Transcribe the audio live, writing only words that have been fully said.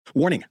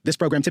Warning, this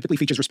program typically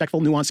features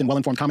respectful, nuanced, and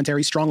well-informed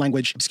commentary, strong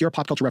language, obscure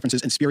pop culture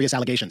references, and spurious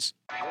allegations.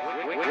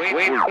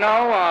 We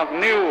know of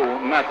new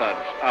methods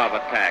of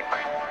attack.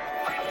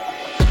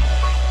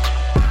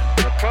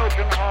 The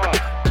Trojan horse,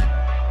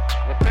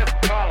 the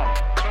fifth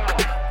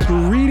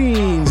column.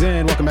 Greetings,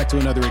 and welcome back to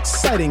another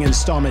exciting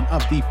installment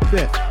of the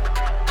Fifth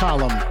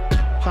Column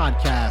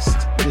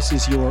Podcast. This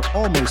is your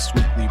almost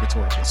weekly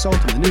rhetorical assault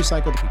on the news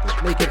cycle, the people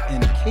that make it,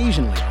 and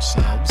occasionally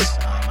ourselves.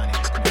 My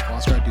name is Camille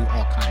Foster. I do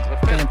all kinds of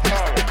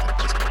fantastic things that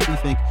place called We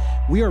Think.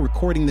 We are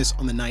recording this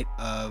on the night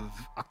of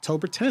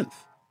October 10th,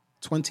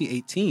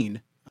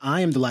 2018.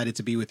 I am delighted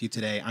to be with you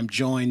today. I'm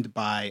joined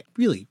by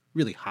really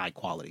high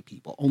quality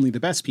people. Only the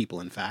best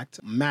people, in fact.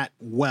 Matt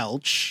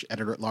Welch,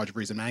 editor-at-large of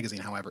Reason Magazine,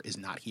 however, is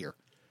not here.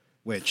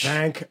 Which,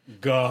 thank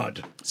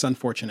God. It's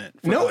unfortunate.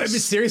 No, I mean,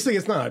 seriously,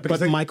 it's not.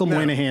 But Michael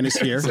Moynihan is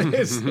here.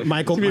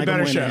 Michael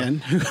Moynihan,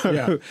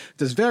 who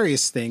does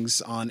various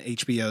things on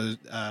HBO's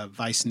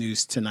Vice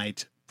News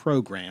Tonight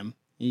program.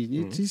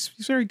 He's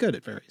very good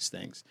at various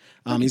things.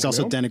 He's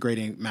also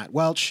denigrating Matt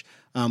Welch.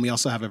 We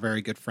also have a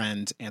very good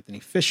friend,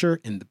 Anthony Fisher,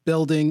 in the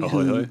building,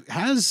 who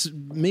has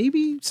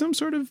maybe some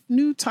sort of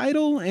new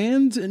title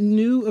and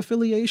new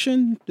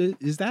affiliation.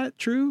 Is that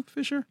true,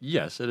 Fisher?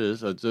 Yes, it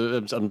is.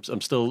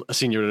 I'm still a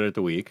senior editor at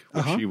the Week,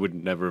 which you would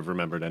never have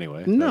remembered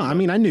anyway. No, I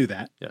mean, I knew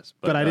that. Yes,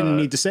 but I didn't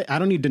need to say. I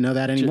don't need to know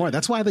that anymore.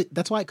 That's why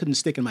it couldn't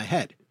stick in my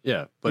head.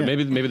 Yeah, but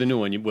maybe the new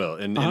one you will.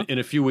 In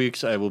a few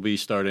weeks, I will be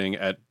starting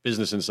at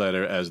Business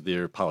Insider as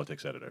their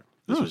politics editor.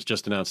 This was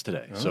just announced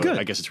today, so good.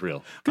 I guess it's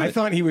real. Good. I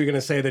thought he was going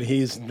to say that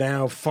he's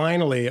now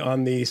finally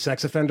on the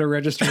sex offender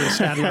registry in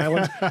Staten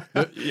Island.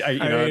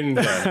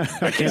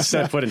 I can't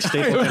set foot in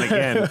Stapleton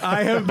again.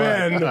 I have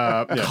been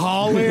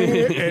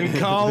calling and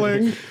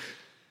calling.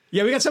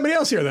 Yeah, we got somebody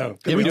else here, though.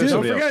 Yeah, we do.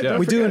 Don't forget.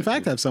 We do, in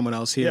fact, have someone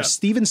else here. Yeah.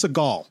 Steven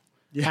Seagal.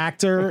 Yeah.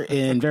 Actor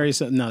in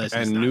various... No, that's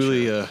and not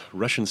newly true. a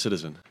Russian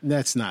citizen.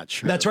 That's not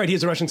true. That's right.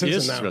 He's a Russian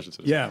citizen now. He is a Russian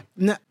citizen. Yeah.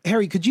 Now,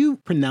 Harry, could you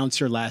pronounce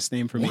your last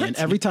name for me? What? And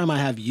every time I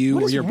have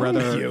you or your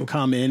brother you?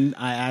 come in,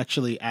 I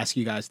actually ask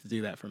you guys to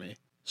do that for me.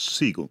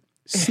 Siegel.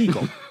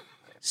 Siegel.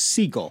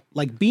 Siegel.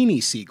 Like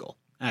Beanie Siegel,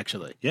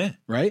 actually. Yeah.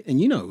 Right? And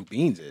you know who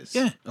Beans is.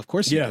 Yeah. Of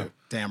course you do.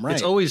 Damn right.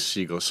 It's always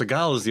Siegel.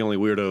 Seagal is the only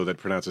weirdo that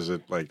pronounces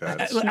it like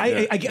that.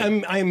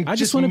 I'm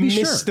just want to be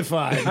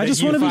mystified. Sure. I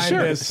just want to be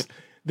sure.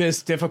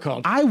 This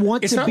difficult. I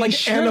want it's to not be like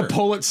sure. Anna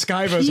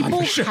Politskivas on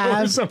the show. People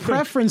have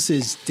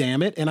preferences,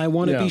 damn it, and I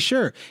want to be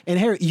sure. And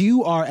Harry,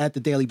 you are at the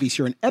Daily Beast.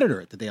 You're an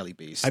editor at the Daily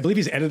Beast. I believe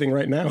he's editing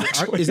right now.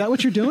 Is that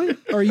what you're doing,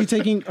 or are you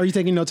taking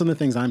notes on the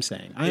things I'm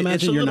saying? I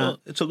imagine you're not.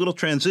 It's a little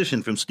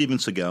transition from Steven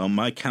Seagal.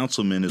 My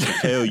councilman is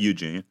Matteo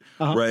Eugene,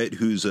 right?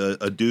 Who's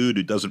a dude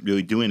who doesn't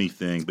really do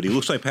anything, but he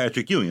looks like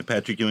Patrick Ewing. And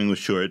Patrick Ewing was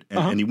short,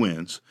 and he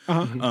wins.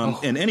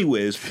 And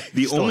anyways,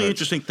 the only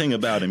interesting thing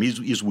about him,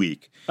 he's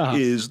weak,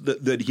 is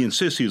that he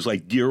insists he's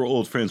like dear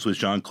old friends with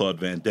Jean-Claude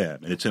Van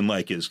Damme, and it's in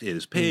like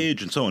his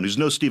page and so on. There's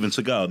no Steven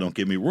Seagal, don't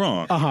get me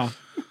wrong.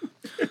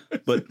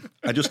 But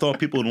I just thought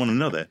people would want to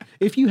know that.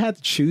 If you had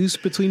to choose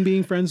between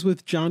being friends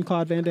with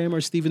Jean-Claude Van Damme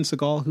or Steven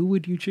Seagal, who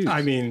would you choose?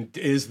 I mean,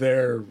 is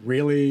there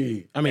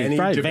really any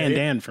probably debate? Van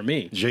Damme for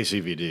me.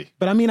 JCVD.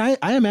 But I mean, I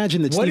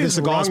imagine that Steven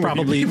Seagal's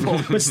probably,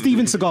 but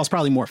Steven Seagal's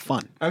probably more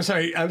fun. I'm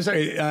sorry.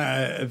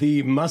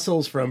 The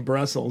muscles from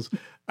Brussels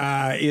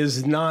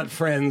is not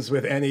friends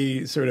with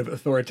any sort of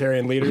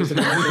authoritarian leaders.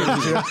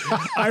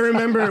 I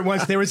remember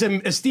once there was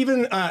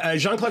a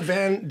Jean-Claude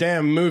Van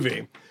Damme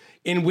movie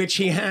in which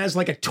he has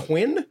like a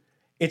twin.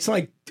 It's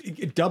like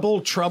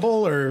Double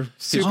Trouble or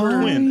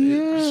Super Twin.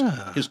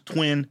 His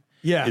twin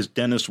Yeah. is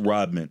Dennis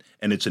Rodman,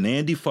 and it's an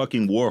Andy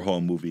fucking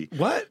Warhol movie.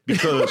 What?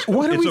 Because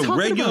What are we it's a talking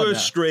regular, about now?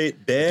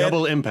 straight, bad...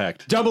 Double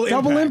impact. Double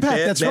impact.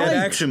 That's bad right.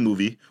 action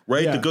movie,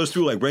 right? Yeah. That goes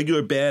through like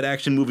regular bad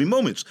action movie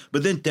moments.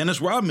 But then Dennis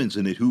Rodman's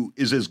in it, who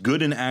is as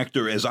good an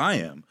actor as I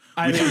am.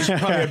 I mean, he's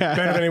probably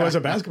better than he was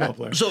a basketball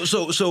player.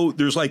 So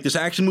there's like this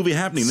action movie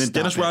happening, and then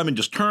Dennis Rodman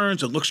just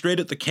turns and looks straight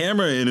at the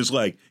camera and is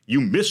like,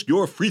 "You missed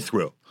your free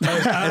throw,"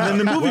 and then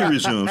the movie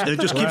resumes, and it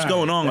just keeps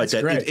going on like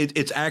that.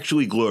 It's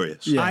actually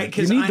glorious. Yeah,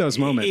 you need those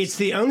moments. It's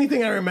the only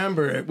thing I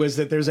remember was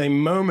that there's a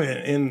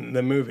moment in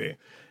the movie,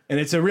 and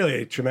it's a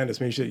really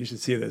tremendous movie. You should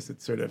see this.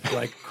 It's sort of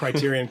like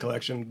Criterion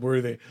Collection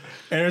worthy.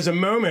 And there's a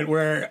moment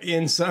where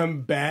in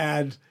some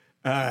bad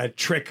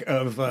trick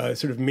of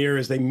sort of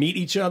mirrors, they meet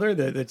each other,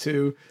 the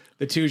two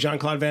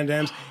Jean-Claude Van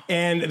Dammes,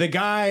 and the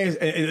guy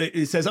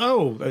says,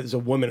 "Oh, there's a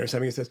woman or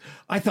something." He says,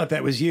 "I thought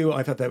that was you.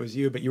 I thought that was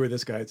you, but you were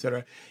this guy,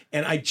 etc."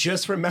 And I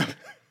just remember.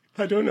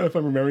 I don't know if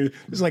I'm remembering.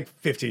 This is like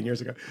 15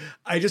 years ago.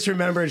 I just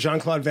remember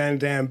Jean-Claude Van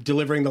Damme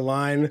delivering the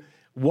line,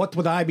 "What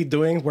would I be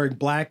doing wearing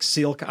black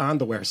silk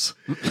underwears?"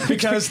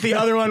 Because the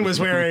other one was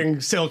wearing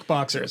silk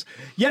boxers.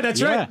 Yeah,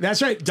 that's right.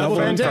 That's right. Double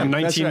Van Damme. From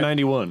That's right.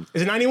 1991.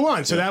 Is it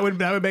 91? So that would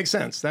make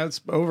sense.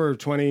 That's over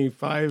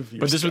 25 years.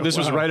 But this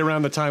was Wow. right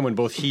around the time when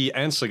both he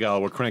and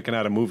Seagal were cranking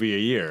out a movie a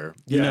year.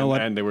 You know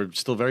what? And they were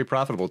still very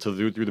profitable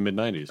through the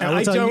mid-90s.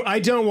 And I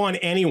don't want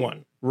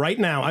anyone right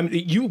now.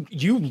 You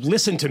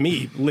listen to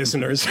me,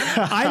 listeners.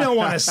 I don't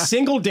want a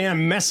single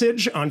damn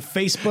message on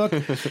Facebook,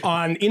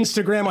 on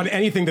Instagram, on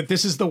anything that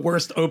this is the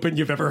worst open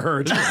you've ever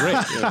heard.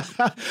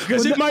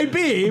 Because it might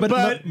be,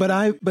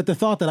 but the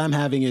thought that I'm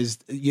having is,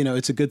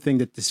 it's a good thing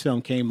that this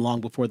film came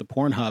long before the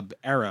Pornhub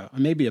era. It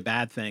may be a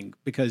bad thing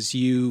because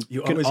you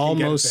could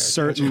almost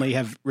certainly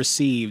have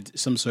received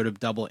some sort of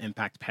double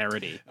impact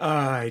parody.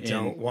 I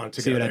don't want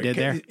to see what I did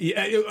there.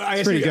 Yeah,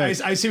 I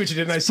see what you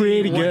did, and I see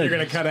pretty what good. You're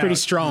going to cut out. Pretty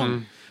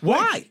strong.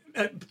 Why?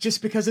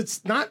 Just because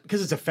it's not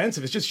because it's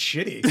offensive. It's just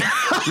shitty.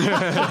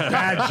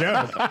 Bad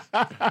joke.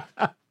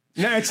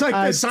 No, it's like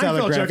the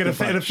Seinfeld joke. It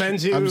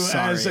offends you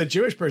as a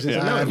Jewish person.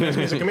 No, it offends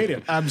me as a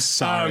comedian. I'm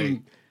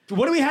sorry.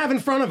 What do we have in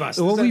front of us?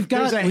 Well, we've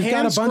got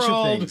a bunch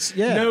of things.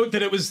 Yeah. Note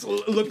that it was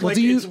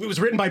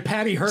written by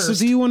Patty Hearst. So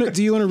do you want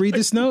to read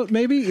this note?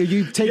 Maybe are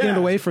you taking it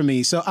away from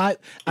me? So I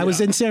was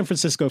in San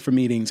Francisco for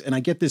meetings, and I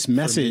get this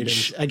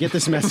message. I get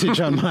this message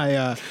on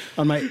my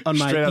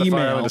Straight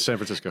email to San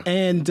Francisco,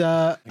 and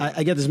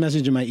I get this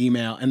message in my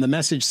email, and the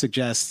message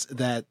suggests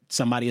that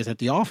somebody is at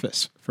the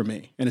office for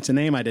me, and it's a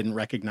name I didn't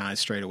recognize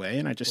straight away,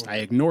 and I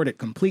ignored it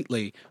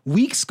completely.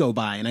 Weeks go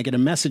by, and I get a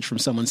message from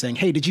someone saying,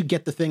 "Hey, did you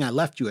get the thing I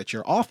left you at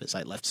your office?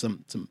 I left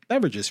some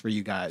beverages for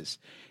you guys."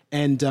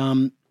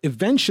 And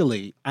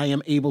eventually I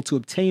am able to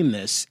obtain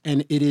this,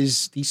 and it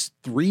is these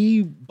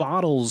 3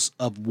 bottles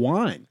of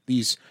wine,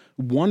 these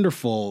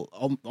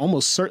wonderful,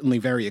 almost certainly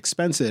very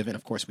expensive, and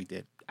of course we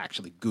did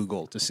actually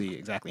Google to see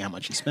exactly how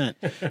much he spent.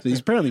 So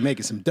he's apparently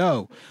making some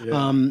dough.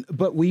 Yeah.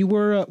 But we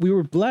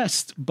were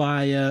blessed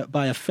by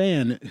a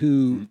fan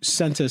who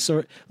sent us,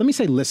 or let me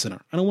say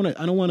listener. I don't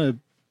want to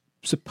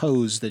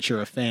suppose that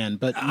you're a fan,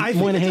 but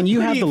Moynihan, you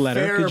have the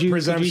letter. Fair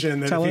presumption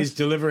that if he's us?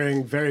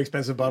 Delivering very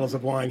expensive bottles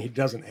of wine, he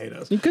doesn't hate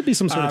us. He could be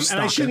some sort of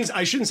stalker. And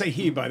I shouldn't say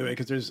he, by the way,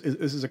 because this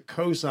is a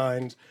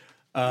co-signed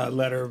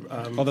letter.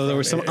 Although there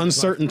was some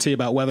uncertainty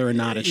about whether or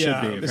not it should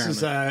be. This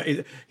is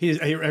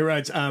he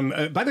writes.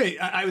 By the way,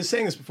 I was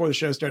saying this before the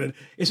show started.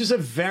 It's just a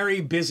very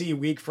busy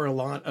week for a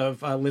lot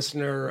of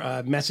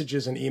listener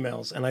messages and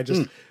emails, and I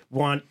just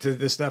want to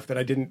the stuff that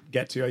I didn't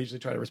get to. I usually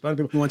try to respond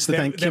to people. He wants to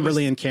thank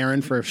Kimberly and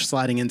Karen for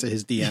sliding into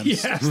his DMs.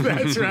 Yes,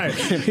 that's right.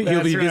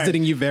 He'll be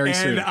visiting you very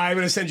soon. And I'm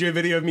going to send you a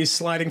video of me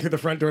sliding through the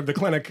front door of the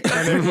clinic,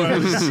 and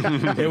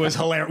it was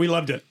hilarious.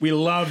 We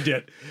loved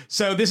it.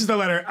 So this is the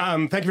letter.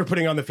 Thank you for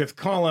putting on the 5th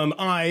column.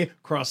 I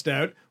crossed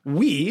out.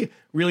 We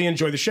really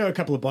enjoy the show. A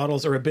couple of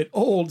bottles are a bit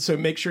old, so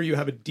make sure you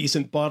have a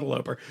decent bottle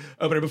opener.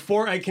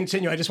 Before I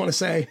continue, I just want to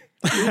say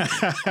you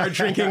are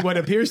drinking what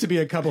appears to be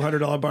a couple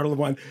 $100 bottle of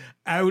wine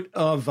out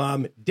of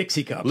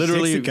Dixie cups.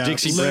 Literally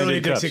Dixie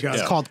cups.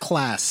 It's called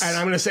Class. And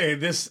I'm going to say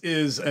this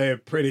is a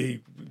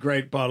pretty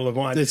great bottle of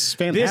wine. It's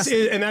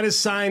fantastic. And that is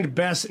signed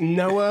Bess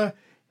Noah.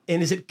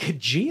 And is it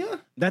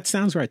Kajia? That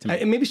sounds right to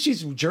me. Maybe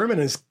she's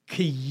German as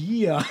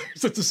Kajia.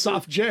 So it's a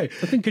soft J.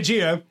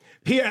 Kajia.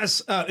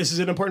 P.S. This is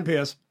an important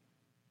P.S.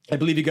 I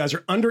believe you guys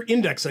are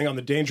under-indexing on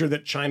the danger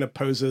that China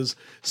poses.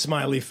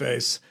 Smiley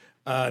face.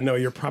 No,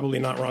 you're probably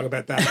not wrong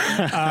about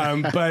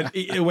that. But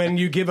when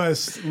you give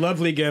us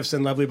lovely gifts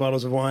and lovely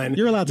bottles of wine,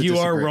 you're allowed to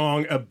disagree. Are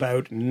wrong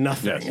about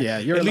nothing. Yeah,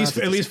 you're at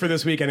least for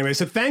this week anyway.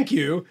 So thank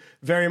you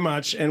very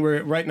much. And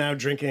we're right now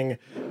drinking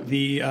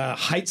the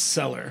Heights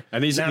Cellar,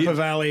 Napa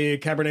Valley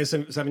Cabernet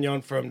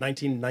Sauvignon from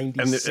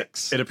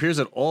 1996. And it appears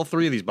that all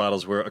 3 of these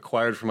bottles were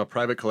acquired from a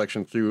private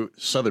collection through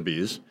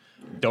Sotheby's.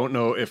 Don't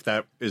know if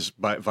that is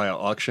via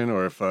auction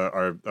or if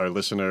our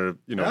listener,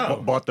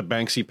 bought the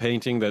Banksy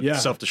painting that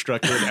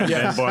self-destructed and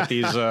then bought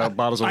these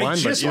bottles of wine. I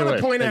just want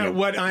to point out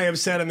what I have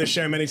said on this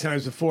show many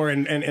times before,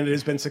 and it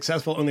has been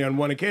successful only on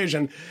one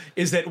occasion,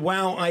 is that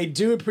while I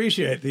do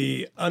appreciate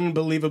the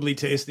unbelievably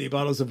tasty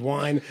bottles of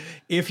wine,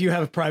 if you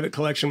have a private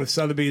collection with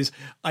Sotheby's,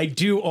 I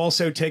do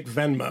also take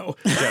Venmo.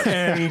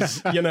 And,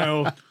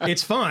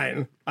 it's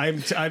fine.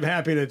 I'm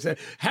happy to.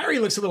 Harry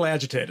looks a little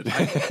agitated.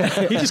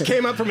 He just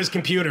came up from his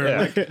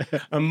computer like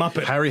a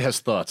muppet. Harry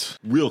has thoughts.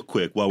 Real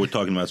quick, while we're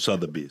talking about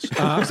Sotheby's, is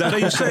that how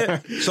you say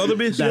it?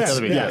 Sotheby's?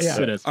 Sotheby's. Yes,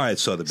 it is. All right,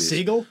 Sotheby's.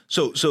 Siegel.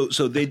 So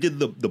they did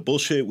the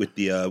bullshit with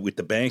the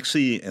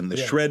Banksy and the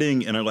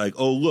shredding, and are like,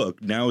 oh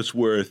look, now it's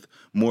worth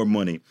more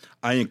money.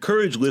 I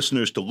encourage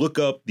listeners to look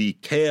up the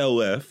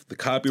KLF, the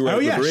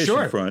Copyright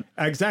Liberation Front.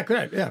 Exactly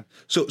right. Yeah.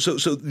 So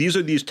these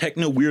are these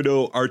techno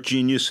weirdo art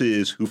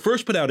geniuses who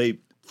first put out a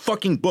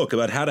fucking book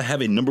about how to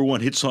have a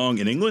 #1 hit song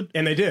in England.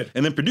 And they did.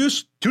 And then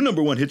produced 2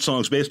 #1 hit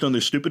songs based on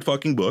their stupid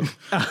fucking book.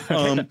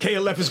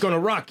 KLF is going to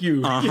rock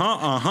you.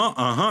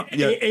 Yeah.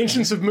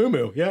 Ancients of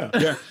Moo.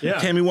 Yeah.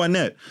 Tammy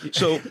Wynette.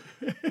 So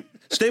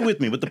stay with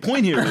me. But the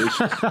point here is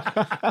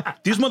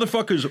these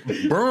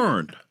motherfuckers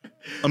burned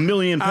 £1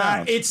 million.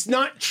 It's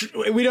not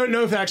true. We don't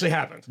know if it actually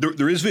happened.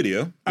 There is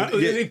video.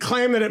 They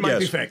claim that it might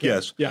be fake.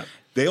 Yes. Yeah.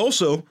 They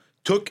also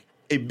took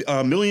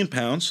 £1 million,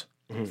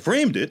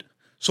 framed it,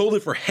 sold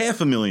it for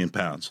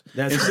 £500,000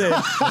 and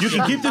said, you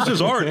can keep this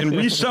as art and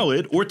resell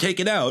it or take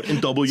it out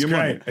and double your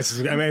money. It's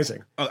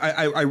amazing.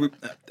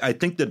 I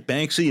think that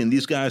Banksy and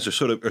these guys are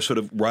sort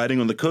of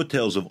riding on the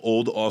coattails of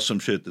old awesome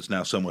shit that's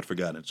now somewhat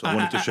forgotten. So I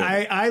wanted to show you.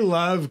 I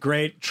love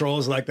great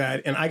trolls like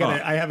that. And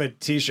I have a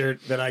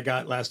T-shirt that I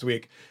got last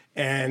week,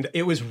 and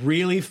it was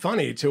really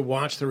funny to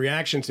watch the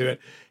reaction to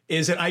it.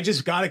 Is that I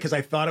just got it because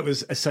I thought it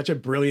was such a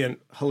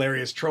brilliant,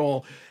 hilarious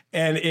troll.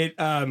 And it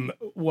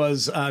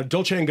was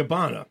Dolce &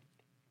 Gabbana,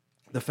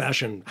 the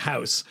fashion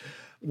house,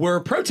 were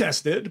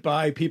protested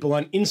by people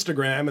on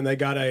Instagram, and they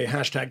got a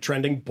hashtag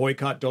trending,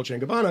 boycott Dolce &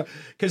 Gabbana,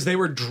 because they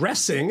were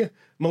dressing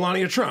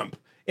Melania Trump.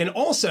 And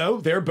also,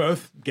 they're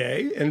both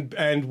gay,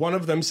 and one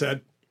of them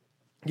said,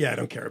 yeah, I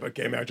don't care about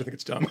gay marriage, I think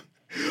it's dumb.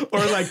 Or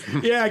like,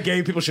 yeah,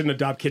 gay people shouldn't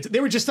adopt kids. They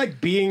were just like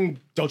being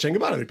Dolce &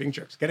 Gabbana. They're being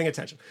jerks, getting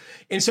attention.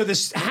 And so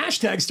this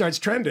hashtag starts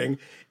trending,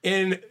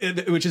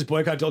 which is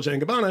boycott Dolce &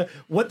 Gabbana.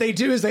 What they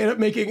do is they end up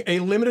making a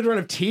limited run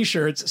of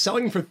T-shirts,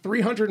 selling them for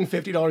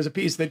 $350 a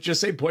piece that just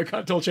say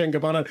boycott Dolce &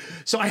 Gabbana.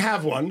 So I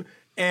have one.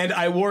 And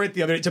I wore it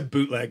the other day. It's a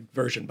bootleg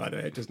version, by the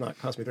way. It does not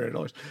cost me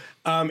 $30.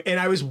 And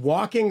I was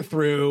walking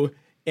through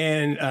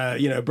in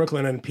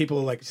Brooklyn, and people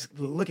like just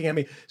looking at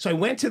me. So I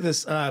went to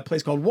this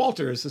place called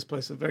Walter's, this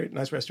place, a very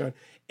nice restaurant,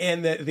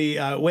 and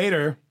the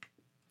waiter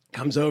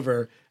comes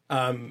over.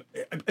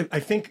 I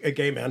think a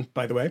gay man,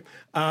 by the way.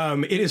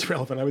 It is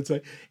relevant, I would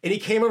say. And he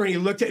came over and he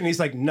looked at it and he's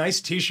like, nice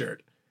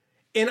T-shirt.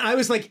 And I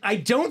was like, I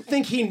don't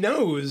think he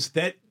knows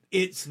that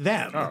it's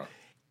them. Oh.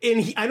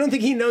 And I don't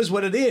think he knows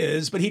what it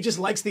is, but he just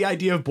likes the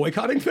idea of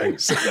boycotting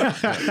things.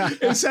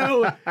 And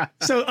so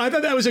I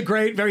thought that was a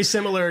great, very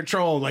similar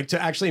troll, like to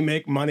actually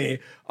make money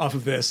off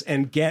of this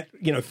and get,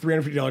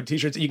 $350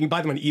 T-shirts. You can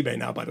buy them on eBay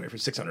now, by the way, for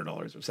 $600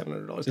 or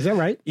 $700. Is that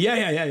right?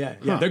 Yeah.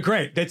 Huh. They're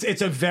great.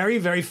 It's a very,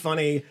 very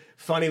funny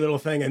little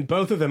thing. And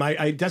both of them,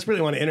 I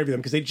desperately want to interview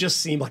them because they just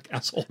seem like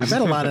assholes. I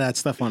bet a lot of that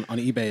stuff on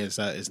eBay is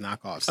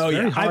knockoffs. Oh,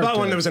 yeah. I bought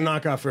one that was a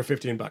knockoff for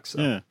 $15.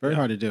 So. Yeah, very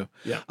hard to do.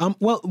 Yeah.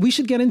 Well, we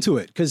should get into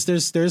it because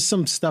there's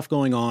some stuff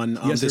going on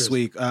this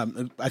week.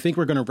 I think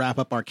we're going to wrap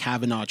up our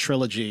Kavanaugh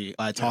trilogy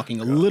by talking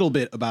a little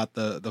bit about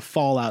the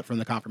fallout from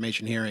the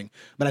confirmation hearing.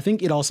 But I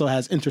think it also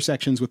has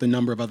intersections with a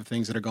number of other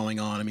things that are going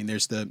on. I mean,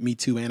 there's the Me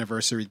Too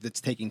anniversary that's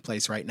taking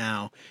place right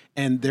now.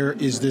 And there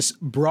is this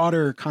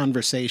broader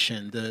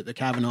conversation. The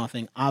Kavanaugh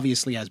thing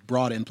obviously has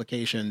broad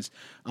implications.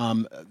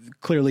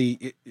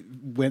 Clearly,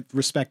 with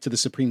respect to the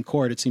Supreme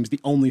Court, it seems the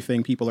only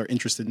thing people are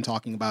interested in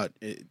talking about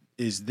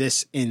is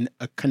this in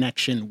a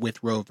connection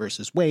with Roe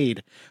versus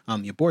Wade,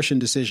 the abortion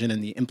decision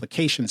and the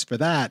implications for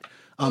that.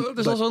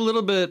 There's also a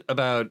little bit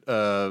about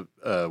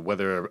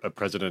whether a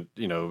president,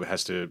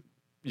 has to,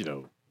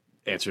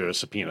 answer a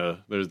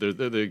subpoena. There's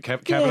the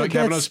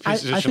Kavanaugh's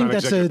position I think on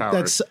executive power.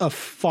 That's a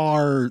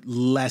far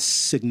less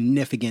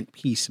significant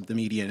piece of the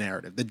media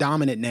narrative. The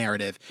dominant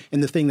narrative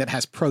and the thing that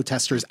has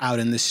protesters out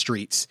in the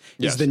streets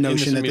is the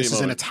notion that this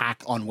is an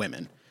attack on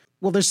women.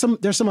 Well, there's some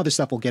other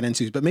stuff we'll get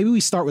into, but maybe we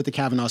start with the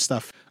Kavanaugh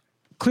stuff.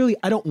 Clearly,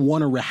 I don't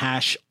want to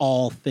rehash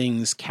all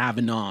things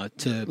Kavanaugh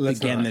to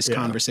begin this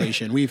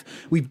conversation.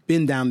 We've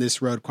been down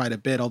this road quite a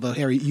bit, although,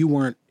 Harry, you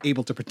weren't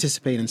able to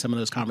participate in some of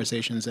those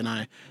conversations, and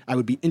I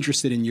would be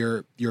interested in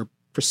your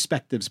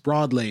perspectives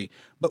broadly.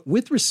 But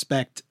with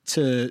respect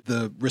to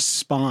the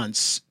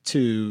response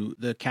to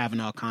the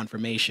Kavanaugh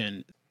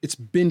confirmation, it's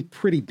been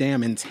pretty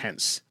damn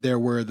intense. There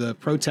were the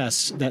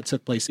protests that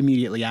took place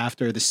immediately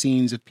after, the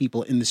scenes of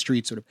people in the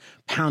streets sort of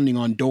pounding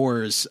on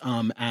doors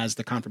as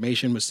the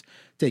confirmation was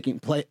taking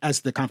place,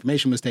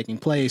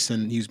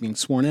 and he was being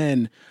sworn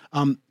in.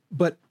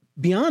 But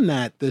beyond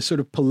that, the sort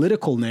of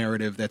political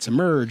narrative that's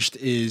emerged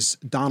is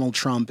Donald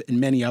Trump and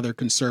many other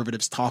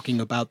conservatives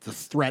talking about the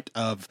threat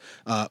of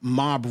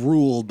mob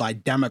rule by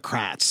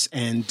Democrats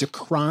and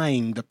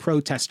decrying the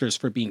protesters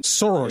for being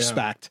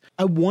Soros-backed.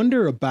 I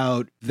wonder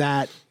about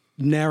that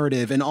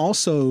narrative and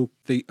also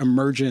the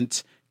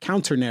emergent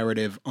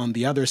counter-narrative on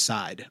the other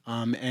side.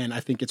 And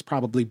I think it's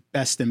probably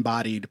best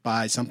embodied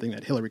by something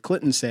that Hillary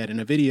Clinton said in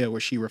a video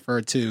where she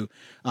referred to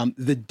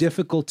the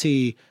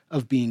difficulty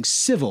of being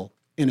civil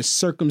in a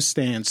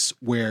circumstance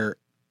where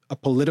a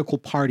political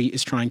party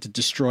is trying to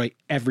destroy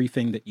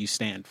everything that you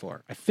stand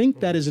for. I think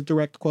that is a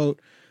direct quote,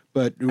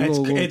 but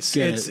it's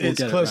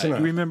close enough.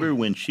 You remember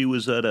when she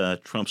was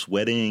at Trump's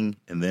wedding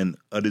and then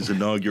at his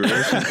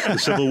inauguration, the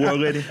Civil War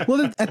lady?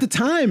 Well, at the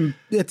time,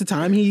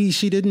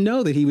 she didn't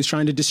know that he was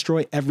trying to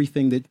destroy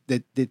everything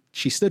that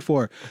she stood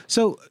for.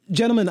 So,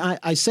 gentlemen,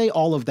 I say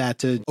all of that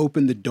to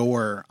open the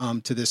door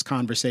to this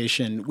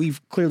conversation.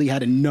 We've clearly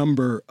had a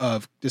number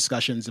of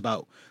discussions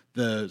about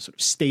the sort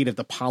of state of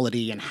the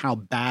polity and how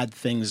bad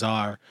things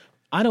are.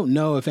 I don't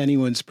know if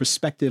anyone's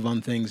perspective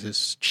on things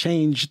has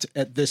changed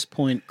at this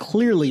point.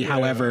 Clearly,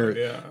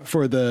 however,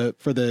 for the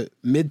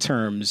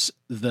midterms,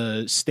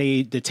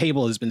 the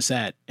table has been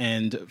set,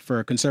 and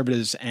for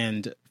conservatives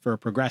and for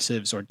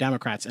progressives or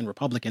Democrats and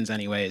Republicans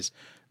anyways,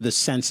 the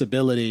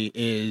sensibility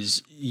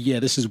is,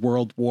 this is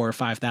World War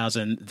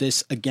 5000.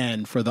 This,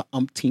 again, for the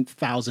umpteenth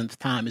thousandth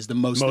time, is the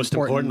most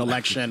important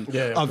election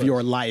of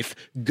your life.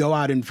 Go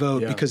out and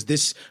vote because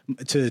this,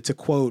 to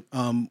quote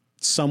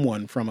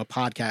someone from a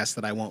podcast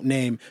that I won't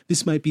name,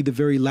 this might be the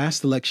very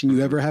last election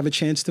you ever have a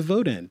chance to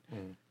vote in.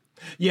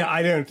 Yeah,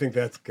 I don't think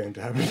that's going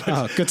to happen.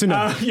 Oh, good to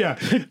know.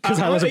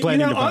 Because I wasn't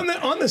planning to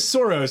vote. On the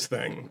Soros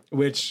thing,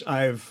 which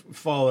I've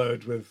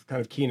followed with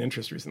kind of keen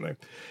interest recently,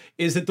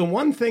 is that the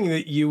one thing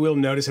that you will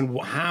notice and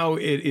how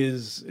it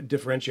is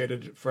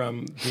differentiated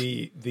from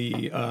the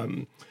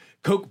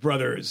Koch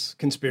brothers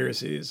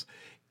conspiracies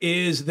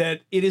is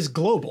that it is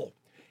global.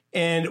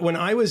 And when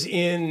I was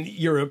in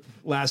Europe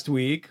last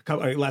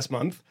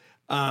month,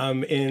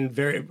 in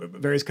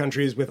various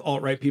countries with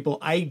alt-right people,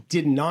 I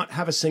did not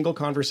have a single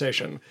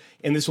conversation,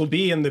 and this will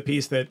be in the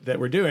piece that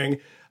we're doing,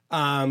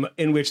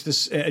 in which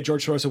this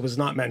George Soros was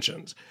not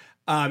mentioned.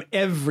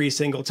 Every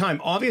single time.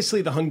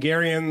 Obviously, the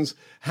Hungarians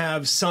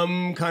have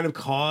some kind of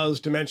cause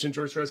to mention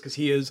George Soros because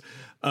he is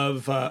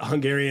of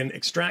Hungarian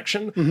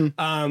extraction.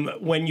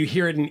 Mm-hmm. When you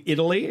hear it in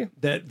Italy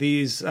that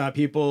these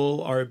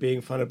people are being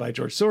funded by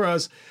George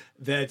Soros,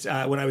 that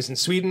when I was in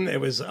Sweden,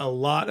 it was a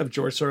lot of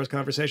George Soros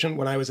conversation.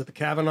 When I was at the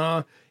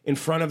Kavanaugh in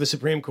front of the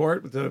Supreme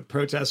Court with the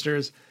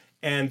protesters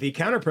and the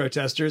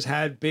counter-protesters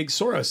had big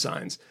Soros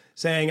signs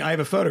saying, I have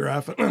a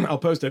photograph, I'll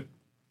post it,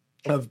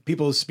 of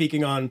people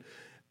speaking on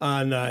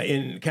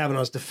in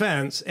Kavanaugh's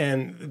defense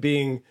and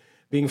being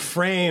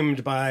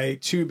framed by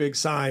two big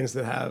signs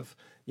that have,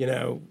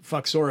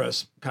 fuck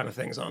Soros kind of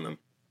things on them.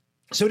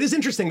 So it is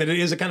interesting that it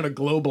is a kind of a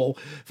global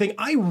thing.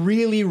 I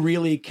really,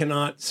 really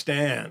cannot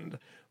stand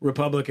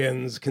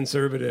Republicans,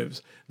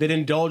 conservatives that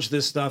indulge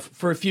this stuff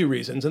for a few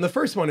reasons. And the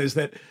first one is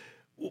that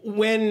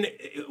when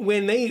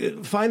they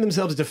find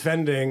themselves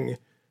defending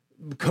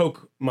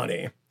Koch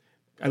money,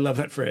 I love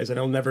that phrase, and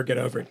I'll never get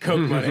over it, Koch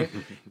money.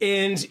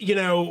 And,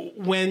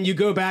 when you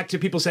go back to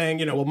people saying,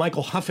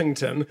 Michael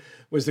Huffington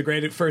was the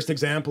great first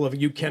example of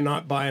you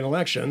cannot buy an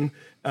election.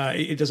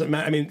 It doesn't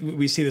matter. I mean,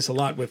 we see this a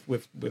lot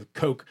with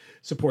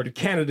Koch-supported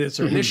candidates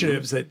or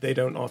initiatives that they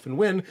don't often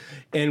win.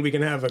 And we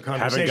can have a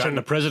conversation. Haven't gotten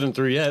the president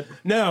through yet.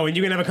 No, and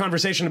you can have a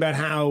conversation about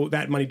how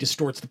that money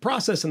distorts the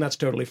process, and that's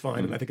totally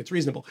fine, and I think it's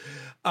reasonable.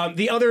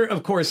 The other,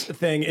 of course,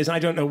 thing is I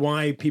don't know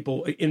why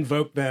people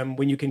invoke them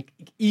when you can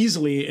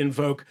easily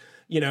invoke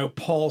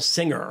Paul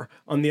Singer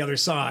on the other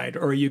side,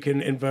 or you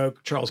can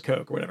invoke Charles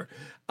Koch or whatever.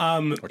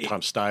 Or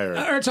Tom Steyer.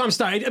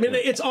 I mean,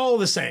 it's all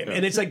the same.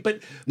 And it's like,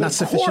 but not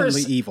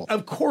sufficiently evil.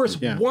 Of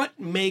course, what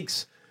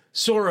makes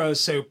Soros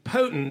so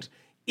potent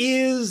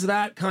is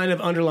that kind of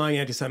underlying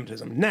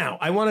anti-Semitism. Now,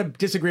 I want to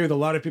disagree with a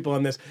lot of people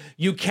on this.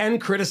 You can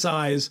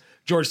criticize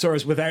George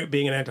Soros without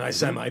being an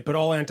anti-Semite, but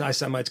all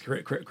anti-Semites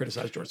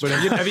criticize George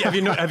Soros. But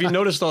have you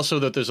noticed also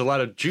that there's a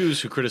lot of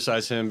Jews who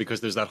criticize him because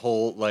there's that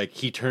whole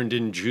he turned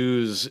in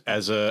Jews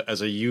as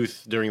a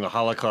youth during the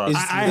Holocaust?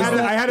 I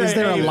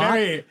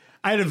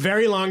had a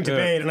very long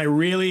debate, and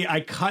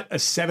I cut a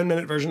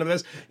 7-minute version of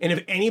this. And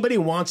if anybody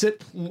wants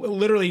it,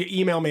 literally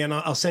email me, and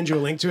I'll send you a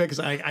link to it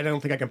because I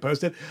don't think I can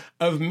post it.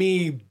 Of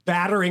me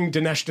battering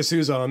Dinesh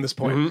D'Souza on this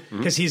point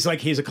because he's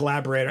a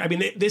collaborator. I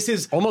mean, this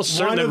is almost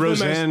certain that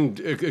Roseanne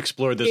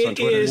explored this on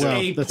Twitter. It is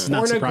a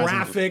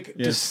pornographic,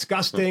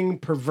 disgusting,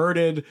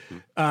 perverted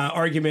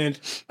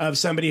argument of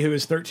somebody who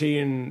is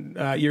 13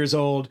 years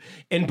old.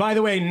 And by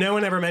the way, no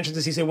one ever mentions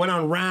this. He said went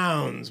on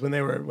rounds when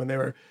they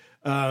were.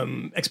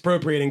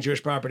 Expropriating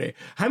Jewish property.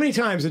 How many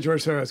times did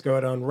George Soros go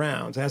out on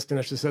rounds? I asked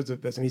Dinesh D'Souza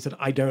this, and he said,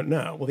 I don't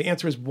know. Well, the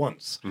answer is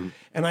once.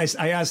 And I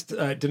asked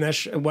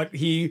Dinesh what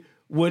he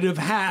would have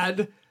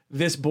had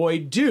this boy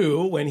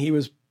do when he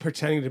was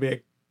pretending to be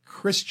a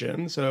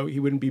Christian, so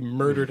he wouldn't be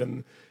murdered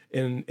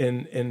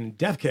in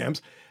death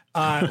camps.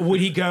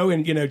 Would he go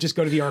and just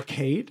go to the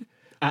arcade?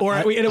 Or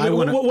what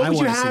would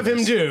you have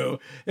him do?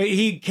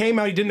 He came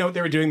out, he didn't know what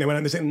they were doing. They went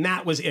on this, and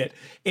that was it.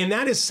 And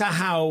that is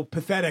how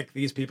pathetic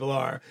these people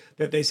are,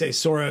 that they say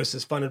Soros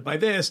is funded by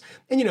this.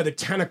 And, the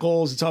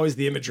tentacles, it's always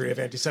the imagery of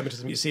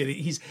anti-Semitism. You see it.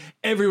 He's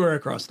everywhere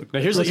across the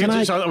globe.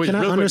 Can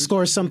I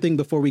underscore something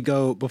before we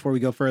go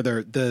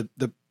further?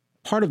 The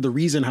part of the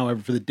reason,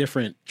 however, for the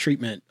different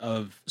treatment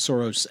of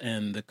Soros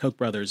and the Koch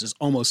brothers is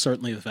almost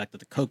certainly the fact that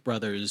the Koch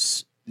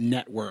brothers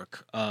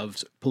network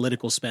of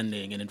political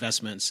spending and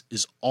investments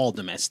is all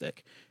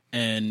domestic.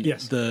 And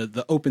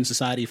the Open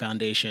Society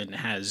Foundation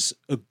has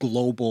a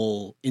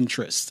global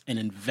interest and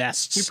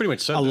invests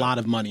a lot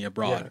of money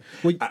abroad.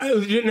 Yeah.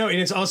 And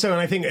it's also, and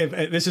I think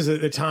this is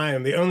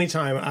the only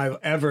time I've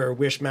ever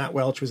wished Matt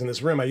Welch was in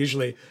this room. I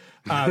usually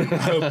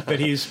hope that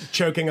he's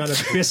choking on a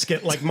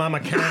biscuit like Mama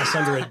Cass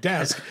under a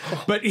desk.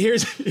 But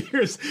here's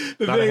the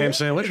Not thing. A ham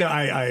sandwich? No,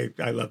 I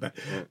love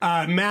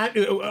that. Matt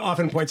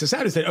often points this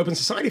out, is that Open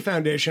Society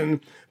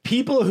Foundation,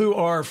 people who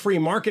are free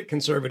market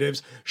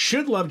conservatives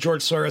should love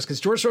George Soros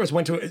because George Soros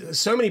went to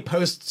so many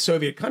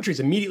post-Soviet countries,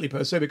 immediately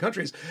post-Soviet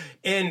countries,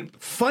 and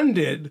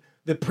funded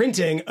the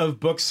printing of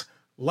books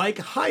like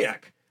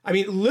Hayek. I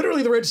mean,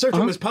 literally, The Road to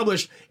Serfdom was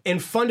published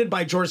and funded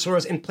by George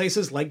Soros in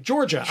places like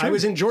Georgia. Sure. I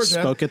was in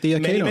Georgia Spoke at the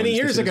many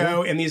years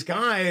ago, and these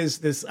guys,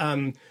 this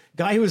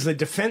guy who was the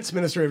defense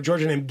minister of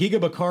Georgia named Giga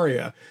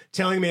Bakaria,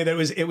 telling me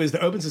that it was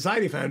the Open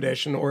Society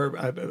Foundation, or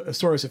a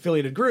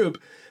Soros-affiliated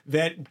group,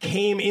 that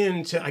came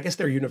into, I guess,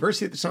 their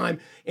university at the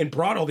time and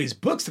brought all these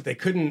books that they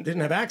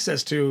didn't have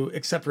access to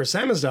except for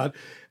Samizdat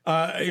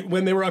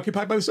when they were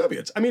occupied by the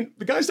Soviets. I mean,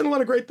 the guy's done a lot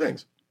of great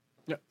things.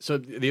 Yeah. So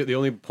the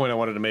only point I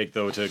wanted to make,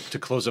 though, to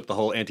close up the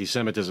whole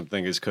anti-Semitism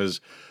thing is because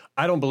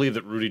I don't believe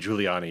that Rudy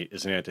Giuliani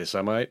is an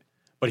anti-Semite,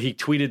 but he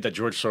tweeted that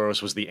George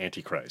Soros was the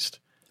Antichrist.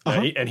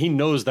 And he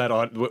knows that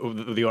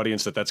the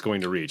audience that's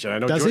going to reach. And I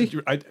know Does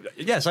George,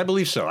 he? Yes, I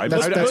believe so.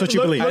 That's what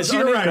you believe. Let's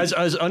hear right.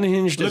 As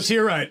unhinged Let's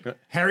hear right.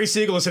 Harry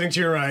Siegel is sitting to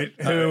your right,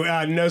 who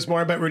knows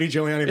more about Rudy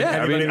Giuliani than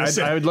anybody in the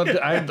city. I would love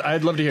to.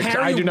 I'd love to hear.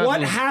 Harry, I do not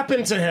what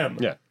happened to him?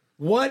 Yeah.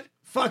 What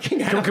fucking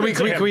happened Can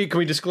to him?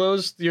 we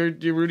disclose your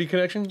Rudy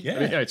connection? Yeah.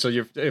 All right. So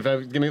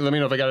let me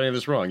know if I got any of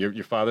this wrong.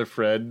 Your father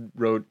Fred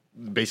wrote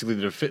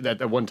basically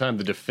at one time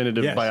the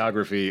definitive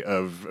biography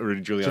of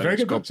Rudy Giuliani.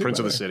 It's called Prince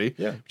of the City,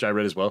 which I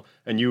read as well.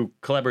 And you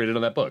collaborated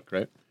on that book,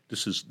 right?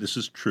 This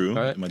is true.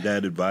 Right. My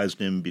dad advised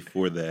him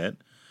before that.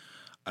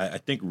 I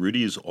think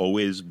Rudy has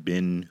always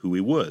been who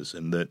he was,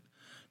 and that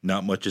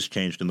not much has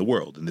changed in the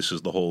world. And this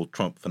is the whole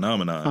Trump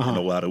phenomenon in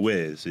a lot of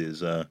ways.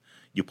 Is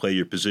you play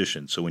your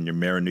position. So when you're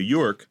mayor of New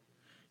York,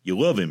 you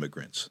love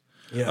immigrants.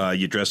 Yeah.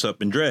 You dress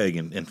up in drag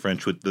and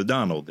French with the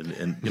Donald,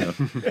 and you know,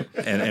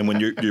 and when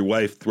your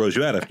wife throws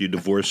you out after you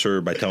divorce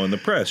her by telling the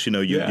press, you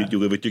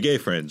live with your gay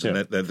friends, and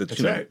that's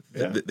right.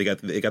 They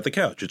got the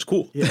couch. It's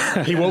cool.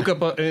 Yeah. He woke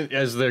up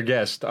as their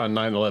guest on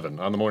 9/11,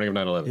 on the morning of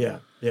 9/11.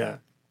 Yeah.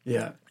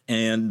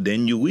 And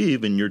then you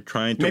leave, and you're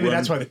trying to maybe run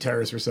that's why the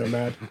terrorists were so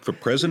mad for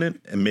president,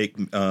 and make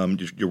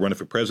you're running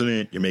for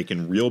president. You're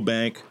making real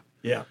bank.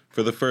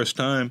 For the first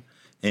time.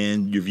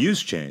 And your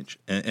views change.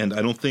 And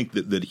I don't think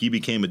that he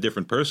became a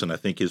different person. I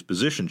think his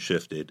position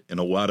shifted in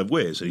a lot of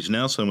ways. And he's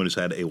now someone who's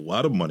had a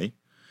lot of money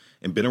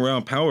and been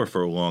around power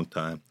for a long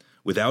time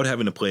without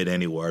having to play to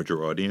any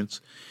larger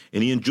audience.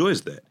 And he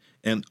enjoys that.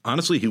 And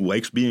honestly, he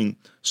likes being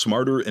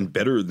smarter and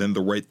better than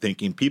the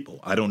right-thinking people.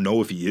 I don't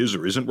know if he is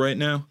or isn't right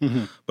now,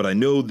 but I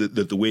know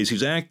that the ways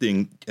he's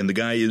acting, and the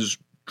guy is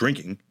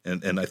drinking,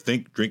 and I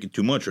think drinking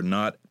too much, are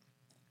not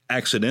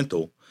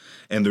accidental.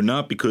 And they're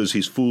not because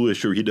he's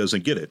foolish or he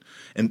doesn't get it.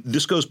 And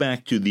this goes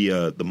back to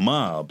the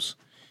mobs,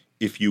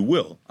 if you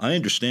will. I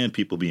understand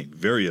people being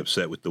very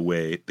upset with the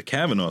way the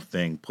Kavanaugh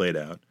thing played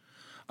out.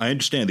 I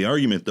understand the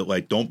argument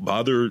that, don't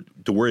bother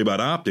to worry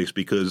about optics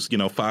because,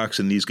 Fox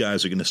and these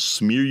guys are going to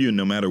smear you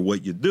no matter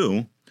what you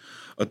do.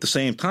 At the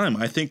same time,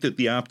 I think that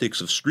the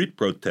optics of street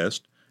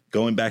protest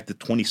going back to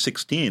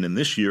 2016 and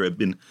this year have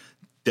been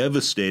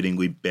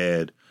devastatingly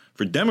bad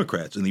for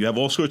Democrats. And you have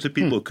all sorts of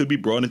people who could be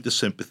brought into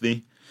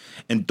sympathy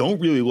and don't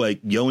really like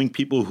yelling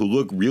people who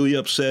look really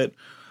upset,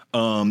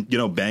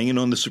 banging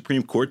on the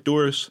Supreme Court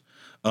doors,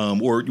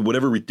 or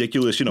whatever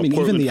ridiculous,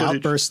 even the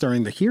outbursts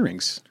during the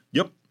hearings.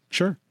 Yep.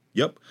 Sure.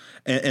 Yep.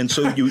 And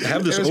so you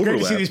have this overlap. It was overlap. great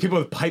to see these people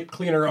with pipe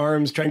cleaner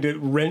arms trying to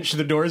wrench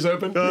the doors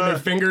open with their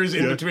fingers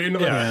in between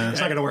them. It's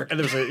not going to work. And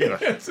there's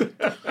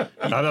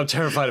I'm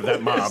terrified of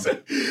that mob.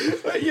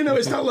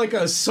 It's not like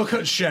a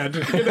sukkah shed.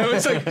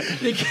 It's like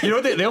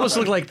they almost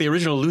look like the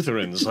original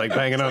Lutherans, like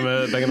banging on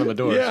the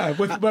doors. Yeah,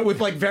 but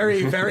with like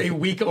very very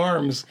weak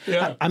arms.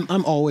 Yeah,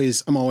 I'm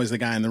always the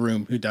guy in the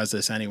room who does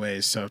this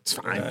anyways, so it's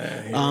fine.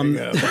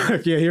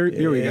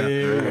 Here we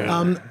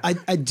go.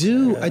 I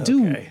do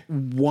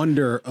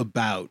wonder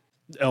about.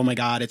 Oh my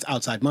God! It's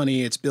outside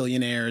money. It's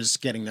billionaires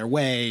getting their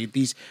way.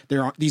 These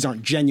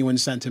aren't genuine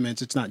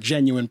sentiments. It's not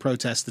genuine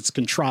protest. It's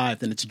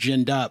contrived and it's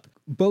ginned up.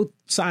 Both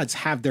sides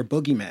have their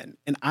boogeymen,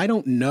 and I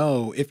don't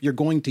know if you're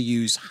going to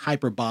use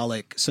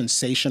hyperbolic,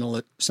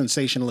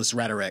 sensationalist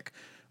rhetoric.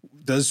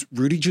 Does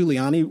Rudy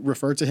Giuliani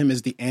refer to him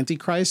as the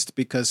Antichrist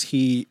because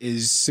he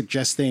is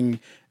suggesting,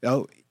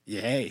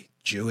 hey,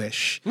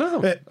 Jewish?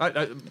 No, is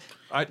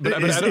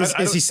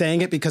he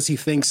saying it because he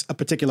thinks a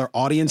particular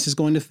audience is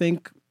going to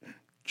think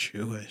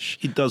Jewish?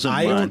 He doesn't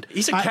mind.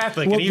 He's a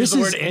Catholic, and he uses the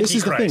word Antichrist. This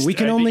is the thing.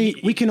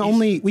 We can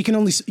only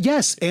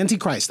yes,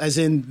 Antichrist, as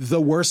in the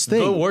worst thing.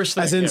 The worst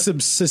thing. As in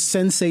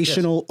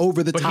sensational,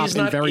 over the top,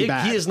 and very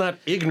bad. He is not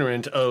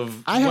ignorant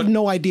of. I have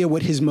no idea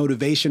what his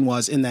motivation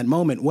was in that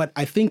moment. What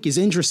I think is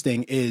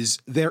interesting is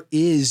there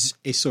is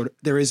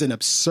an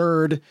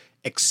absurd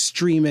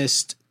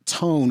extremist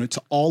tone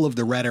to all of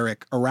the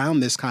rhetoric around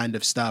this kind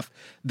of stuff.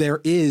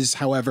 There is,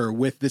 however,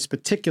 with this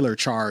particular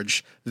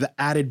charge, the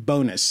added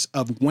bonus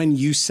of when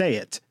you say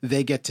it,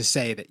 they get to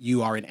say that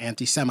you are an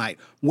anti-Semite,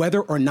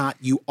 whether or not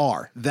you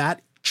are.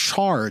 That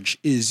charge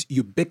is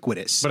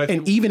ubiquitous. But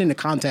and even in a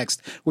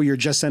context where you're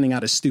just sending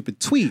out a stupid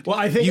tweet, well,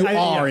 I think you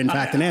are, in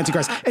fact, an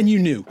Antichrist. And you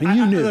knew.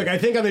 Look, I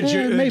think on the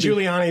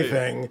Giuliani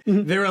thing,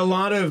 Mm-hmm. there are a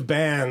lot of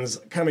bands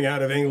coming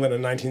out of England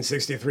in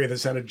 1963 that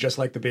sounded just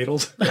like the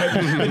Beatles.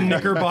 The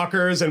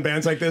Knickerbockers and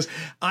bands like this.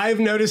 I've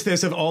noticed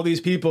this of all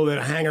these people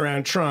that hang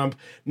around Trump,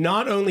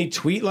 not only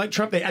tweet like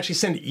Trump, they actually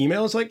send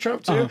emails like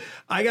Trump too.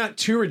 I got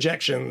 2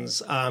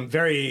 rejections,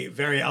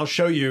 very, I'll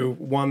show you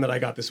one that I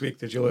got this week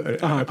that you'll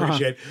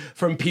appreciate,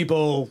 from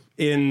people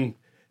in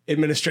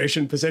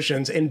administration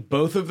positions, and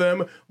both of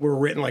them were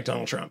written like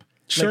Donald Trump.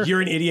 Sure. Like,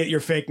 you're an idiot, you're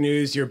fake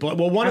news, you're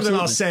well, one of them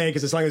I'll say,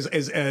 because as long as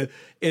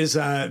is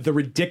the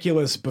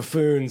ridiculous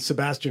buffoon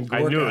Sebastian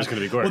Gorka. I knew it was going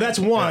to be Gorka. Well, that's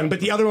one, but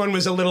the other one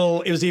was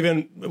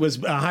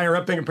was a higher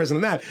up thinking person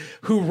than that,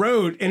 who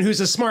wrote, and who's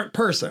a smart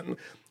person,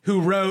 who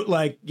wrote,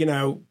 like,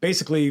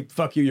 basically,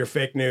 fuck you, you're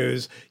fake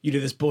news. You do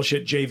this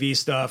bullshit JV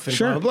stuff and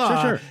blah, blah,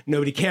 blah. Sure.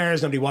 Nobody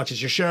cares. Nobody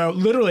watches your show.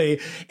 Literally.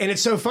 And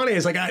it's so funny.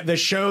 It's like the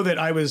show that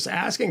I was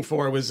asking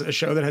for was a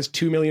show that has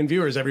 2 million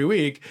viewers every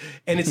week.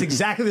 And it's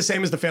exactly the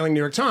same as the failing New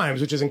York Times,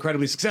 which is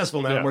incredibly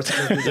successful now, more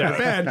successful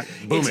than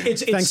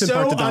it's been. It's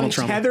so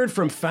untethered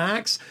from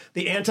facts.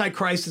 The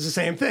Antichrist is the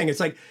same thing.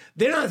 It's like,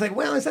 they're not, it's like,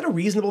 well, is that a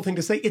reasonable thing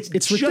to say? It's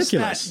just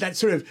ridiculous. that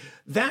sort of,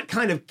 that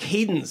kind of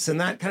cadence and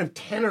that kind of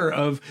tenor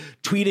of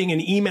tweeting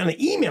and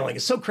emailing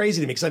is so crazy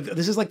to me, because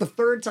this is like the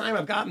 3rd time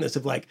I've gotten this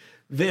of like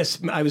this.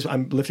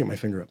 I'm lifting my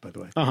finger up, by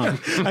the way.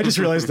 I just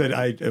realized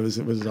that it was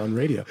on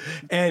radio,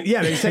 and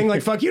yeah, they're saying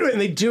like fuck you,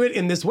 and they do it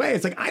in this way.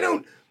 It's like, I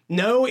don't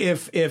know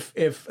if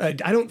I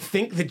don't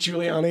think that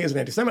Giuliani is an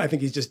anti-Semite. I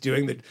think he's just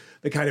doing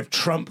the kind of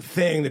Trump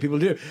thing that people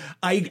do.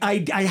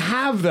 I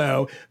have,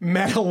 though,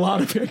 met a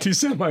lot of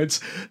anti-Semites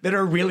that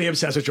are really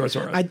obsessed with George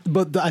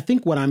Soros. I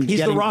think what I'm he's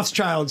getting, the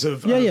Rothschilds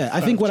of I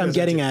think what I'm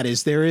getting at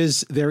is there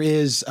is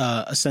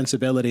a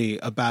sensibility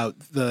about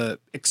the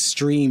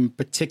extreme,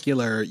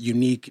 particular,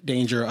 unique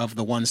danger of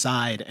the one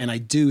side, and I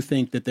do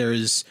think that there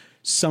is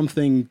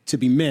something to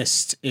be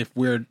missed if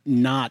we're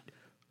not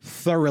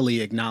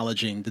thoroughly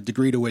acknowledging the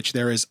degree to which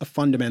there is a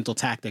fundamental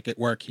tactic at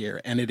work here,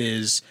 and it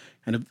is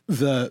kind of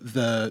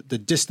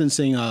the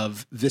distancing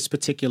of this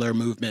particular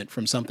movement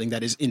from something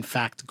that is in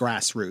fact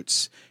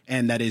grassroots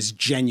and that is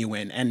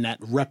genuine and that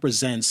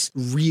represents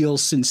real,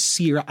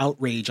 sincere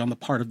outrage on the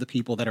part of the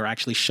people that are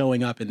actually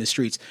showing up in the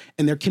streets.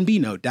 And there can be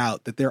no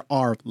doubt that there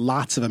are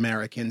lots of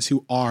Americans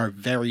who are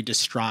very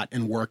distraught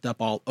and worked up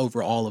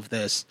over all of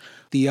this.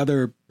 The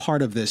other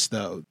part of this,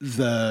 though,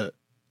 the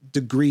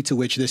degree to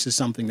which this is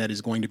something that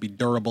is going to be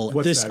durable.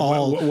 What's this that?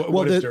 all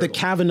what is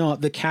durable?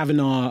 the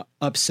Kavanaugh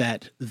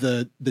upset,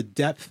 the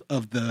depth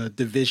of the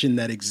division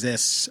that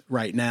exists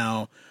right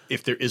now.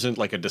 If there isn't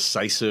like a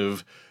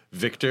decisive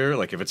victor,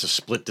 like if it's a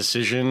split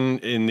decision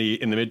in the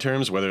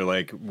midterms, whether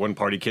like one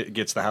party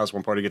gets the House,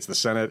 one party gets the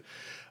Senate,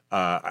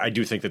 I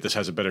do think that this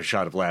has a better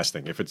shot of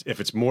lasting. If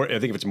it's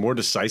more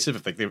decisive,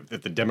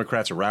 if the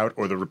Democrats are out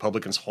or the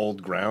Republicans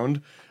hold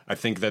ground, I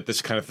think that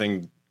this kind of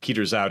thing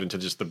peters out into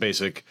just the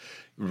basic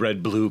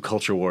red-blue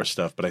culture war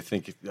stuff. But I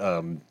think,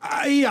 I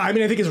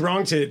think it's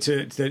wrong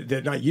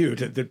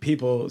that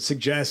people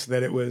suggest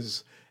that it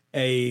was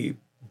a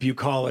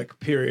bucolic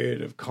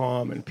period of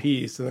calm and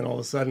peace, and then all of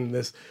a sudden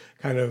this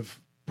kind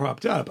of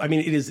propped up. I mean,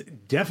 it is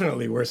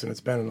definitely worse than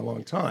it's been in a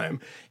long time,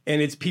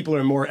 and it's people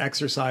are more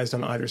exercised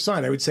on either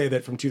side. I would say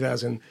that from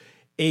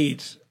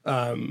 2008,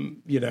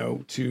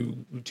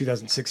 to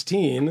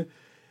 2016.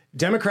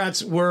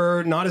 Democrats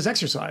were not as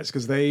exercised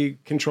because they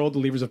controlled the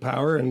levers of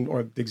power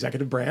or the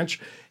executive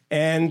branch,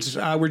 and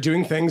were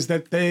doing things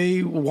that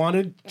they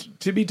wanted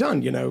to be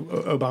done,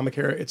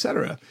 Obamacare, et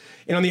cetera.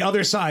 And on the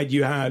other side,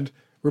 you had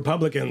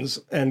Republicans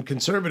and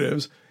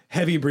conservatives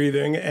heavy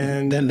breathing,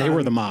 and then they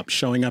were the mob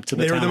showing up to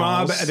the town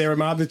halls. They were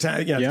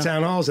the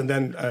town halls, and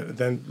then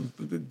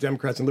the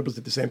Democrats and liberals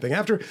did the same thing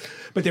after.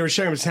 But they were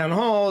showing up to town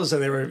halls,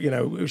 and they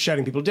were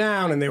shutting people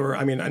down, and they were,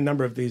 a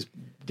number of these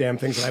damn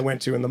things that I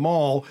went to in the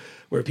mall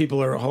where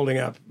people are holding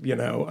up, I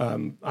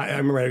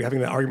remember having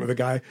that argument with a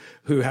guy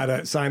who had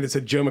a sign that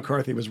said Joe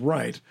McCarthy was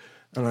right.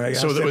 And I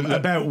asked him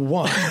about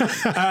what?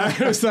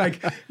 It was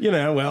like,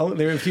 well,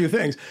 there were a few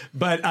things.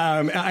 But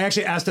I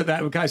actually asked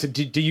that guy, I said,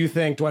 do you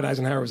think Dwight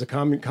Eisenhower was a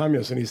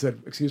communist? And he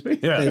said, excuse me?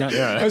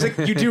 Yeah. I was like,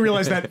 you do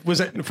realize that?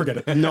 Forget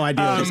it. No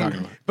idea what he's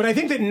talking about. But I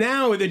think that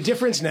now, the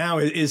difference now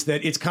is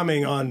that it's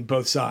coming on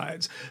both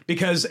sides.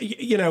 Because,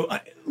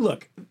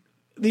 look,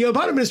 the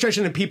Obama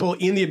administration and people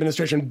in the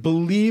administration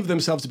believe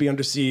themselves to be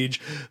under siege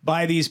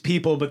by these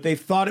people, but they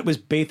thought it was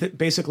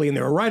basically, and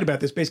they were right about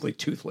this, basically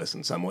toothless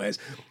in some ways.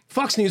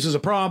 Fox News was a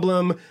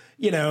problem.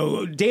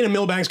 Dana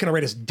Milbank's going to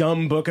write this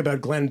dumb book about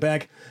Glenn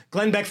Beck.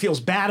 Glenn Beck feels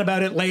bad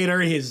about it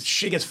later.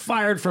 She gets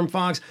fired from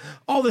Fox.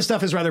 All this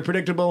stuff is rather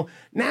predictable.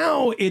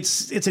 Now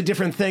it's a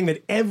different thing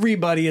that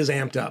everybody is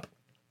amped up.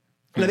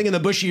 And I think in the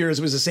Bush years,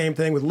 it was the same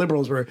thing with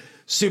liberals were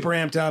super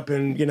amped up.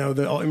 And,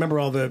 remember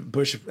all the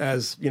Bush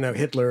as,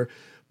 Hitler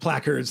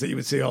placards that you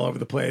would see all over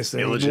the place.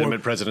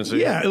 Illegitimate presidency.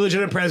 Yeah,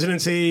 illegitimate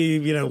presidency,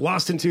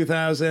 lost in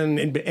 2000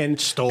 and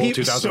stole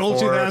 2004. Stole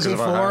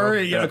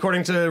 2004,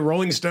 according to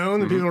Rolling Stone,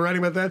 the people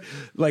writing about that,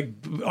 like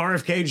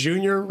RFK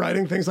Jr.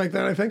 writing things like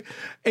that, I think.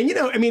 And,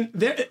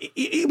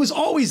 it was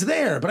always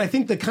there, but I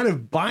think the kind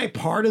of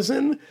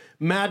bipartisan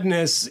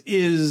madness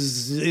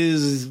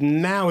is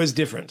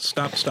different.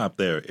 Stop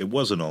there. It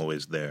wasn't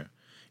always there.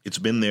 It's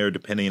been there,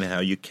 depending on how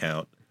you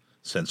count,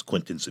 since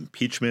Clinton's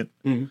impeachment,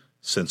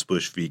 since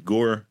Bush v.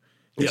 Gore.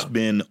 It's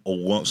been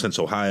since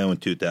Ohio in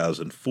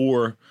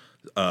 2004.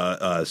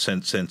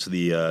 Since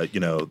the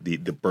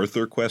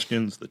birther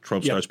questions that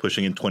Trump starts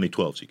pushing in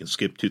 2012. So you can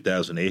skip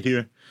 2008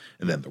 here,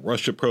 and then the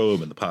Russia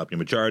probe and the popular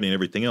majority and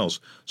everything else.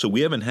 So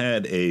we haven't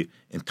had a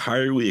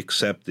entirely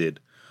accepted,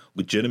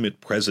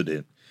 legitimate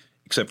president,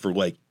 except for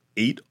like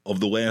 8 of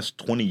the last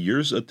 20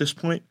 years at this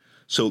point.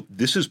 So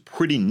this is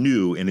pretty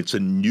new, and it's a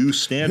new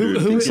standard.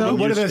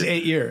 What are those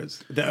 8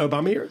 years? The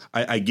Obama years?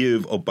 I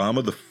give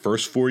Obama the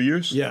first 4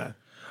 years. Yeah.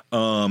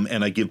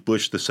 And I give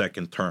Bush the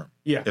second term,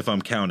 if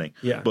I'm counting.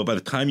 Yeah. But by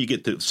the time you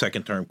get to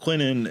second term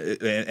Clinton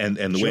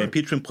and the way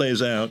impeachment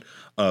plays out,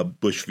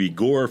 Bush v.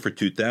 Gore for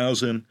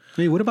 2000.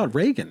 Hey, what about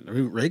Reagan? I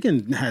mean,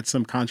 Reagan had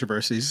some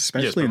controversies,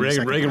 especially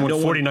Reagan won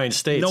 49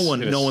 states. No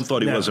one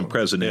thought he wasn't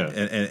president.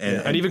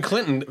 Yeah. And even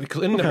Clinton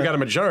never got a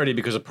majority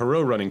because of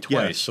Perot running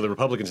twice. So the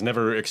Republicans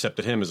never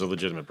accepted him as a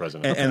legitimate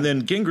president. And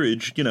then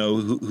Gingrich,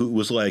 who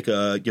was like,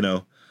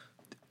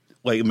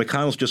 like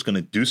McConnell's just going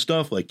to do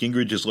stuff. Like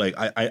Gingrich is like,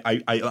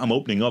 I'm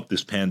opening up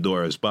this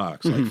Pandora's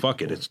box. Like,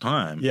 fuck it, it's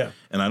time. Yeah.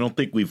 And I don't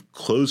think we've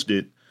closed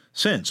it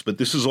since. But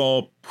this is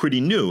all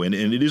pretty new, and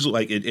it is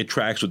like it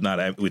tracks with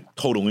with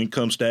total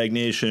income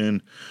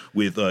stagnation,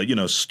 with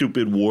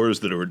stupid wars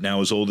that are now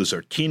as old as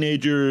our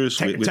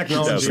teenagers, with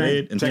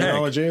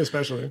technology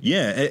especially.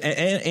 Yeah,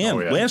 and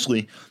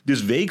lastly, this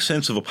vague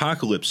sense of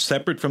apocalypse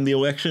separate from the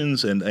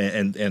elections and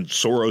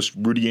Soros,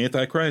 Rudy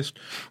Antichrist,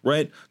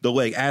 right? The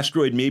like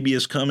asteroid maybe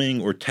is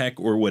coming, or tech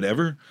or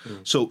whatever.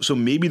 So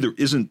maybe there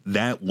isn't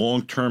that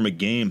long term a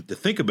game to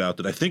think about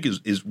that I think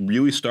is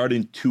really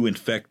starting to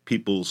infect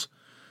people's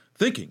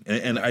thinking.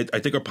 And I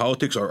think our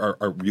politics are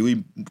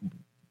really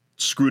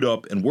screwed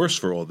up and worse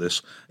for all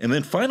this. And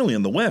then finally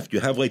on the left, you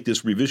have like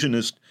this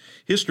revisionist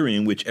history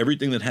in which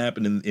everything that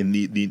happened in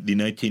the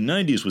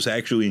 1990s was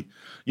actually,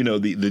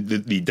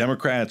 the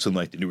Democrats and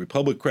like the New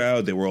Republic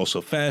crowd, they were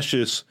also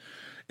fascists.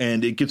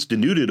 And it gets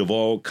denuded of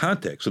all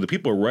context. So the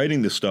people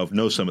writing this stuff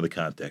know some of the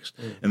context,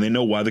 and they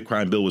know why the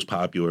crime bill was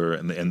popular,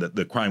 and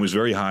the crime was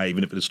very high,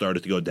 even if it had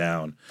started to go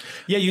down.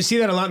 Yeah, you see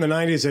that a lot in the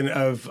 90s and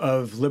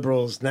of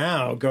liberals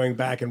now going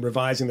back and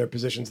revising their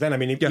positions then. I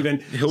mean,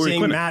 even Hillary seeing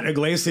Clinton. Matt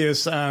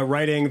Iglesias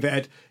writing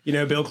that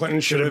Bill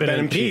Clinton should have been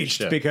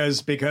impeached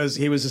because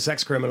he was a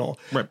sex criminal.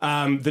 Right.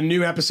 The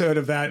new episode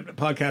of that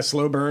podcast,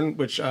 Slow Burn,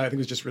 which I think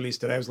was just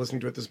released today. I was listening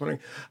to it this morning,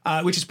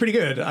 which is pretty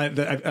good. I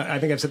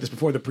think I've said this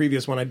before. The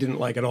previous one I didn't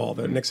like at all.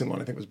 The Nixon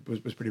one I think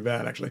was pretty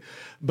bad actually,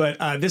 but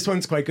this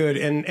one's quite good.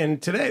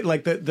 And today,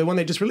 like the one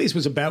they just released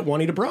was about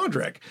Juanita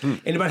Broaddrick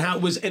and about how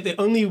it was the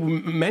only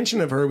mention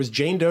of her was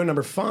Jane Doe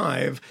number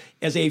 5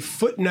 as a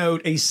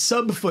footnote, a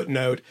sub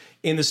footnote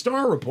in the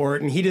Starr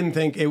report, and he didn't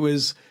think it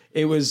was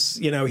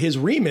his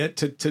remit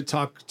to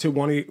talk to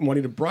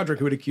Juanita Broaddrick,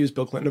 who had accused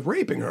Bill Clinton of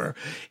raping her.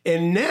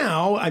 And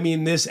now, I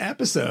mean, this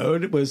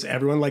episode was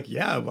everyone like,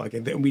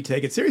 we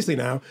take it seriously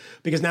now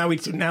because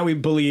now we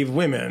believe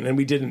women, and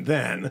we didn't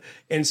then.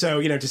 And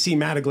so, to see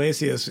Matt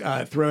Iglesias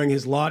throwing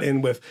his lot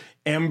in with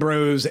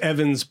Ambrose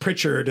Evans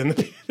Pritchard and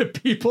the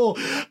people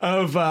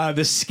of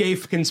the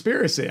Scaife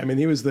conspiracy. I mean,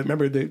 he was the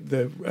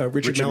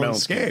Richard Mellon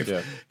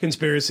Scaife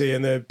conspiracy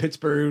and the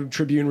Pittsburgh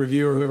Tribune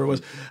Review or whoever it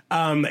was,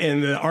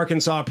 and the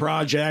Arkansas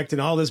Project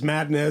and all this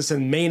madness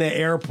and Mena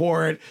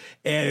Airport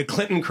and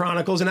Clinton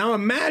Chronicles. And now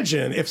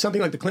imagine if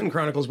something like the Clinton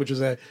Chronicles, which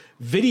was a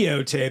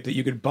videotape that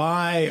you could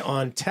buy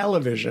on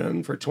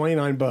television for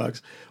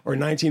 $29 or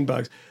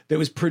 $19, that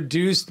was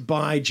produced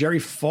by Jerry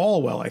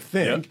Falwell, I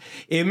think.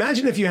 Yep.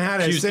 Imagine if you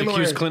had a similar...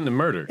 Accused Clinton of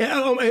murder.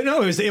 No,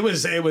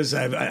 it was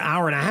an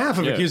hour and a half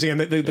of accusing him,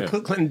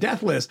 the Clinton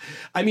death list.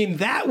 I mean,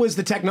 that was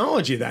the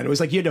technology then. It was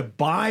like you had to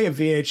buy a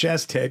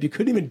VHS tape. You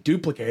couldn't even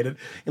duplicate it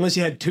unless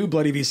you had 2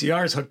 bloody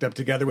VCRs hooked up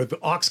together with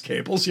aux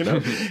cables,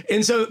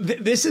 And so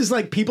this is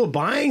like people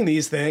buying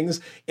these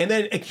things and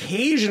then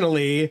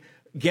occasionally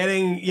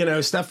getting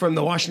stuff from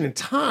the Washington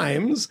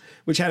Times,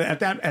 which had at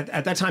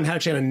that time had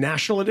actually a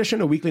national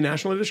edition, a weekly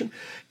national edition,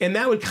 and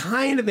that would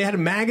they had a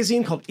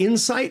magazine called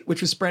Insight,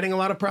 which was spreading a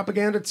lot of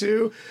propaganda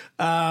too.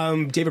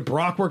 David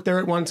Brock worked there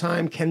at one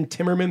time, Ken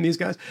Timmerman, these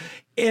guys.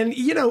 And,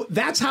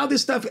 that's how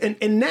this stuff, and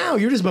now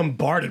you're just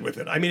bombarded with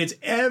it. I mean, it's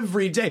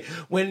every day.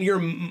 When your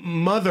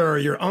mother or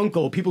your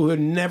uncle, people who had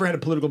never had a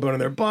political bone in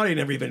their body,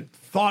 never even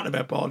thought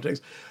about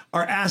politics,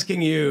 are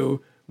asking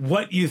you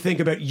what you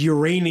think about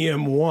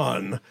Uranium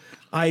One.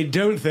 I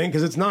don't think,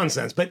 because it's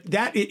nonsense. But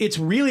it's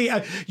really,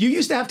 you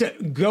used to have to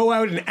go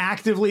out and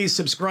actively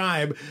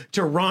subscribe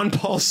to Ron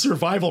Paul's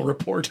survival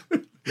report.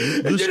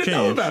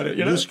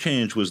 Loose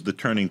Change was the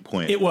turning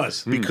point. It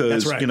was.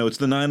 Because, That's right. It's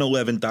the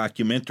 9/11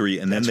 documentary,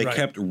 and then they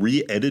kept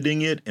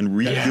re-editing it and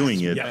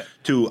redoing it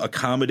to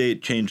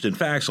accommodate changed in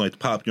facts, like the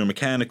popular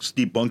mechanics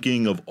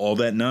debunking of all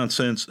that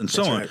nonsense and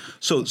so on.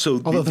 So,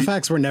 although the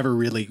facts were never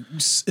really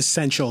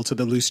essential to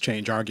the Loose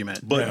Change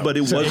argument. But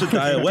it was a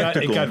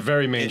dialectical. It got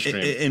very mainstream.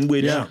 In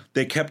which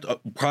they kept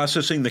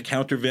processing the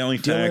countervailing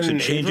facts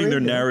and changing their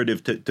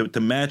narrative to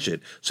match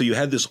it. So you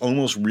had this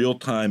almost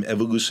real-time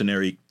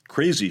evolutionary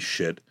crazy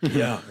shit.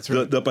 Yeah, that's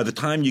right. By the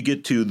time you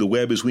get to the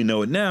web as we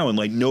know it now,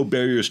 and no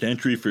barriers to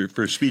entry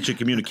for speech and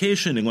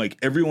communication, and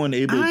everyone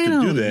able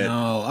to do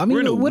that,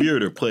 we're in a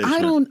weirder place. I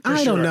don't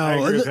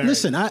know.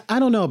 Listen, I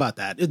don't know about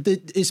that.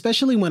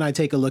 Especially when I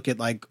take a look at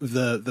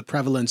the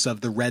prevalence of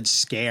the Red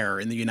Scare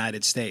in the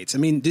United States. I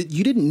mean,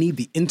 you didn't need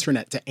the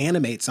internet to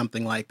animate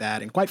something like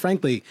that. And quite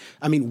frankly,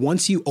 I mean,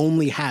 once you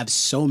only have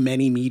so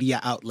many media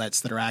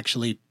outlets that are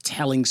actually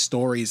telling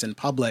stories in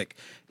public,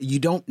 you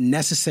don't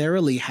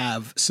necessarily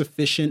have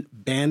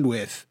sufficient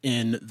bandwidth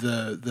in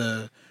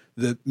the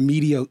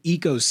media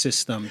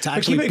ecosystem to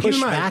actually push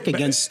back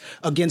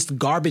against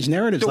garbage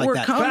narratives like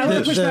that.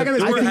 I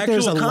think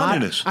there's a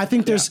lot. I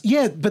think there's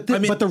but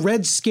the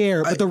Red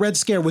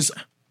Scare was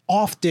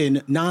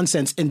often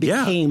nonsense and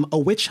became a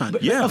witch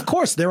hunt. Yeah. Of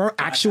course, there are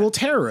actual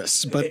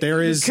terrorists, but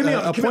there is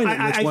a point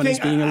at which one is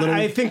being a little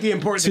I think the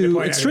important thing to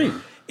point extreme.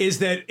 Out is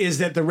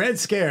that the Red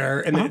Scare,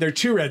 and there are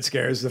two Red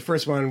Scares. The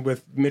first one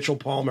with Mitchell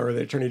Palmer,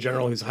 the Attorney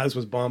General, whose house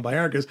was bombed by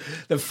anarchists.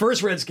 The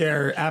first Red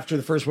Scare after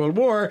the First World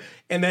War,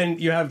 and then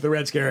you have the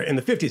Red Scare in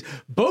the 50s.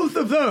 Both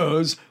of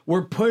those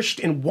were pushed,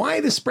 and why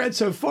this spread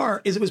so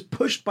far is it was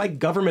pushed by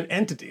government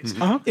entities.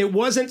 It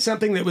wasn't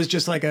something that was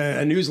just like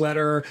a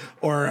newsletter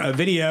or a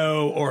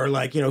video or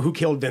who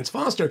killed Vince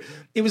Foster.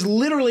 It was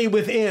literally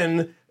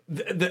within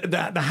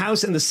the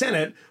House and the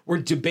Senate were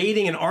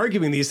debating and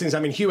arguing these things. I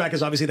mean, HUAC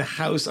is obviously the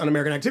House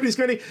Un-American Activities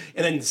Committee,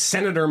 and then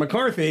Senator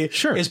McCarthy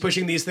is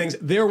pushing these things.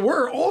 There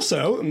were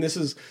also, and this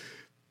is,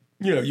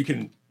 you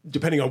can,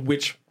 depending on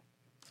which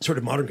sort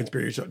of modern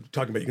conspiracy you're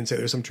talking about, you can say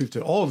there's some truth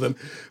to all of them.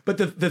 But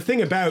the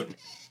thing about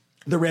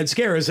the Red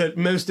Scare is that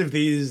most of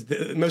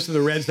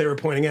the Reds they were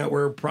pointing out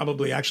were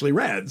probably actually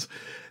Reds.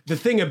 The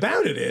thing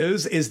about it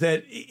is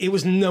that it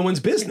was no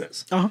one's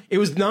business. It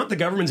was not the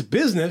government's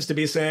business to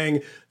be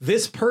saying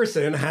this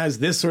person has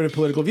this sort of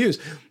political views.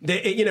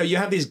 You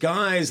have these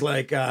guys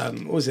like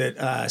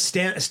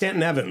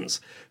Stanton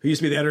Evans, who used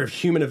to be the editor of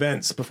Human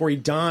Events. Before he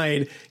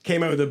died,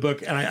 came out with a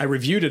book, and I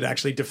reviewed it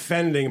actually,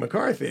 defending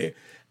McCarthy.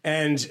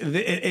 And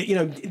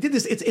it did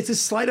this. It's a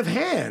sleight of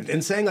hand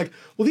and saying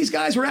well, these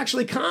guys were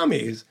actually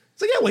commies.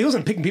 It's he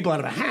wasn't picking people out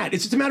of a hat.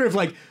 It's just a matter of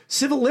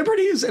civil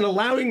liberties and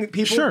allowing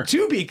people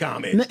to be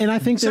commies. And I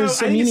think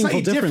there's a meaningful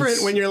it's slightly difference.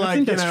 Different when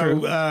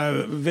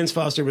you're Vince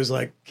Foster was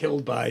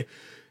killed by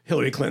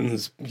Hillary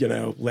Clinton's,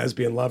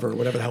 lesbian lover,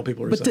 whatever the hell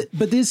people were saying.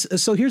 But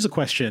so here's a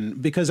question,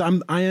 because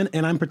I'm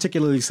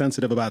particularly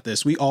sensitive about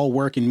this. We all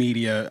work in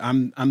media.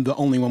 I'm the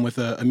only one with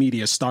a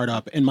media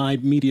startup, and my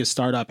media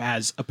startup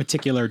has a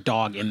particular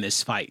dog in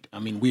this fight. I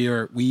mean,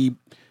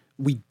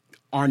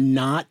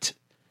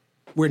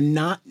 we're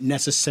not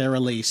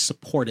necessarily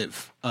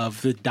supportive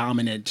of the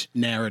dominant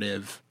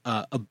narrative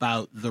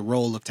about the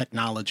role of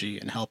technology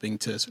in helping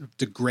to sort of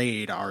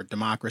degrade our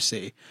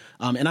democracy.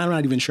 And I'm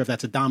not even sure if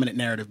that's a dominant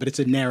narrative, but it's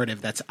a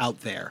narrative that's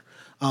out there.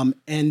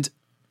 And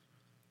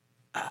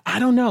I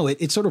don't know,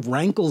 it sort of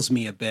rankles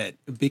me a bit,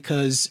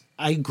 because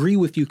I agree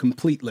with you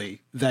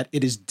completely that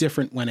it is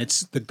different when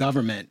it's the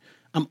government.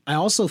 I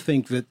also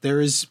think that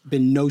there has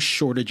been no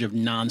shortage of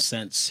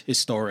nonsense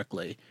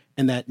historically,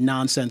 and that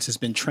nonsense has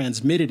been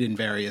transmitted in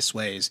various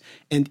ways.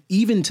 And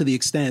even to the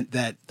extent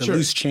that the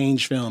Loose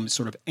Change film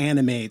sort of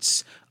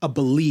animates a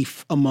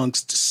belief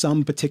amongst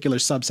some particular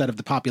subset of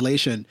the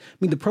population. I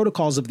mean, the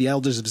protocols of the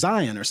Elders of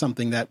Zion are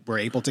something that were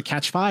able to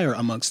catch fire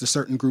amongst a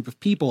certain group of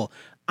people.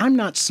 I'm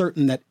not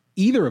certain that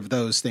either of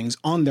those things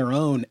on their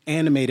own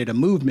animated a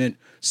movement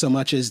so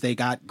much as they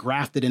got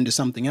grafted into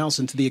something else.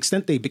 And to the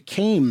extent they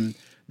become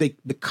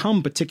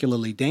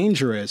particularly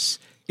dangerous,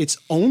 it's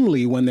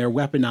only when they're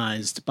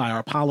weaponized by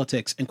our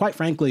politics. And quite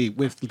frankly,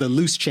 with the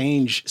Loose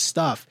Change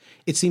stuff,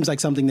 it seems like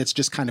something that's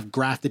just kind of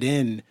grafted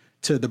in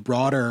to the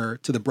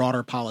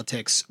broader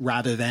politics,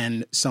 rather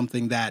than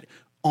something that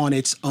on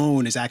its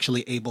own is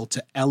actually able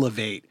to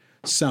elevate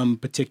some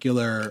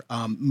particular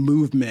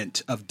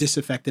movement of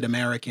disaffected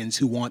Americans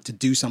who want to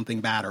do something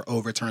bad or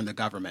overturn the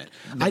government.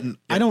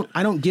 I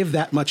don't give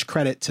that much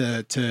credit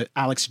to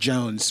Alex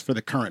Jones for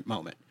the current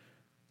moment.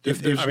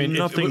 There's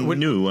nothing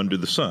new under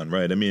the sun,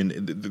 right? I mean,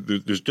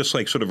 there's just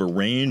sort of a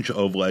range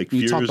of fears and stuff.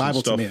 You talk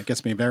Bible to me, it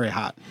gets me very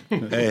hot.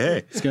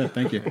 Hey. It's good,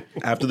 thank you.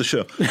 After the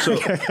show. So,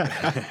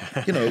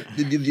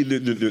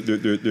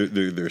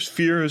 there's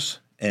fears,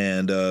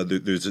 and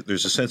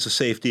there's a sense of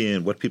safety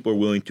and what people are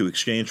willing to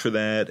exchange for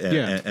that,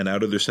 and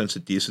out of their sense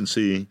of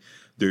decency.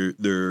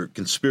 They're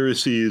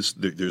conspiracies.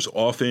 There's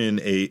often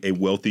a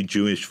wealthy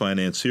Jewish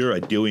financier,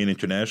 ideally an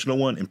international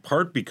one, in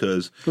part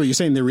because... Well, you're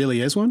saying there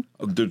really is one?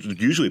 There's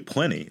usually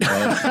plenty. But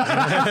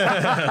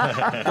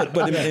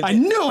I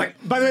knew it!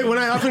 By the way, when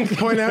I often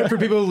point out for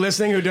people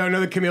listening who don't know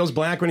that Camille's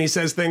black, when he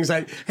says things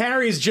like,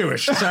 Harry's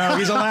Jewish, so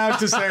he's allowed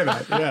to say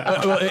that.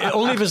 Yeah. Well,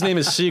 only if his name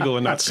is Siegel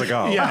and not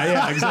Segal.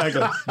 Yeah,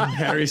 exactly.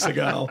 Harry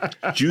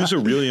Segal. Jews are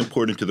really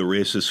important to the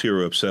racists here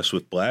who are obsessed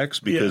with blacks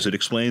because it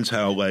explains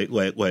how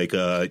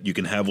you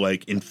can have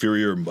like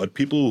inferior mud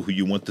people who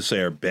you want to say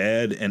are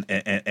bad and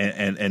wait,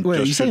 just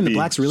are you saying the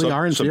blacks really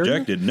are inferior?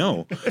 Subjected.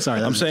 No.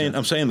 Sorry, I'm saying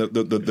that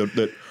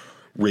that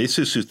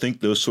racists who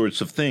think those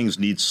sorts of things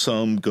need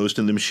some ghost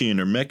in the machine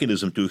or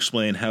mechanism to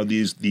explain how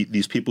these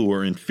people who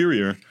are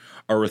inferior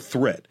are a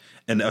threat,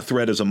 and a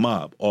threat as a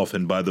mob,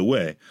 often, by the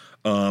way.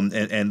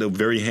 And a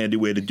very handy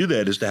way to do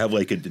that is to have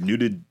like a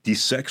denuded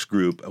de-sex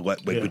group,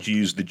 which you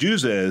use the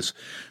Jews as,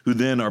 who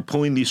then are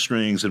pulling these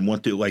strings and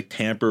want to like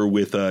tamper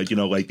with,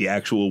 like the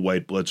actual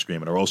white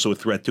bloodstream, and are also a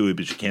threat to it,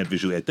 but you can't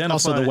visually identify.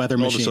 Also the weather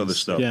machines. All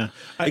this other stuff. Yeah.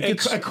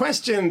 A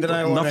question that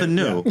I want nothing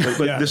new,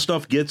 but this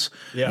stuff gets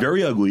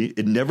very ugly.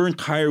 It never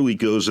entirely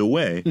goes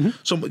away. Mm-hmm.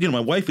 So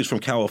my wife is from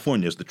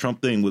California. As the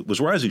Trump thing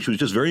was rising, she was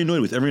just very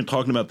annoyed with everyone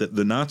talking about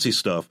the Nazi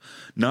stuff,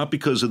 not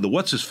because of the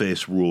what's his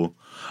face rule,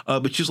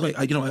 but she's like,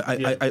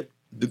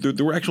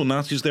 there were actual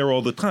Nazis there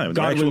all the time.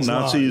 There were actual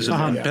Nazis in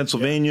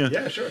Pennsylvania.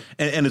 Yeah, sure.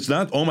 And it's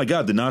not, oh my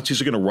God, the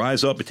Nazis are going to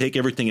rise up and take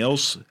everything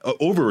else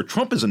over.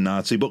 Trump is a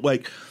Nazi, but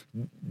like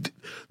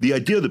the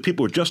idea that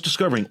people were just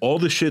discovering all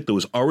the shit that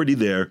was already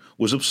there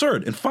was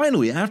absurd. And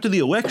finally, after the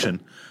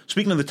election,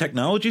 speaking of the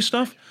technology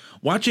stuff,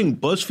 watching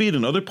BuzzFeed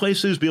and other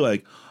places be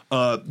like,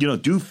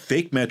 do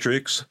fake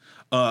metrics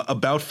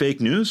about fake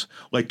news.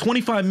 Like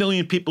 25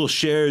 million people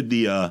shared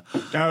the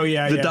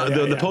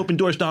Pope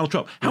endorsed Donald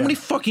Trump. How many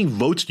fucking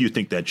votes do you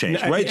think that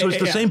changed? Right? So it's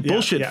the same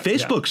bullshit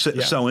Facebook's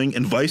selling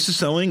and Vice is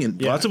selling and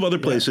lots of other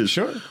places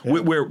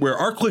where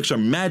our clicks are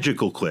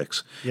magical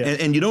clicks.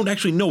 And you don't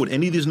actually know what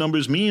any of these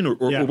numbers mean or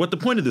what the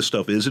point of this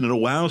stuff is. And it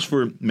allows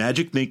for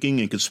magic thinking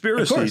and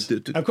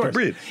conspiracy to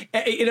breathe.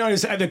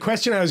 The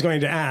question I was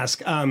going to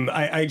ask,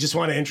 I just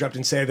want to interrupt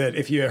and say that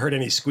if you heard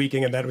any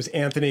squeaking, and that was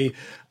Anthony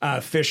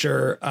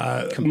Fisher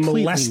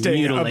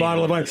molesting a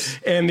bottle of wine.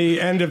 And the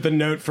end of the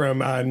note from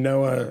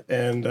Noah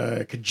and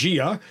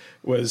Kajia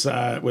was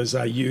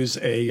use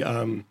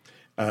a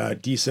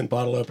decent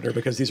bottle opener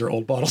because these are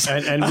old bottles.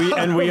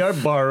 And we are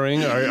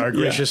borrowing our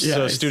gracious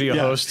studio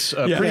hosts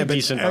a pretty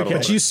decent bottle.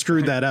 But you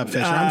screwed that up,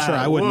 Fisher. I'm sure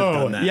I wouldn't have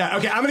done that. Yeah,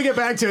 okay. I'm going to get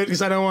back to it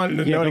because I don't want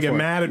Noah to get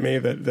mad at me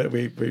that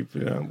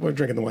we're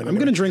drinking the wine. I'm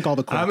going to drink all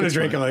the cork. I'm going to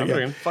drink all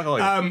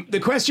the The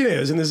question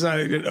is, and this is how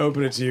I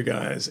open it to you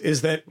guys,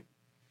 is that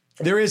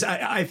there is,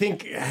 I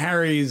think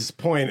Harry's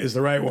point is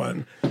the right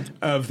one,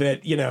 of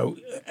that,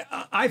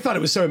 I thought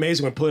it was so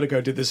amazing when Politico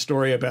did this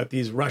story about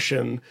these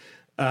Russian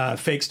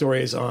fake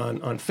stories on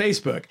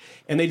Facebook.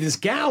 And they did this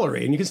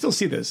gallery, and you can still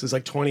see this. There's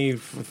like 20,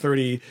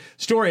 30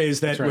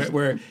 stories that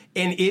where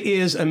and it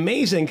is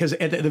amazing because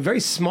at the very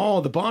small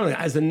at the bottom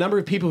as the number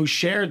of people who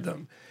shared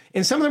them.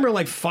 And some of them are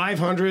like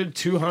 500,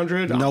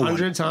 200,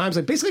 100 times,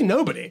 like basically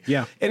nobody.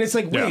 Yeah. And it's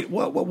like, wait,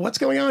 what's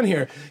going on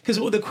here? Because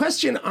the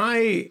question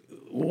I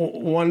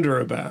wonder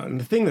about, and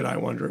the thing that I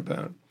wonder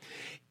about,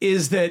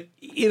 is that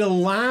it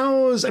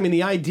allows,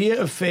 the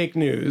idea of fake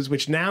news,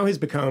 which now has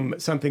become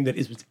something that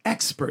is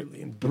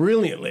expertly and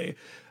brilliantly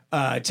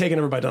taken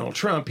over by Donald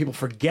Trump. People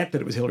forget that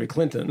it was Hillary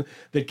Clinton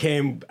that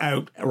came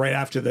out right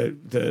after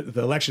the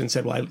election and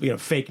said,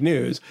 fake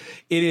news.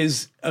 It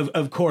is,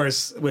 of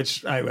course,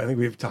 which I think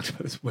we've talked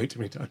about this way too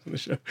many times on the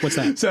show. What's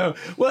that? So,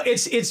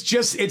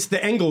 it's the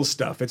Engels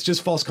stuff. It's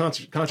just false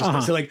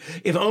consciousness. So, like,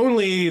 if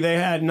only they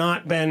had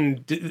not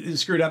been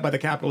screwed up by the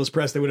capitalist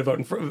press, they would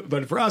have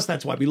voted for us.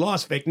 That's why we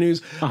lost. Fake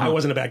news. I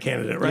wasn't a bad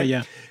candidate, right?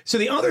 Yeah. So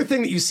the other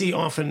thing that you see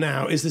often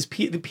now is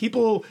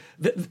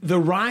the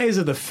rise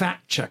of the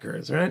fact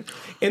checkers, right?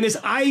 And this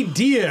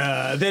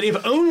idea that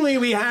if only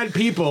we had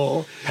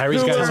people...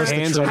 Harry's got his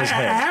hands on his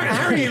head.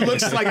 Harry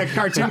looks like a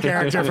cartoon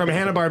character from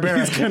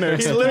Hanna-Barbera. He's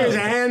literally his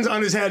hands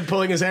on his head,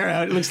 pulling his hair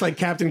out. It looks like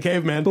Captain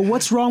Caveman. But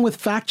what's wrong with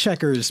fact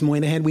checkers,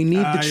 Moynihan? We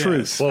need the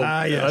truth. Well,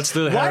 that's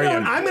the Harry.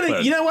 I'm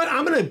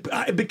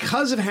gonna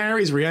because of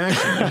Harry's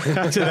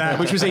reaction to that,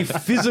 which was a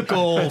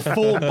physical,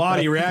 full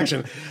body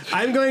reaction.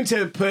 I'm going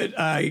to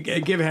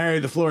give Harry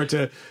the floor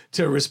to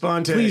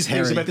respond to things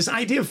Harry. About this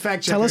idea of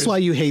fact checkers. Tell us why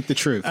you hate the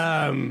truth.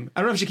 I don't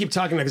know if you keep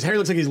talking now because Harry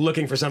looks like he's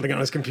looking for something on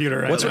his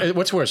computer.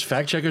 What's worse,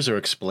 fact checkers or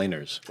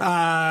explainers?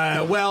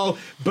 Both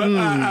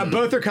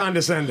are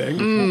condescending.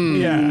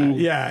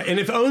 Yeah. And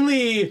if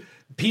only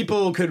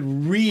people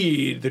could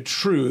read the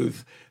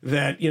truth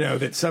that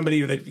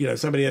somebody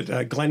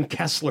at Glenn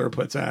Kessler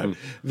puts out,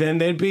 then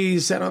they'd be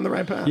set on the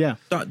right path. Yeah.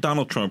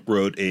 Donald Trump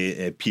wrote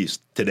a piece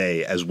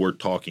today as we're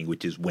talking,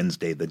 which is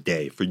Wednesday the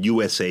day, for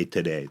USA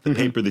Today, the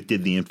paper that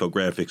did the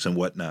infographics and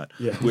whatnot,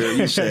 where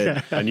he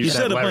said, he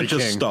said a bunch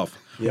of stuff.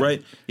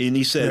 right? And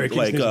he said,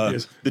 like,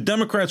 the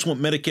Democrats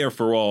want Medicare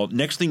for all.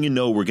 Next thing you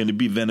know, we're going to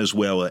be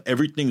Venezuela.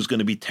 Everything's going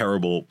to be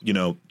terrible. You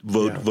know,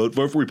 vote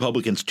for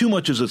Republicans. Too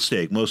much is at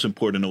stake. Most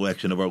important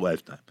election of our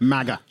lifetime.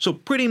 MAGA. So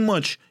pretty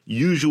much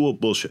usual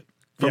bullshit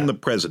from the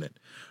president.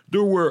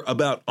 There were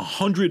about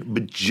 100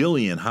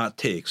 bajillion hot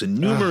takes and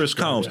numerous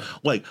columns.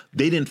 Like,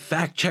 they didn't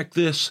fact check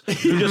this.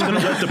 They're just going to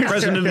let the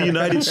president of the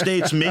United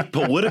States make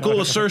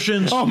political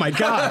assertions. Oh, my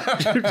God.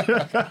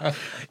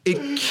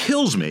 It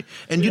kills me.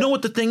 And you know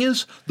what the thing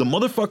is? The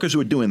motherfuckers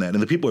who are doing that,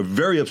 and the people are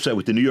very upset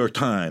with the New York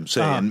Times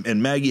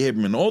and Maggie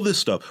Haberman, all this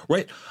stuff,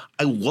 right?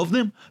 I love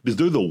them because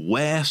they're the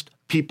last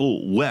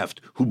people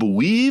left who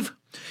believe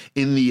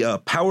in the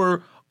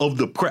power of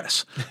the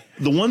press.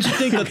 The ones who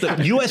think that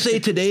the USA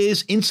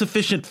Today's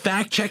insufficient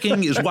fact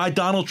checking is why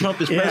Donald Trump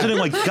is president,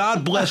 like,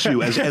 God bless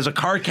you as a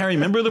card carrying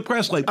member of the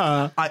press. Like,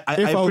 I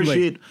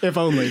appreciate. If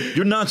only.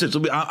 You're nonsense.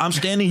 I'm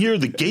standing here.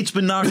 The gate's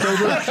been knocked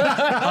over.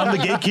 I'm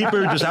the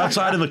gatekeeper, just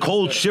outside in the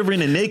cold,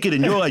 shivering and naked.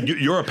 And you're like,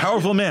 you're a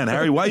powerful man,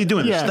 Harry. Why are you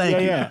doing this?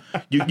 Thank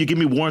you. You give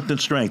me warmth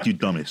and strength, you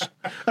dummies.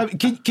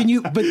 Can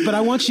you? But I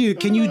want you.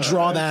 Can you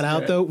draw that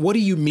out though? What do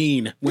you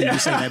mean when you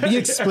say that? Be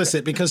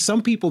explicit, because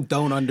some people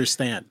don't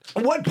understand.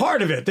 What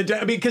part of it?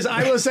 Because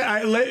I will say,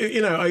 I don't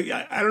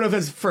know if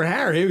that's for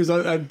Harry, because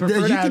I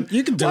prefer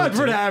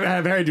to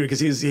have Harry do it, because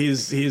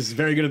he's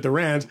very good at the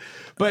rant.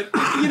 But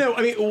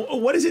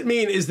what does it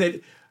mean is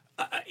that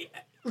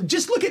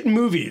just look at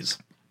movies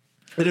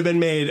that have been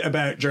made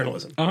about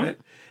journalism, right?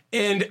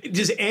 And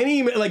does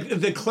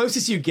the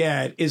closest you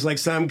get is like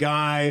some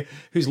guy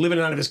who's living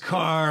out of his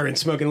car and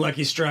smoking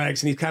Lucky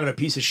Strikes, and he's kind of a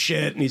piece of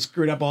shit, and he's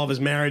screwed up all of his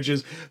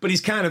marriages, but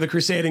he's kind of the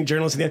crusading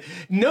journalist.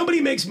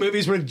 Nobody makes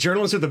movies where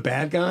journalists are the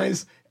bad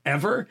guys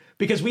ever,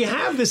 because we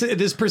have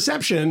this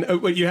perception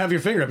of what you have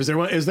your finger up. Is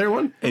there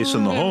one? Ace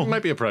in the hole.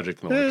 Might be a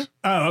project in the works.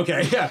 Oh,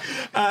 okay, yeah.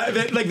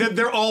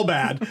 They're all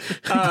bad,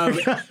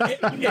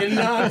 and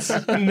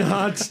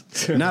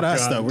not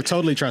us though. We're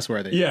totally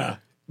trustworthy. Yeah,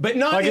 but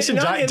not. I guess in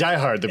Die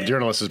Hard, the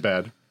journalist is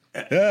bad.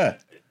 Yeah.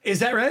 Is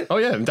that right? Oh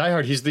yeah, in Die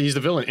Hard, he's the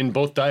villain in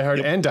both Die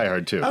Hard and Die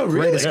Hard 2. Oh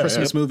really? Greatest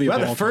Christmas movie of all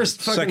time. The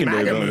first fucking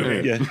Secondary MAGA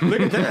movie. Yeah.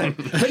 Look at that.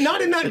 But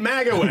not in that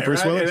MAGA way.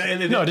 Bruce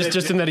Willis? No,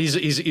 just in that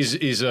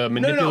he's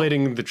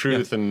manipulating the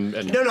truth and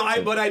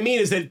what I mean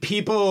is that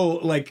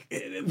people, like,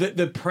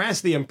 the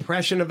press, the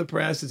impression of the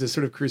press is this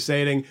sort of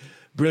crusading,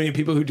 brilliant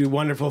people who do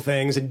wonderful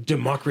things, and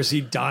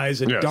democracy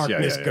dies in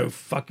darkness. Go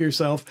fuck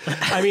yourself.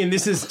 I mean,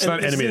 this is it's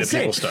not enemy of the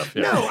people stuff.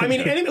 Yeah. No, I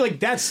mean,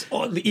 that's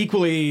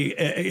equally.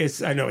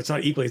 I know it's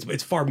not equally.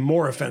 It's far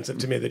more offensive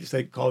to me that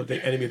they call it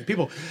the enemy of the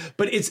people.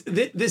 But it's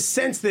this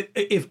sense that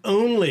if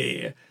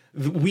only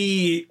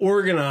we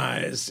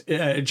organized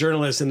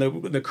journalists in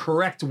the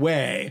correct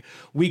way,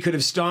 we could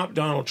have stopped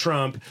Donald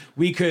Trump.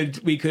 We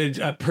could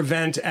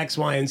prevent X,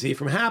 Y, and Z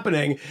from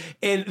happening.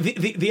 And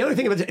the other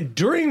thing about it,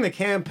 during the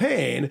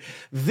campaign,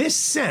 this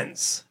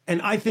sense, and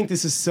I think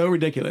this is so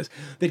ridiculous,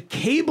 that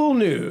cable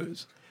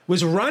news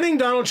was running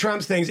Donald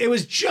Trump's things. It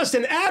was just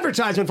an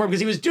advertisement for him,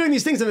 because he was doing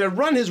these things and they'd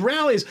run his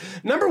rallies.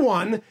 Number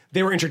one,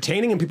 they were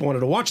entertaining and people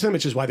wanted to watch them,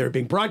 which is why they were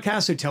being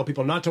broadcast. So tell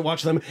people not to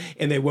watch them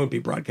and they won't be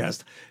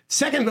broadcast.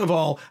 Second of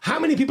all, how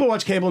many people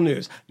watch cable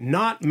news?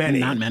 Not many.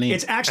 Not many.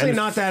 It's actually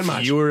not that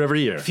much. Fewer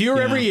every year.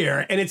 Every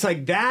year. And it's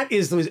like,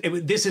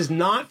 this is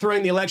not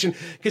throwing the election,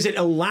 because it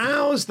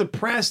allows the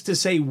press to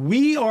say,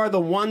 we are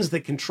the ones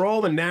that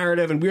control the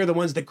narrative and we are the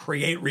ones that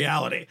create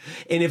reality.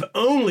 And if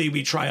only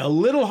we try a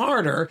little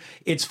harder,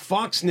 it's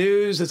Fox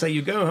News. It's like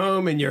you go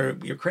home and your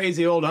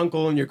crazy old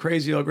uncle and your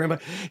crazy old grandpa.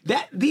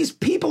 These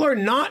people are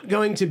not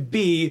going to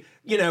be,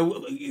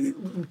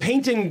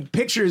 painting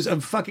pictures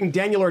of fucking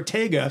Daniel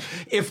Ortega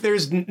if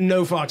there's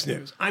no Fox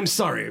News. I'm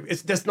sorry.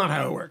 That's not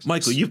how it works.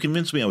 Michael, you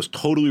convinced me I was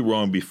totally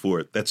wrong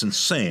before. That's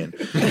insane.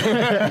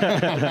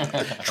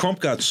 Trump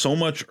got so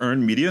much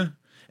earned media,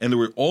 and there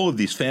were all of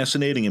these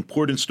fascinating,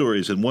 important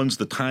stories, and ones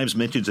the Times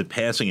mentions in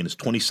passing in its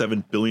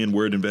 27 billion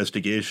word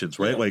investigations,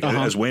 right? Like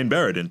as Wayne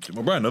Barrett and Tim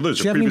O'Brien,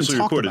 others have previously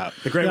reported.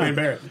 The great Wayne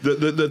Barrett.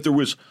 That there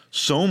was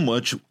so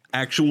much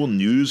actual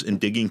news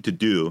and digging to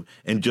do,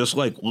 and just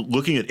like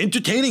looking at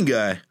entertaining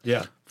guy,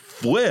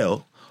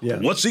 flail,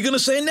 what's he going to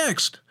say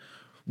next,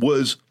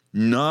 was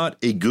not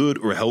a good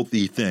or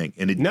healthy thing,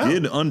 and it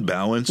did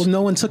unbalance. Well,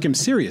 no one took him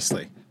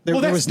seriously. There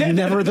was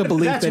never the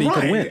belief that he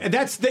could win.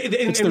 It's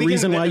the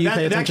reason why you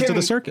pay attention to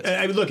the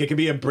circus. Look, it could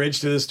be a bridge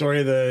to the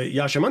story, the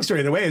Yasha Monk story,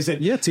 in a way, is that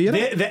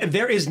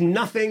there is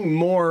nothing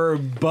more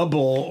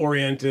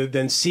bubble-oriented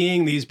than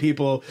seeing these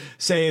people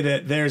say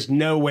that there's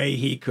no way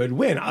he could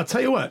win. I'll tell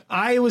you what,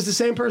 I was the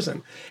same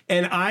person.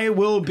 And I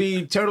will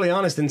be totally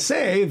honest and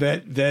say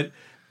that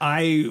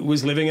I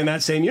was living in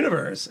that same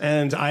universe.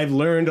 And I've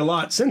learned a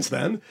lot since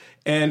then.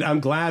 And I'm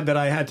glad that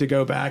I had to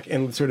go back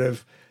and sort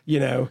of,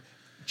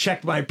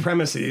 check my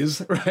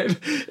premises, right,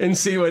 and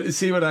see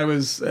what I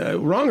was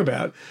wrong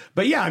about.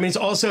 But yeah, I mean, it's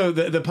also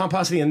the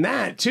pomposity in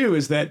that too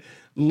is that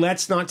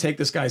let's not take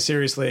this guy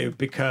seriously,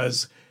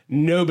 because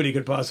nobody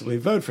could possibly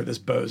vote for this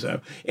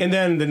bozo. And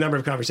then the number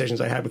of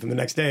conversations I had with him the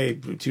next day,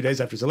 2 days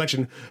after his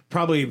election,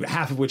 probably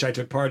half of which I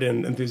took part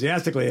in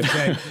enthusiastically, and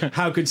saying,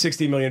 how could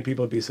 60 million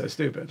people be so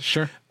stupid?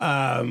 Sure.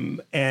 And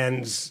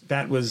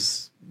that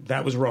was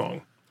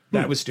wrong.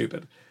 That was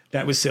stupid.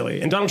 That was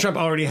silly. And Donald Trump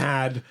already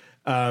had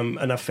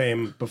enough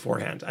fame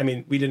beforehand. I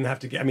mean, we didn't have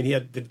to get. I mean, he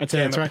had the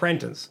damn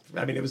Apprentice.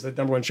 Right. I mean, it was the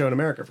number one show in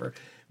America for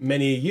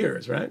many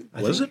years, right?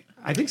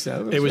 I think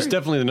so. It was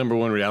definitely the number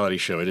one reality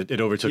show. It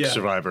overtook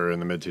Survivor in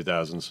the mid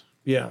 2000s.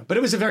 Yeah, but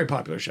it was a very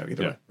popular show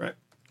either way, right?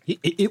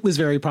 It was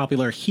very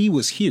popular. He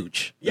was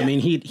huge. Yeah. I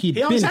mean, he'd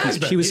been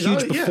huge. He was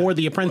huge before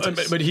The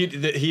Apprentice. But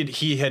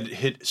he had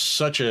hit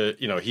such a,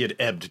 he had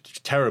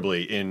ebbed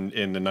terribly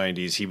in the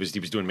 90s. He was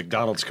doing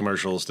McDonald's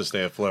commercials to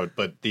stay afloat.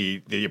 But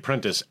the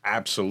Apprentice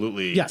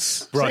absolutely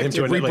brought him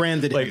to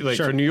rebranded like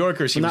for New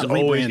Yorkers, he was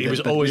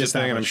always a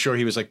thing, and I'm sure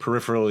he was like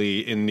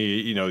peripherally in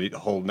the the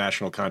whole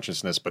national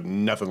consciousness, but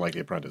nothing like The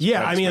Apprentice.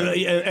 Yeah, I mean,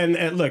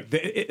 and look,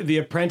 the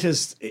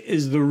Apprentice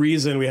is the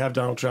reason we have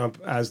Donald Trump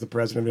as the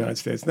president of the United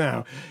States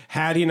now.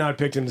 Had he not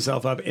picked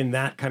himself up in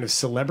that kind of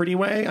celebrity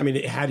way, I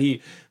mean, had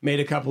he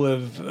made a couple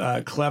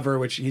of clever,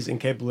 which he's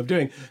incapable of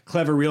doing,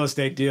 clever real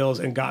estate deals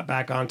and got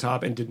back on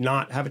top and did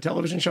not have a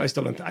television show, I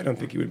don't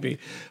think he would be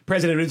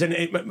president.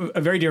 It was a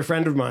very dear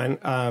friend of mine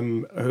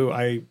who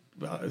I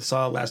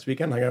saw last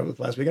weekend, hung out with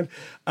last weekend,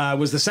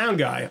 was the sound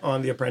guy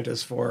on The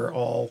Apprentice for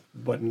all,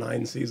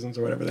 9 seasons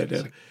or whatever they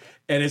did.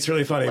 And it's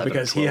really funny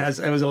because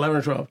it was 11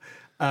 or 12.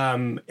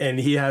 And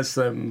he has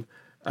some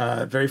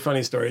very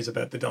funny stories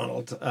about the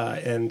Donald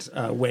and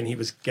when he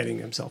was getting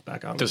himself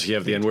back on. Does he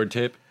have the N-word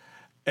tape?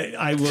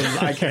 I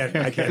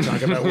can't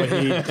talk about what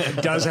he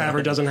does have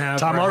or doesn't have.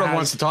 Tom Arnold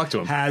wants to talk to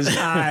him.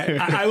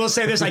 I will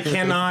say this: I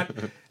cannot.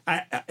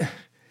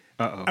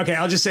 Okay,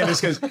 I'll just say this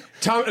because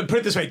put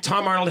it this way: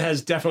 Tom Arnold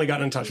has definitely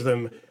gotten in touch with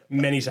him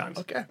many times.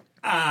 Okay.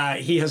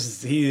 He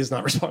has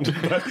not responded,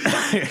 but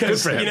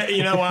because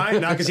you know why?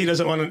 Not because he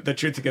doesn't want the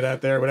truth to get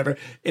out there or whatever.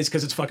 It's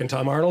because it's fucking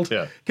Tom Arnold.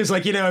 Yeah. Because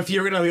if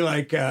you're gonna be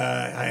like,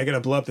 I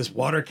gotta blow up this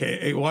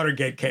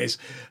Watergate case,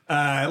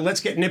 let's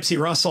get Nipsey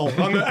Russell.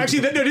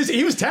 Actually,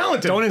 he was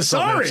talented. Don't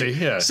insult Nipsey.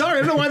 Yeah. Sorry,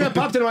 I don't know why that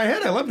popped into my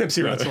head. I love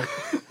Nipsey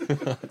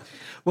Russell.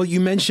 Well, you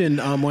mentioned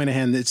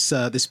Moynihan. It's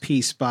this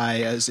piece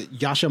by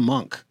Yasha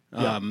Monk.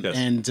 Yes.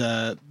 And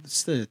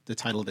it's the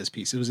title of this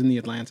piece. It was in the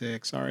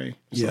Atlantic. Sorry,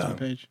 it's on the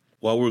page.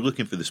 While we're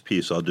looking for this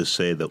piece, I'll just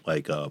say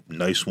that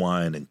nice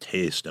wine and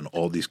taste and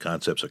all these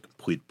concepts are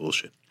complete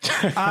bullshit.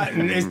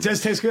 It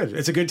does taste good.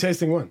 It's a good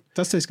tasting wine. It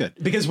does taste good.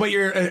 Because what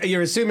you're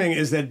assuming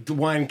is that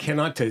wine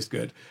cannot taste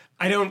good.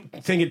 I don't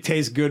think it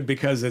tastes good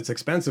because it's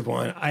expensive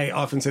wine. I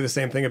often say the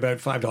same thing about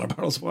 $5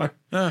 bottles of wine.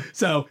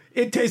 So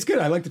it tastes good.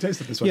 I like the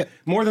taste of this one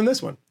more than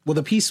this one. Well,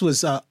 the piece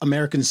was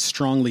Americans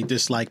strongly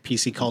dislike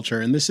PC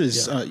culture, and this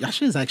is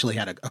Yasha has actually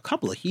had a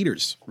couple of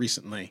heaters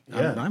recently.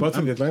 Yeah, both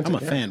from the Atlantic. I'm a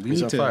fan. We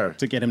need to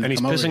get him, and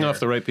to come he's pissing over off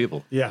the right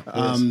people. Yeah,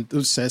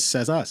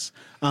 says us.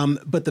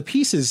 But the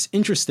piece is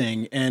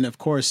interesting, and of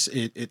course,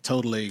 it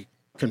totally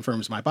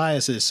confirms my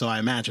biases, so I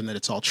imagine that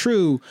it's all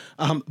true.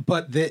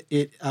 But that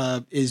it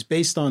is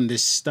based on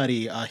this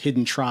study,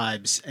 Hidden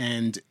Tribes,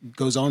 and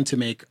goes on to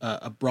make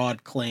a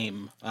broad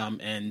claim.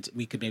 And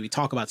we could maybe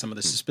talk about some of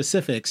the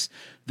specifics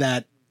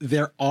that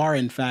there are,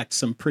 in fact,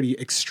 some pretty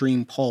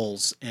extreme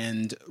poles.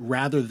 And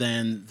rather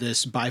than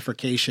this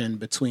bifurcation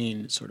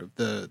between sort of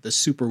the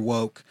super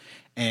woke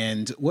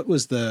and what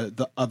was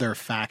the other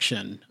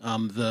faction,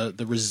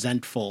 the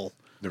resentful.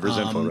 The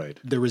resentful right.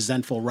 The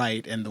resentful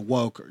right and the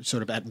woke are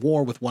sort of at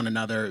war with one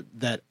another,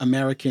 that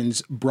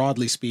Americans,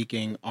 broadly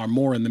speaking, are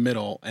more in the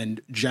middle.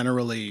 And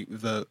generally,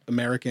 the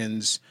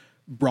Americans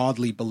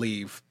broadly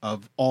believe,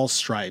 of all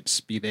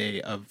stripes, be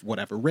they of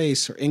whatever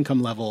race or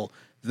income level,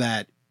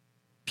 that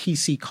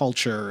PC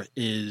culture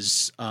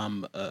is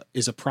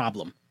a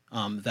problem.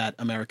 That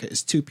America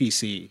is too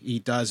PC. He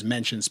does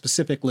mention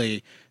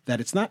specifically that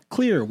it's not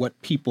clear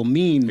what people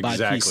mean by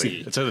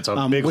PC. It's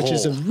a big which hole.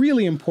 is a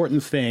really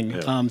important thing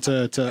to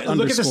underscore.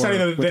 Look at the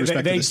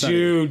study. They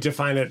do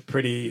define it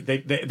pretty.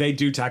 They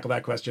do tackle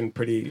that question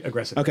pretty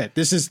aggressively. Okay,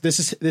 this is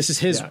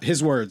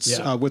his words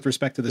with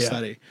respect to the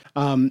study.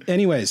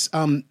 Anyways,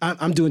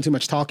 I'm doing too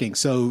much talking.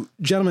 So,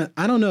 gentlemen,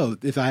 I don't know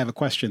if I have a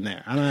question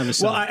there. I don't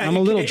have a. I'm a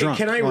little drunk.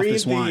 Can I off read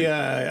this wine.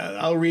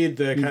 I'll read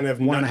the kind of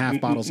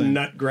 1.5 bottles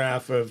nut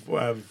graph of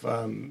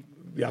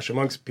Yasha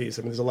Monk's piece.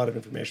 I mean, there's a lot of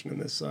information in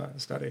this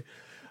study.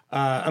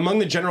 Among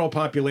the general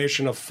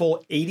population, a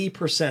full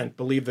 80%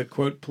 believe that,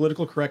 quote,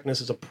 political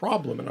correctness is a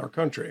problem in our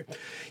country.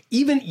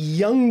 Even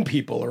young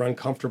people are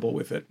uncomfortable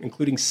with it,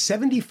 including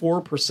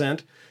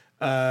 74%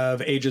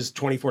 of ages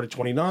 24 to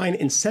 29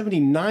 and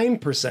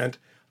 79%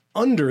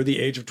 under the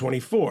age of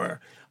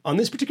 24. On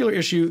this particular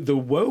issue, the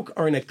woke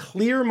are in a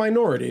clear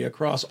minority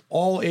across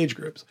all age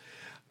groups.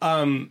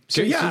 You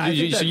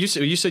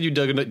said you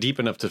dug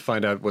deep enough to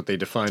find out what they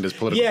defined as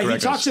political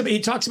correctness. Yeah, he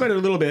talks about it a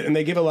little bit, and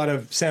they give a lot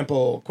of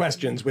sample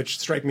questions, which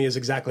strike me as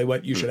exactly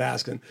what you should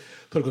ask in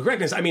political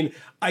correctness. I mean,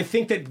 I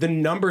think that the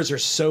numbers are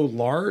so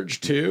large,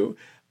 too,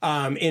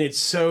 and it's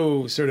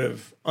so sort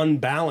of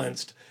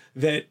unbalanced,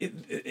 that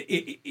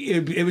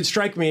it would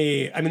strike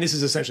me. I mean, this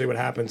is essentially what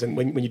happens, and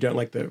when you don't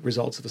like the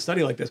results of a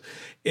study like this,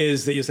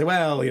 is that you say,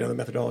 well, the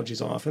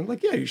methodology's off, and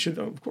like, yeah, you should,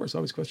 of course,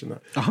 always question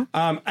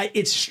that.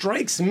 It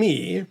strikes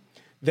me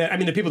that, I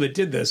mean, the people that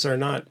did this are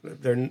not,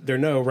 they're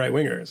no right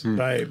wingers,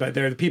 but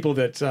they're the people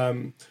that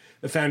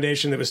the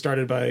foundation that was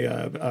started by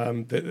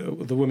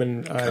the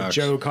woman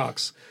Jo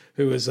Cox,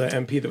 who was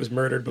an MP that was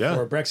murdered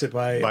before Brexit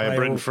by a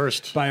Britain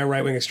First, by a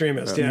right wing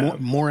extremist.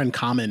 More in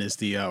Common is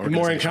the organization.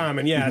 More in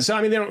Common, yeah. So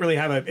I mean, they don't really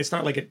have it's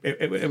not like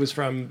it was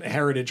from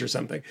Heritage or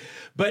something.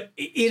 But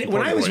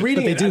when I was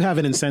reading, they do have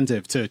an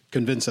incentive to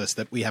convince us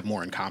that we have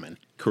more in common.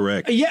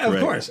 Correct. Yeah, of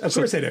course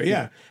they do.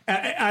 Yeah,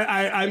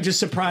 I'm just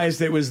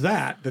surprised it was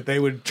that they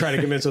would try to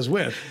convince us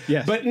with.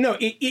 Yeah, but no,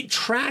 it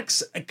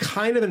tracks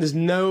kind of, and there's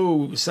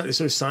no sort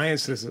of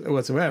science to this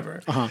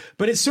whatsoever.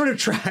 But it sort of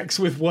tracks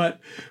with what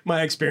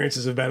my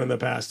experiences have been in the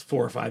past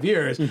 4 or 5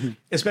 years,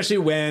 especially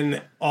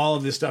when all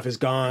of this stuff has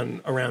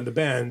gone around the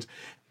bend.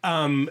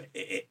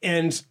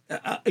 And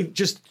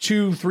just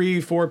 2, 3,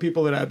 4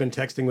 people that I've been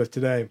texting with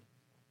today,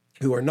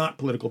 who are not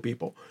political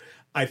people,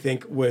 I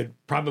think would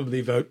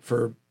probably vote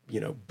for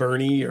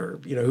Bernie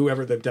or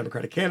whoever the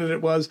Democratic candidate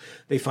was.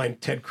 They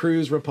find Ted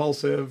Cruz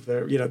repulsive.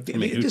 They're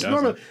just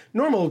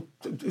normal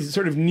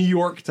sort of New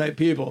York type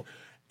people,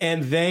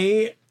 and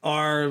they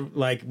are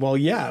like, well,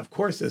 yeah, of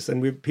course this.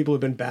 And people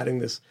have been batting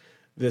this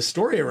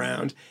story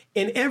around,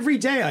 and every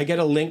day I get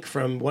a link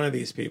from one of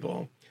these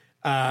people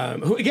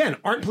who again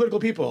aren't political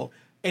people.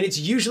 And it's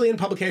usually in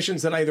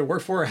publications that I either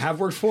work for or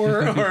have worked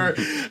for, or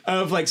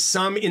of like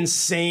some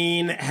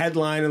insane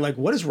headline and like,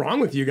 what is wrong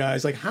with you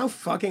guys? Like, how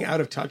fucking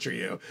out of touch are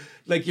you?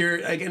 Like, you're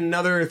like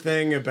another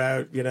thing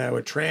about,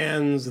 a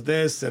trans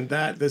this and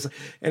that, this.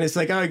 And it's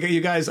like, oh,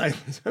 you guys,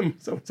 someone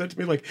said to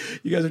me, like,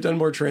 you guys have done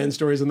more trans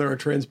stories than there are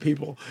trans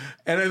people.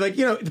 And I'm like,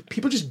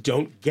 people just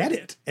don't get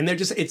it. And they're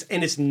just,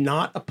 it's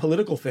not a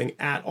political thing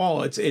at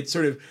all. It's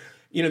sort of,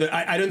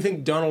 I don't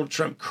think Donald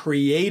Trump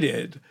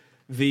created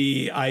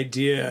the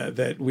idea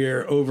that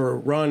we're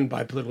overrun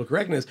by political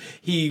correctness.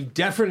 He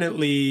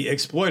definitely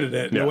exploited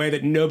it in a way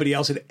that nobody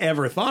else had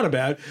ever thought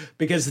about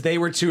because they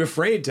were too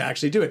afraid to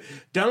actually do it.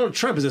 Donald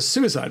Trump is a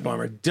suicide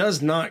bomber,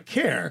 does not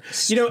care.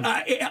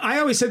 I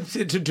always said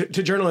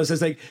to journalists,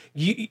 it's like,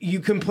 you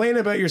complain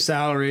about your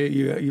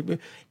salary,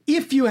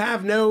 if you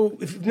have no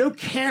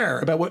care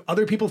about what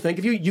other people think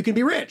of you, you can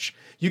be rich.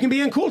 You can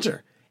be in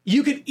culture.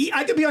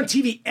 I could be on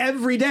TV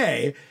every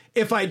day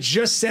if I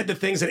just said the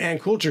things that Ann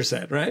Coulter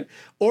said, right?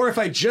 Or if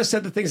I just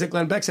said the things that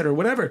Glenn Beck said or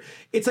whatever.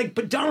 It's like,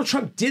 but Donald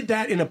Trump did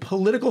that in a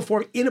political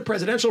form, in a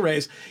presidential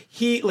race.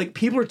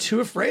 People are too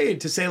afraid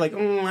to say like, I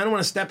don't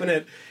want to step in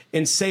it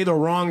and say the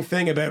wrong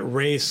thing about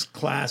race,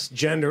 class,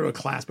 gender, or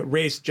class, but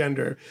race,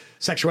 gender,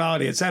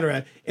 sexuality, et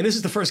cetera. And this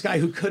is the first guy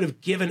who could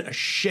have given a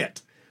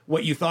shit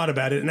what you thought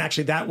about it. And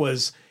actually that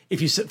was,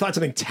 if you thought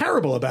something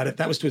terrible about it,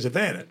 that was to his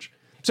advantage.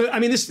 So, I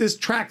mean, this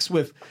tracks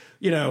with,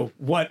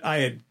 what I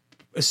had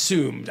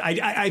assumed.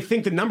 I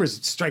think the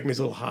numbers strike me as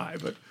a little high,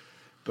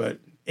 but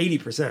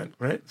 80%,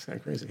 right? It's kind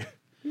of crazy.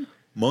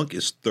 Monk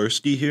is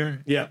thirsty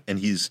here, and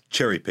he's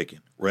cherry picking,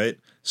 right?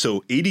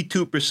 So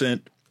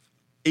 80%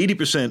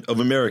 of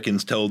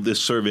Americans tell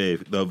this survey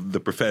of the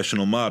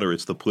professional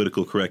moderates the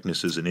political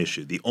correctness is an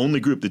issue. The only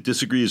group that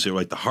disagrees are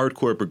like the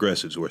hardcore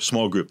progressives, who are a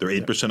small group. They're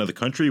 8% of the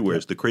country,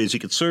 whereas the crazy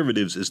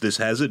conservatives, as this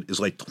has it, is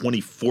like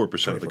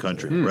 24% of the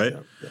country, right?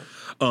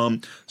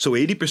 So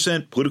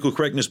 80% political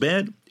correctness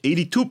bad,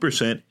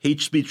 82%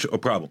 hate speech a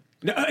problem.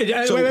 No, wait.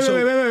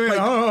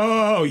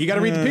 Oh, you got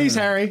to read the piece,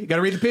 Harry. You got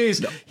to read the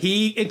piece. No.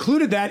 He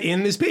included that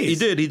in this piece.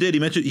 He did. He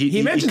mentioned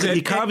it.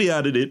 He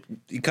caveated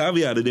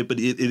it. But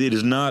it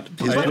is not.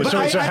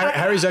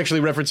 Harry's actually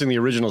referencing the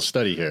original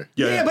study here.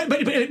 Yeah,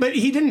 but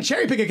he didn't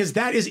cherry pick it because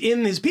that is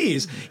in his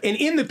piece. And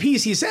in the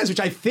piece he says, which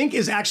I think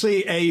is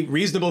actually a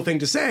reasonable thing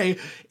to say,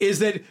 is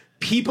that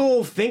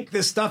people think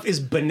this stuff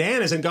is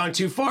bananas and gone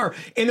too far,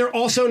 and they're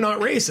also not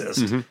racist.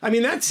 Mm-hmm. I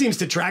mean, that seems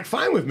to track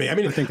fine with me. I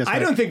mean, I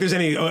don't think there's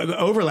any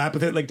overlap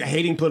with it, like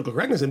hating political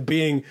correctness and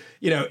being,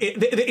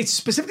 it's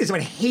specifically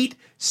about hate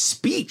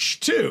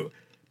speech too.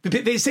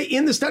 They say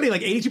in the study,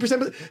 like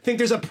 82% think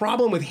there's a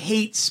problem with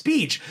hate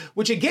speech,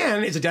 which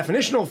again is a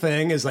definitional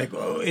thing. Is like,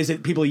 is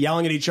it people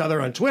yelling at each other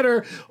on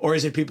Twitter, or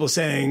is it people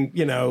saying,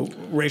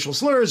 racial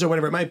slurs or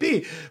whatever it might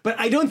be? But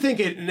I don't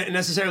think it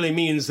necessarily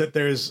means that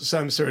there's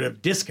some sort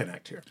of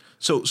disconnect here.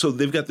 So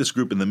they've got this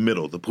group in the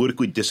middle, the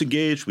politically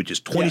disengaged, which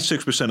is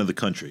 26% of the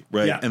country,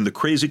 right? Yeah. And the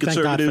crazy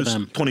conservatives,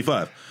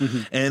 25.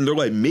 Mm-hmm. And they're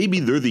like, maybe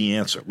they're the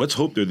answer. Let's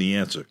hope they're the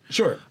answer.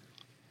 Sure.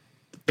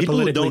 People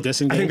who don't,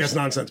 disengaged. I think that's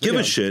nonsense. Give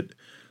a shit.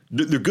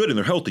 They're good and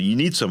they're healthy. You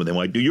need some of them.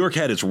 Like New York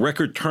had its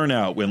record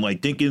turnout when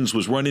like Dinkins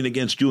was running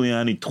against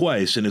Giuliani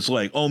twice, and it's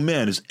like, oh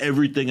man, is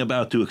everything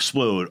about to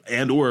explode,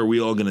 and or are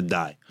we all going to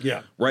die?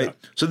 Yeah, right.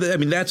 Yeah. So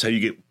that's how you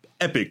get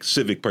epic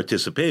civic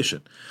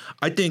participation.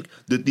 I think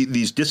that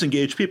these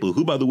disengaged people,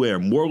 who, by the way, are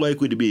more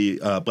likely to be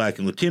Black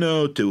and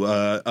Latino, to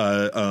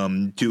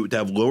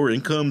have lower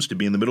incomes, to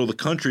be in the middle of the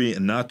country,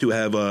 and not to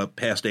have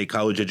passed a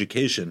college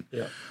education,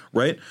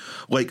 right?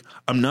 Like,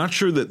 I'm not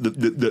sure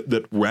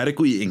that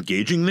radically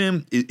engaging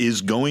them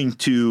is going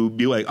to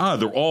be like,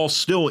 they're all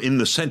still in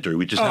the center,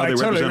 which is how they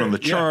represent on the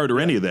chart or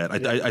any of that.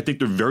 I think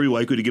they're very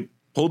likely to get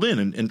pulled in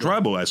and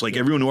tribalized, like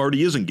everyone who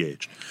already is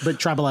engaged. But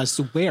tribalized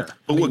to where?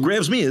 But what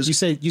grabs me is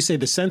you say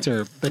the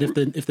center, but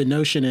if the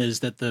notion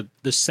is that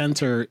the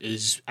center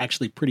is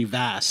actually pretty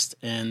vast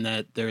and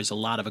that there's a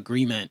lot of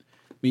agreement,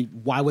 I mean,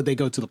 why would they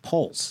go to the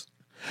polls?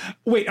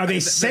 Wait, are they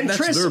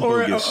centrist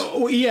or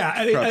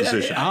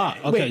proposition?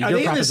 Okay. Wait, are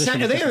they in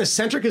the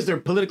center because they're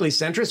politically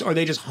centrist, or are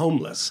they just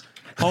homeless?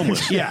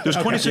 Homeless. There's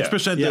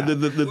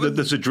 26%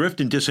 that's adrift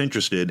and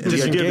disinterested, and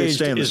the idea they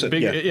stay in the center.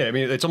 I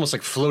mean, it's almost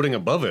like floating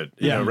above it,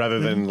 you know, rather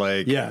than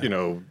like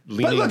leaning.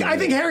 But look, I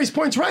think Harry's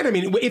point's right. I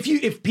mean,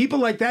 if people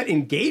like that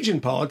engage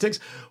in politics,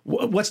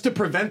 what's to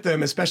prevent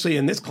them, especially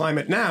in this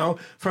climate now,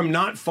 from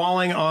not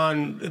falling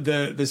on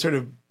the sort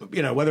of,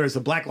 you know, whether it's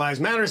the Black Lives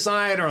Matter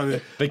side or on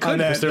the they could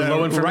because they're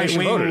low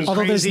information voters.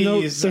 Although there's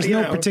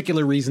no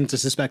particular reason to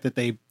suspect that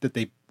they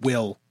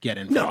will get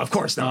involved. No, of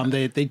course not.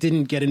 They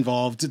didn't get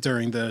involved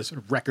during the sort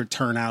of record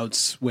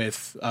turnouts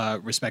with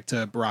respect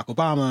to Barack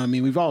Obama. I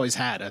mean, we've always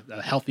had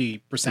a healthy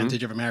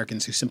percentage of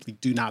Americans who simply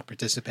do not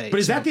participate.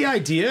 But is that the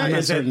idea?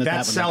 Is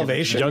that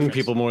salvation? Young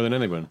people more than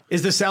anyone.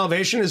 Is the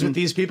salvation with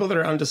these people that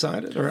are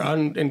undecided or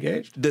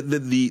unengaged?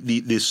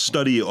 The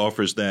study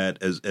offers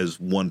that as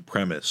one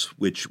premise,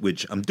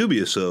 which I'm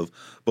dubious of,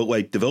 but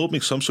like developing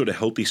some sort of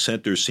healthy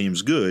center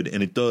seems good,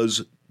 and it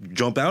does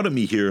jump out at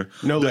me here.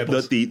 No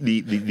labels.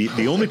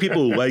 The only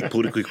people who like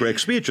politically correct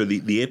speech are the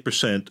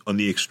 8% on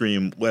the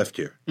extreme left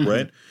here,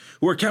 right?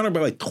 Who are countered by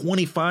like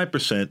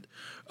 25%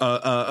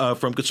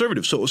 from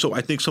conservatives. So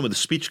I think some of the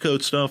speech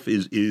code stuff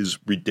is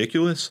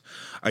ridiculous.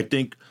 I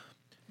think,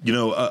 you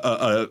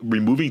know,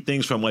 removing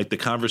things from like the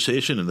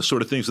conversation and the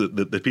sort of things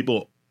that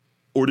people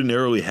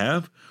ordinarily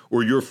have,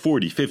 or you're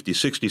 40, 50,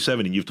 60,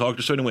 70, and you've talked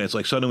a certain way, it's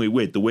like suddenly,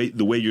 wait, the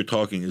way you're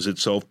talking is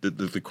itself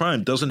the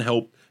crime doesn't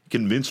help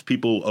convince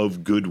people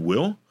of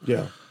goodwill.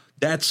 Yeah.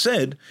 That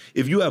said,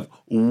 if you have,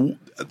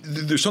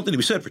 there's something to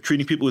be said for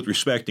treating people with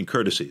respect and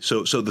courtesy.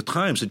 So the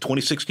Times in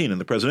 2016 in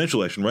the presidential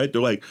election, right?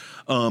 They're like,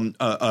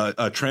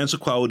 trans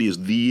equality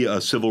is the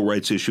civil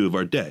rights issue of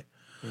our day.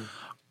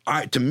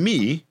 To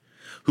me,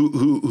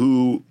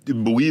 who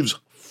believes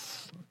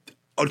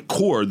at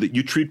core that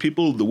you treat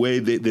people the way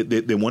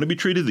they want to be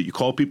treated, that you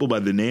call people by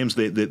the names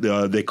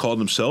they call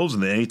themselves,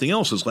 and that anything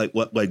else is like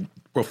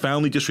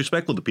profoundly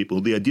disrespectful to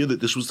people. The idea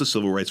that this was the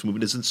civil rights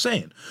movement is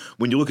insane.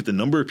 When you look at the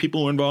number of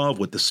people involved,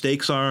 what the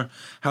stakes are,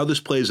 how this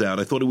plays out,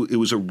 I thought it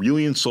was a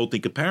really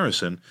insulting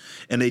comparison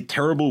and a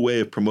terrible way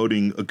of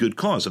promoting a good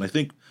cause. And I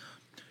think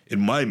in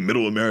my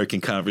middle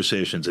American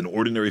conversations and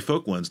ordinary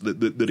folk ones,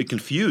 that it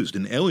confused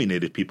and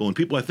alienated people, and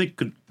people I think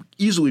could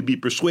easily be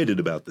persuaded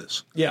about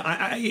this. Yeah,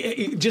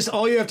 I just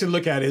all you have to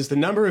look at is the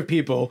number of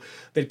people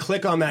that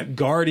click on that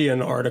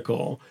Guardian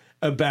article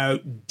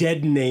about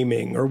dead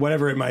naming or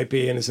whatever it might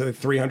be, and it's like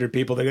 300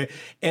 people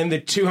and the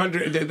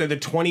 200, the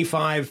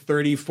 25,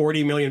 30,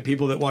 40 million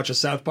people that watch a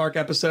South Park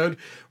episode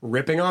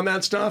ripping on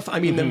that stuff. I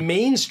mean, the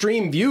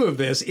mainstream view of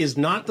this is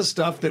not the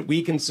stuff that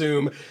we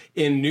consume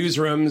in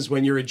newsrooms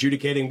when you're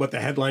adjudicating what the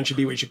headline should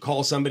be, what you should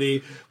call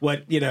somebody,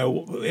 what, you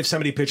know, if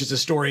somebody pitches a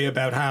story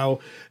about how,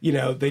 you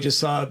know, they just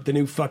saw the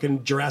new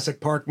fucking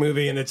Jurassic Park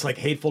movie and it's like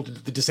hateful to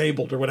the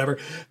disabled or whatever.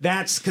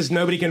 That's because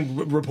nobody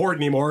can report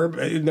anymore.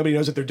 Nobody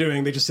knows what they're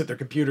doing. They just sit at their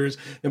computers.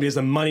 Nobody has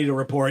the money to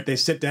report. They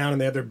sit down and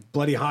they have their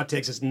bloody hot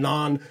takes. It's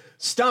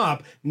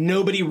non-stop.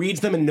 Nobody reads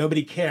them and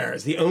nobody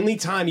cares. The only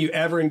time you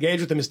ever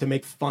engage with them is to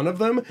make fun of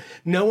them.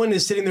 No one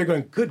is sitting there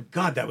going, good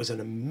God, that was an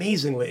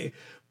amazingly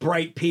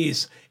bright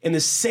piece. In the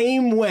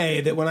same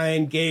way that when I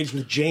engaged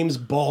with James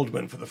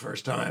Baldwin for the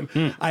first time,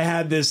 I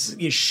had this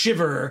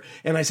shiver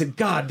and I said,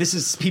 God, this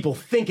is people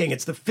thinking.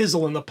 It's the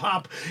fizzle and the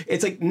pop.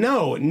 It's like,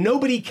 no,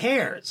 nobody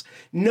cares.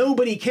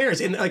 Nobody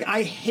cares. And like,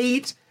 I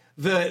hate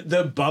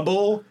the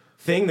bubble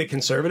thing that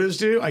conservatives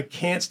do. I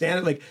can't stand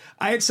it. Like,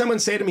 I had someone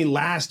say to me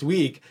last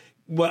week,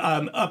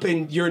 up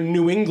in your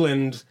New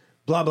England,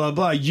 blah, blah,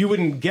 blah, you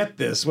wouldn't get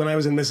this when I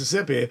was in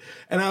Mississippi.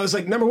 And I was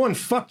like, number one,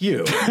 fuck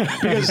you.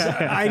 Because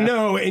I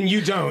know and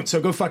you don't,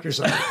 so go fuck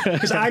yourself.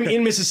 Because I'm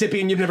in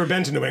Mississippi and you've never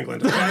been to New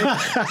England, okay?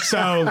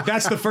 So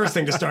that's the first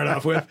thing to start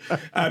off with.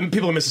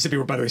 People in Mississippi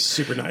were, by the way,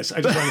 super nice.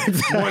 I just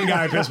wanted one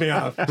guy pissed me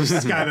off. Just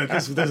this guy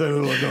that's a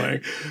little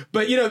annoying.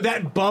 But, you know,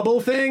 that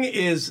bubble thing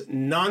is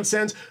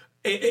nonsense.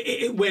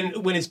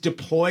 When it's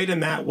deployed in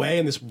that way,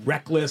 in this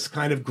reckless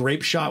kind of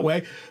grape shot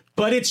way.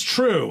 But it's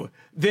true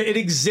that it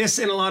exists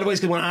in a lot of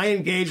ways. Because when I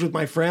engage with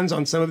my friends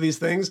on some of these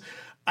things,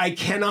 I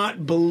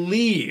cannot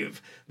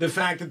believe the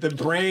fact that the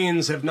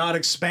brains have not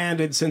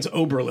expanded since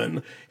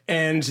Oberlin,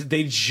 and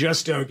they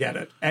just don't get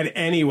it. And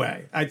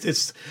anyway, I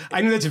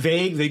know that's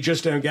vague. They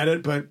just don't get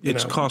it, but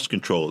it's cost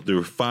control. There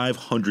were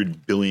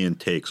 500 billion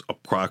takes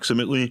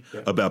approximately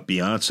about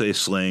Beyonce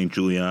slaying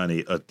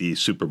Giuliani at the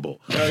Super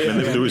Bowl.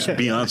 And there was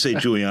Beyonce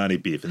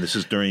Giuliani beef, and this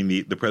is during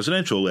the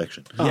presidential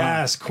election.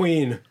 Yes,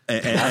 Queen.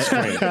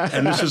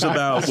 And this is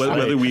about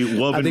whether we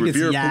love and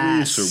revere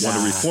police or want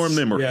to reform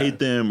them or hate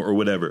them or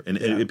whatever. And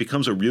it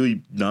becomes a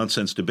really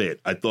nonsense debate.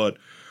 I thought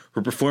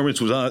her performance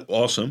was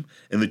awesome,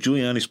 and the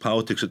Giuliani's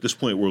politics at this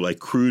point were like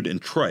crude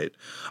and trite.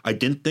 I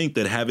didn't think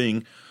that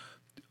having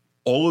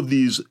all of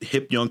these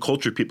hip young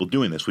culture people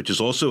doing this, which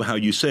is also how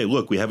you say,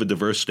 look, we have a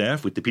diverse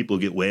staff with the people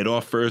who get laid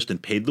off first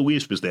and paid the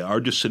least because they are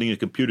just sitting at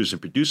computers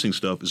and producing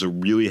stuff, is a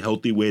really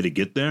healthy way to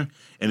get there.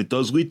 And it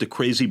does lead to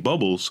crazy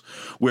bubbles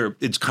where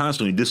it's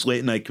constantly this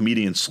late night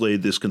comedian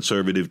slayed this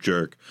conservative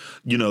jerk,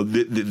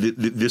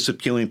 this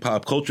appealing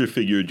pop culture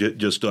figure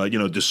just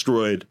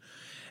destroyed.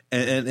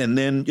 And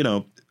then,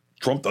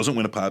 Trump doesn't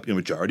win a popular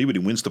majority, but he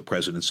wins the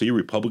presidency.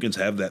 Republicans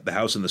have the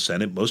House and the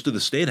Senate. Most of the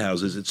state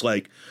houses, it's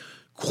like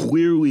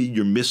clearly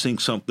you're missing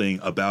something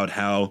about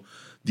how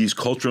these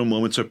cultural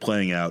moments are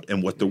playing out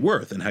and what they're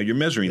worth and how you're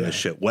measuring this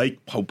shit, like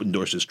Hope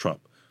endorses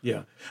Trump.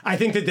 Yeah. I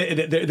think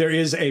that there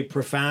is a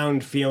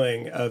profound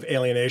feeling of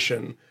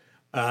alienation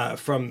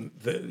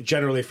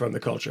generally from the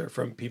culture,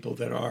 from people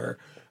that are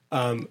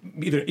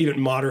even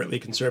moderately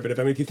conservative.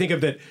 I mean, if you think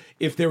of that,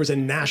 if there was a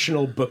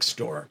national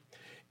bookstore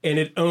and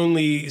it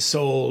only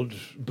sold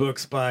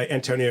books by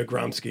Antonio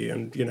Gramsci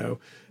and,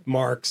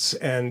 Marx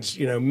and,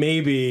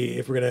 maybe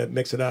if we're going to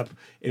mix it up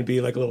and be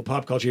like a little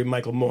pop culture,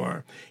 Michael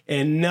Moore,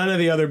 and none of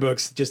the other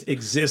books just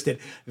existed.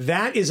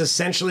 That is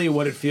essentially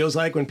what it feels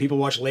like when people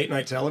watch late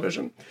night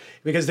television,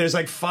 because there's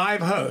like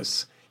 5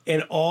 hosts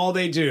and all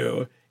they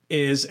do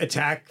is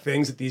attack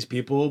things that these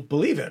people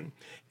believe in.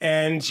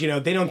 And,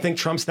 they don't think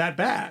Trump's that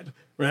bad.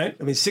 Right?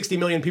 I mean, 60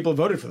 million people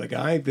voted for the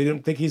guy. They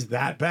don't think he's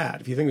that bad.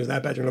 If you think he was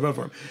that bad, you're going to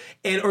vote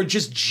for him. Or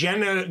just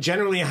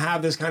generally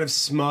have this kind of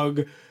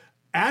smug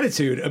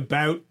attitude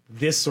about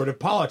this sort of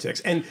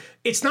politics. And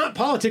it's not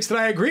politics that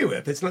I agree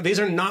with. These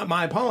are not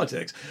my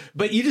politics.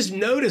 But you just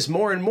notice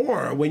more and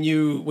more when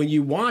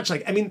you watch,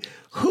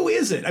 who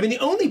is it? I mean, the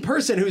only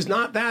person who's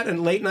not that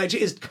in late night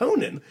is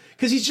Conan,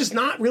 because he's just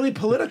not really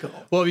political.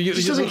 Well, he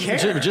just doesn't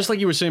care. Just like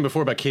you were saying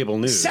before about cable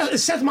news.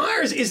 Seth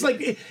Meyers is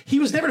like, he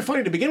was never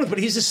funny to begin with, but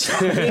he's just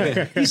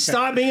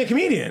stopped being a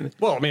comedian.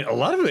 Well, I mean, a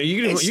lot of it,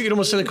 you could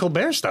almost say that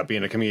Colbert stopped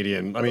being a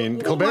comedian. I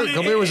mean,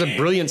 Colbert was a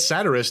brilliant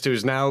satirist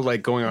who's now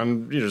like going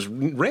on just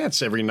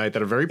rants every night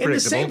that are very predictable.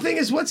 And the same thing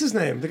as, what's his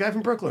name? The guy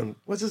from Brooklyn.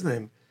 What's his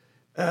name?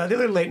 The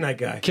other late night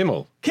guy.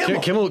 Kimmel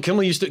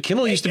used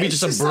to be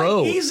just a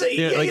bro. He's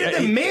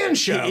the Man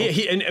Show.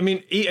 Even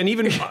he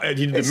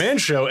did the Man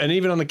Show, and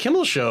even on the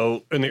Kimmel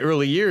Show in the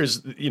early years,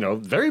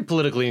 very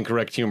politically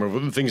incorrect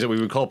humor, things that we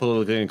would call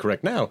politically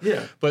incorrect now.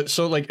 Yeah. But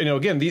so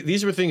again,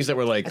 these were things that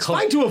were like it's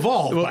fine to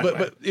evolve.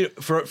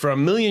 But for a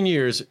million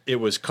years, it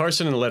was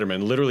Carson and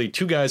Letterman, literally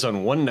 2 guys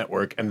on one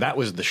network, and that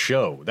was the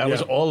show. That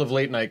was all of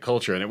late night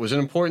culture, and it was an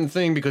important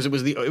thing because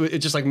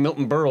it's just like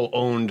Milton Berle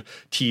owned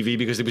TV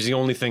because it was the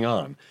only thing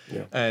on.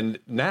 Yeah. And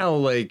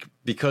now,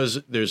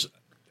 because there's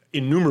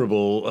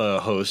innumerable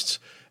hosts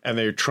and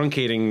they're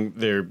truncating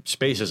their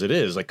space as it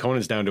is, like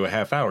Conan's down to a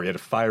half hour. He had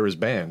to fire his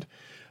band.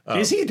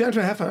 Is he down to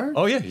a half hour?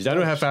 Oh, yeah. He's down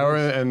to a half hour,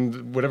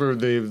 and whatever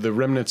the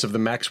remnants of the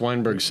Max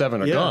Weinberg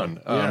 7 are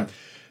gone.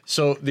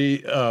 So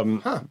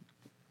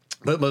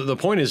but the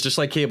point is, just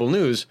like cable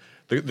news,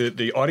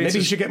 the audience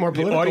maybe you should get more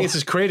political. The audience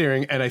is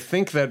cratering, and I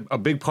think that a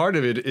big part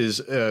of it is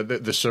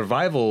the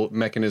survival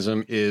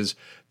mechanism is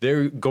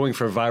they're going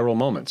for viral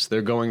moments.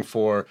 They're going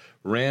for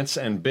rants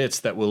and bits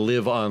that will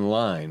live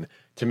online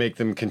to make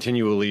them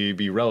continually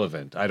be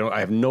relevant. I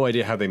have no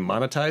idea how they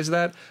monetize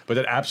that, but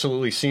that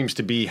absolutely seems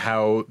to be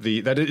how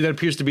that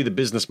appears to be the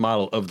business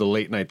model of the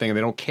late night thing, and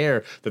they don't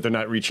care that they're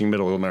not reaching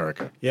middle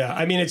America. Yeah,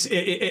 I mean,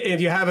 if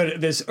you have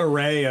this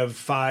array of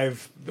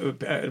 5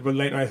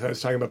 late night, I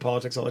was talking about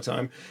politics all the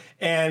time,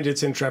 and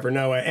it's in Trevor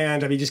Noah,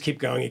 and I mean, just keep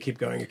going, you keep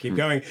going, you keep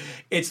going.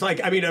 It's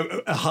like, I mean,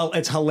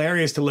 it's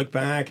hilarious to look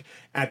back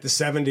at the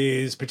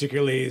 70s,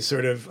 particularly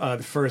sort of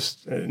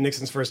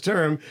Nixon's first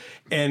term,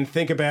 and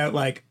think about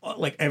like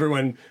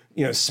everyone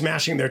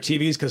smashing their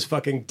TVs because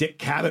fucking Dick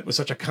Cavett was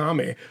such a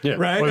commie,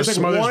 right? It's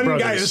like one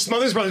guy, the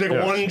Smothers Brothers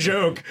make one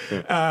joke,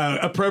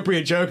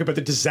 appropriate joke about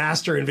the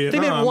disaster in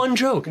Vietnam. They made one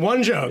joke.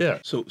 Yeah.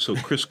 So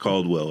Chris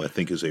Caldwell, I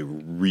think, is a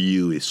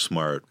really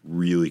smart,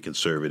 really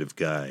conservative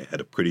guy.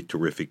 Had a pretty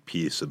terrific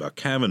piece about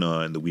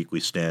Kavanaugh in the Weekly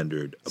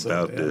Standard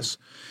about this.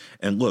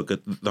 And look, at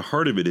the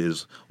heart of it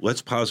is,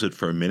 let's posit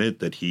for a minute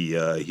that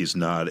he's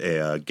not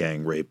a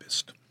gang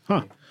rapist.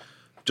 Huh.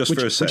 Just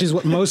for a second. Which is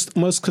what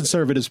most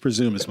conservatives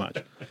presume as much.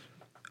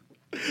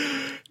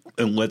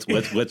 And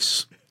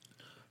let's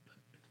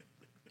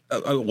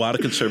a lot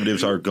of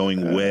conservatives are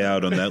going way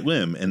out on that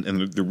limb, and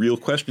the real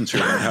questions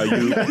here are how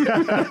you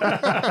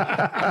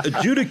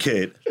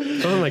adjudicate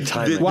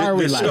Why are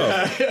we this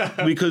laughing?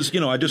 stuff. Because,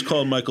 I just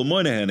called Michael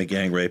Moynihan a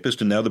gang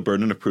rapist, and now the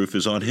burden of proof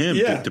is on him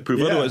to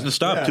prove otherwise. And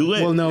stop, too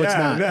late. Well, no, it's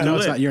not. No,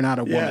 it's late. not. You're not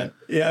a woman.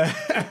 Yeah.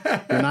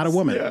 You're not a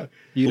woman. Yeah.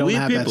 You don't Believe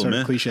have people, that sort man.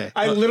 of cliche.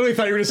 I literally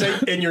thought you were going to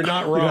say, and you're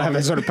not wrong. You don't have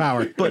that sort of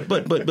power. But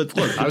look,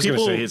 I was going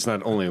to say it's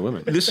not only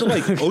women. This is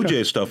like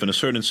OJ stuff in a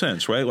certain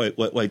sense, right?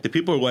 Like the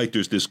people are like,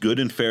 there's this good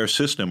and fair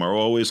system are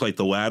always like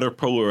the latter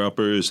polar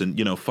uppers, and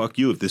fuck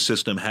you if this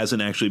system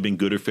hasn't actually been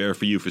good or fair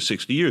for you for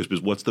 60 years,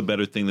 because what's the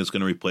better thing that's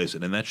going to replace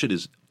it? And that shit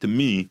is, to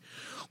me,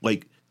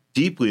 like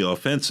deeply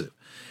offensive.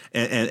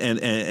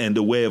 And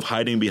a way of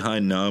hiding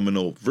behind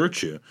nominal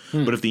virtue.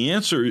 But if the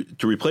answer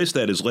to replace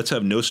that is let's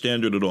have no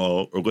standard at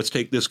all, or let's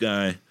take this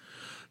guy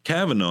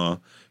Kavanaugh,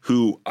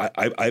 who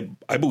I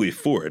believe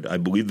for it. I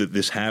believe that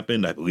this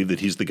happened. I believe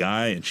that he's the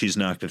guy and she's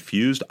not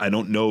confused. I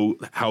don't know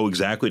how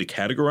exactly to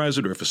categorize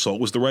it or if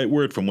assault was the right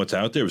word from what's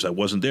out there, because I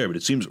wasn't there. But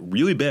it seems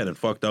really bad and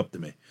fucked up to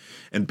me,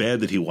 and bad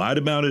that he lied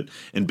about it,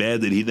 and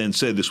bad that he then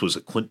said this was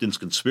a Clinton's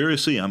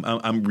conspiracy.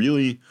 I'm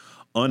really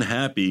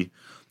unhappy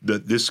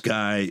that this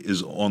guy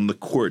is on the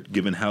court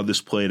given how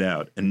this played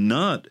out, and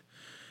not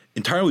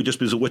entirely just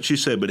because of what she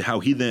said, but how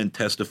he then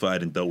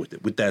testified and dealt with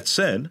it. With that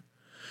said,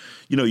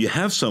 you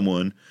have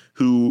someone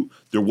who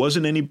there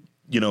wasn't any,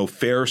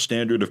 fair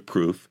standard of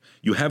proof.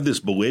 You have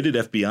this belated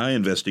FBI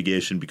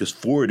investigation because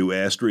Ford, who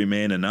asked to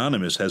remain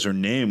anonymous, has her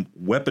name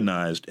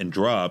weaponized and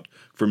dropped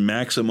for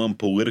maximum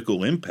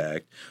political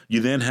impact. You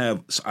then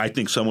have, I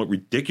think, somewhat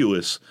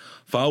ridiculous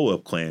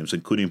follow-up claims,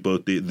 including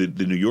both the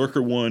New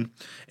Yorker one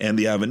and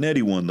the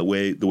Avenatti one, the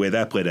way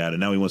that played out. And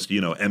now he wants to,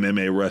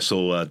 MMA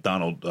wrestle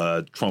Donald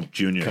Trump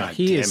Jr. God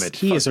He damn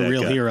it. is a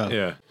real hero.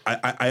 Yeah.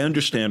 I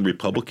understand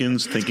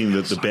Republicans thinking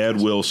that the bad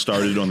will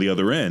started on the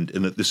other end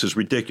and that this is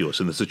ridiculous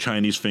and it's a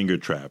Chinese finger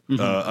trap.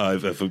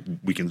 If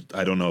we can,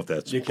 I don't know if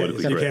that's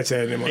politically correct. You can't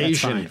say it anymore.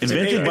 Asian.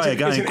 Invented by a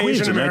guy in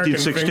Queens in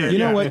 1916. You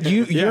know what?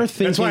 You're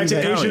thinking That's why it's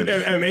that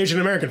an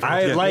Asian American.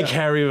 I like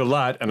Harry a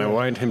lot, and I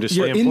wanted him to stay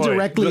you're employed.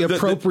 indirectly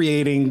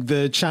appropriating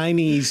the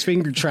Chinese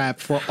finger trap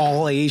for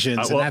all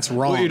Asians, and that's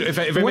wrong. If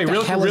I What may, the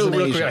real hell is an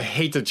quick, Asian? I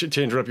hate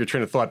to interrupt your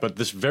train of thought, but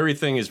this very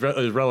thing is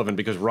relevant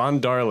because Ron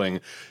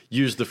Darling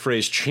used the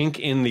phrase "chink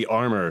in the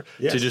armor"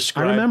 to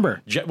describe. I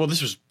remember. Well,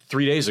 this was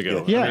 3 days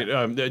ago.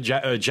 Yeah. I mean,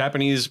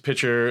 Japanese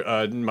pitcher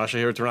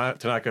Masahiro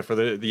Tanaka for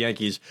the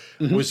Yankees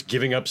was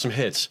giving up some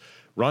hits.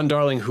 Ron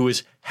Darling, who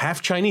is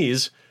half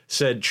Chinese,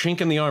 said "chink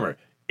in the armor."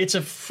 It's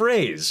a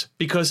phrase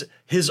because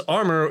his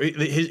armor,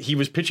 he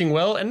was pitching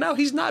well, and now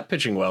he's not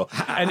pitching well.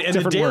 And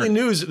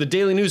the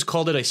Daily News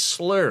called it a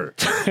slur.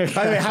 By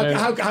the way,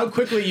 how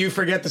quickly you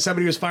forget that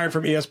somebody was fired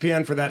from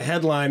ESPN for that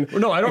headline.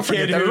 No, I don't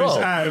forget that at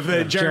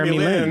all. Jeremy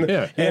Lin.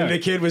 Yeah. And the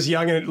kid was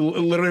young and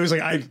literally was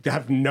like, I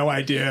have no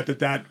idea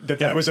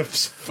that was a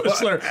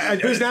slur.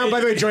 Who's now, by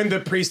the way, joined the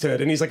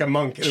priesthood, and he's like a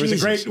monk. It was a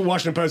great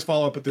Washington Post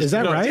follow-up with this. Is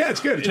that right? Yeah, it's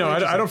good.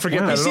 I don't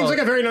forget that at all. He seems like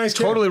a very nice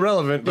kid. Totally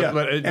relevant,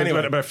 but,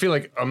 Anyway. but I feel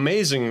like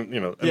amazing,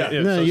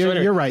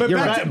 You're right. But You're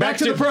back, right. back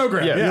to the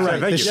program. Yeah, You're right.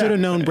 thank The you. should have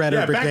known better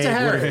Yeah, back to brigade would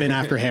Harry. have been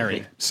after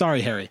Harry.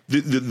 Sorry, Harry.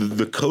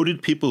 The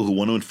coded people who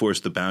want to enforce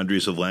the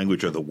boundaries of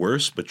language are the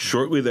worst, but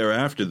shortly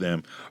thereafter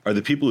them are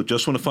the people who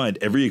just want to find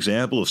every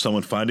example of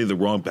someone finding the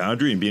wrong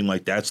boundary and being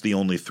like, that's the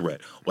only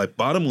threat. Like,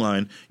 bottom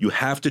line, you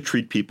have to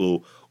treat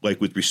people like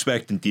with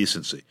respect and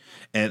decency.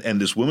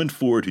 And this woman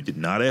Ford, who did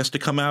not ask to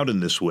come out in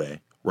this way,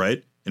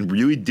 right, and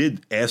really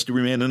did ask to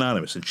remain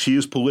anonymous, and she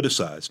is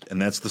politicized,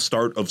 and that's the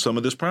start of some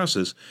of this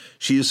process,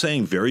 she is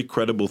saying very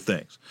credible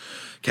things.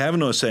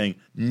 Kavanaugh is saying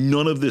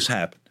none of this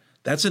happened.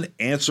 That's an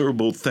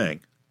answerable thing.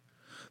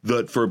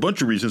 That for a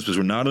bunch of reasons, because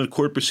we're not in a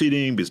court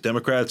proceeding, because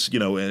Democrats,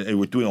 and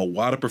we're doing a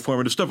lot of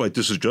performative stuff like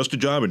this is just a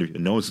job interview.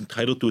 No one's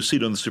entitled to a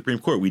seat on the Supreme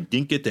Court. We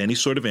didn't get to any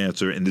sort of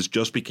answer, and this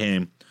just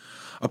became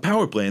a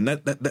power play, and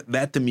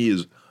that to me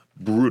is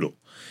brutal.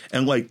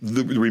 And like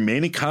the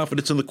remaining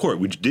confidence in the court,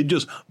 which did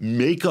just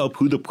make up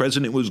who the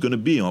president was going to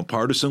be on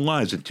partisan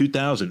lines in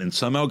 2000 and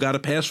somehow got a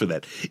pass for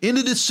that, in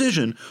a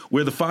decision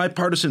where the 5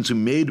 partisans who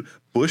made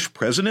Bush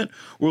president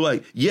were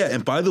like, yeah,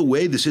 and by the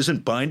way, this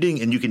isn't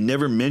binding and you can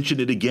never mention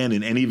it again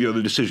in any of your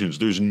other decisions.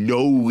 There's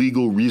no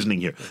legal reasoning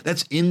here.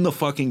 That's in the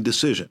fucking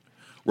decision,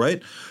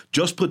 right?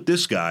 Just put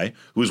this guy,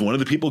 who was one of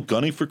the people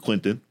gunning for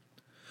Clinton,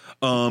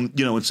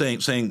 and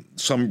saying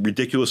some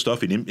ridiculous stuff.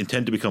 He didn't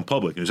intend to become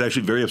public. He was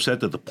actually very upset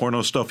that the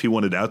porno stuff he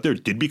wanted out there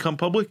did become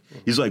public.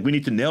 He's like, we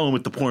need to nail him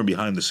with the porn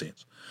behind the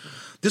scenes.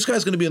 This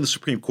guy's going to be on the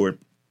Supreme Court.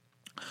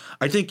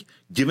 I think,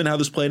 given how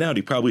this played out,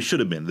 he probably should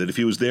have been. That if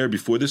he was there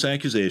before this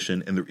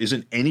accusation and there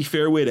isn't any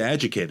fair way to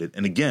adjudicate it,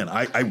 and again,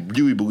 I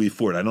really believe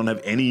Ford. I don't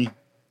have any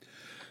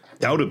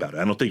doubt about it.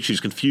 I don't think she's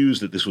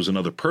confused that this was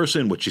another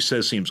person. What she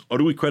says seems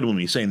utterly credible to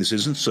me, saying this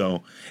isn't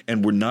so,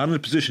 and we're not in a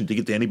position to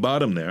get to any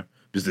bottom there,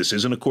 because this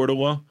isn't a court of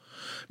law.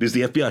 Because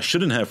the FBI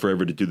shouldn't have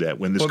forever to do that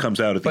when this comes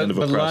out at the end of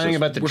a process. But lying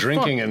about the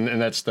drinking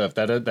and that stuff,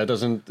 that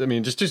doesn't, I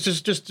mean,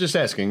 just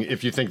asking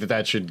if you think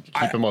that should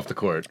keep him off the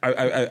court.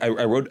 I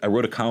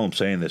wrote a column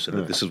saying this, and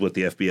that this is what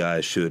the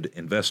FBI should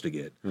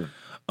investigate.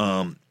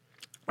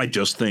 I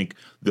just think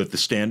that the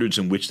standards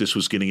in which this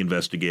was getting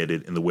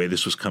investigated and the way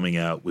this was coming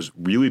out was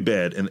really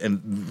bad.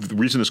 And the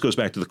reason this goes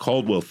back to the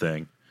Caldwell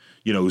thing,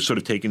 who's sort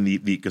of taking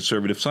the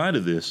conservative side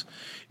of this,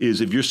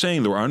 is if you're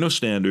saying there are no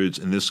standards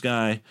and this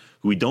guy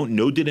who we don't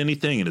know did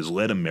anything and has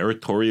led a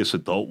meritorious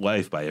adult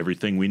life by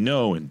everything we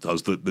know and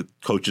does the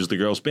coaches the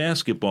girls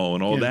basketball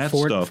and all that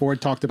stuff.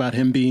 Ford talked about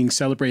him being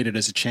celebrated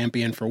as a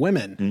champion for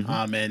women,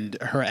 and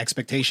her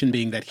expectation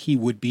being that he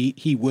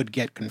would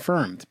get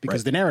confirmed,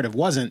 because the narrative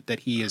wasn't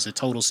that he is a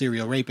total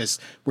serial rapist.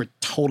 We're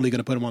totally going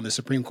to put him on the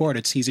Supreme Court.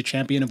 It's he's a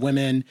champion of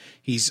women.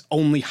 He's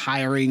only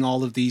hiring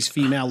all of these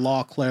female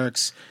law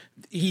clerks.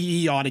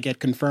 He ought to get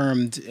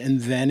confirmed,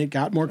 and then it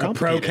got more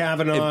complicated. A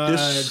pro-Kavanaugh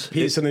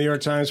piece in the New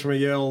York Times from a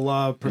Yale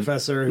law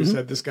professor who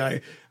said this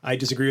guy, I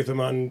disagree with him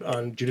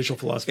on judicial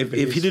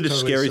philosophy. If he did a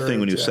scary thing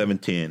when he was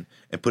 17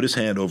 and put his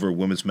hand over a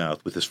woman's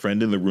mouth with his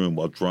friend in the room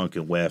while drunk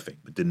and laughing,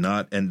 but did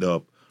not end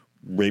up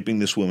raping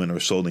this woman or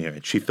assaulting her,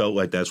 and she felt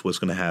like that's what's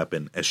going to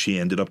happen as she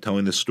ended up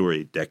telling this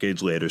story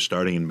decades later,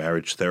 starting in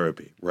marriage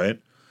therapy,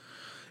 right?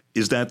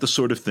 Is that the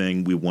sort of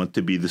thing we want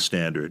to be the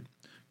standard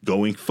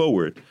going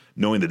forward,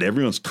 knowing that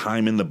everyone's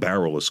time in the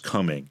barrel is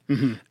coming,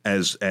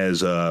 as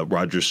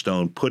Roger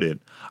Stone put it?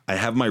 I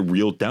have my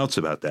real doubts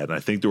about that. And I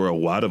think there were a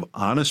lot of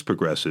honest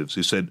progressives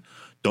who said,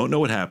 don't know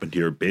what happened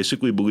here,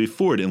 basically believe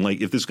Ford. And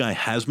if this guy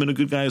has been a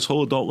good guy his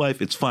whole adult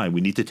life, it's fine. We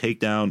need to take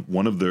down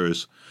one of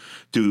theirs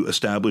to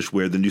establish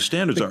where the new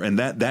standards are. And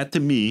that to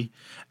me,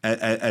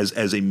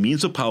 as a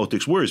means of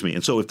politics, worries me.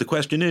 And so if the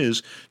question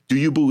is, do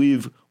you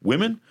believe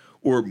women?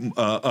 Or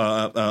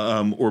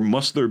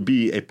must there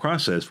be a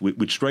process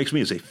which strikes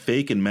me as a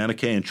fake and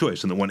Manichaean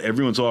choice, and the one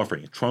everyone's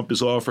offering? Trump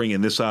is offering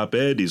in this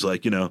op-ed. He's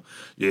like,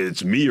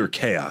 it's me or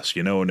chaos,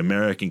 an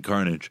American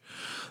carnage.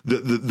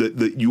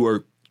 That you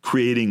are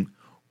creating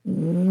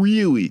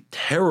really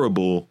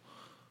terrible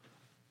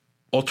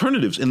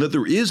alternatives, and that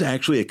there is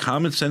actually a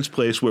common sense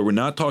place where we're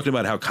not talking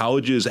about how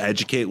colleges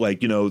educate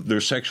their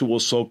sexual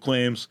assault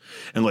claims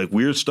and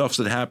weird stuff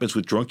that happens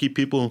with drunky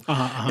people,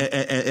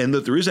 and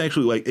that there is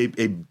actually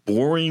a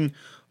boring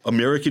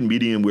American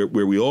medium where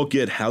we all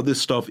get how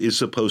this stuff is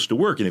supposed to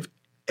work. And if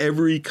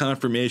every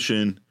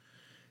confirmation,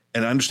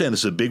 and I understand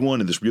this is a big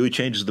one and this really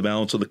changes the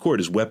balance of the court,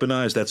 is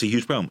weaponized, that's a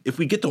huge problem. If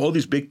we get to all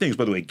these big things,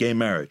 by the way, gay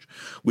marriage,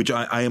 which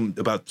I am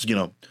about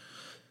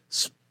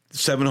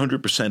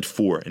 700%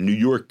 for, and New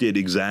York did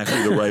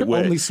exactly the right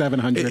way. Only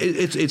 700.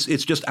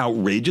 It's just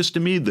outrageous to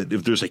me that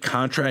if there's a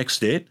contract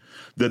state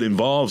that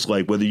involves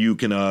whether you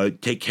can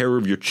take care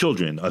of your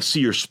children,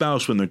 see your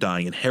spouse when they're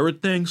dying,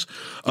 inherit things,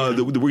 that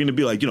we're going to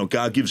be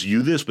God gives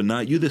you this, but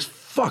not you this.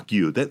 Fuck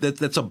you.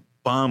 That's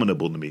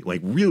abominable to me.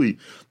 Really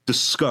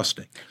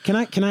disgusting. Can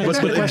I?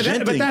 But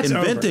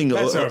inventing.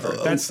 That's over.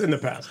 That's in the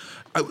past.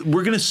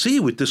 We're going to see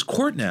with this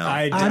court now.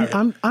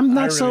 I'm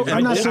not so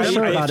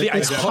sure about it.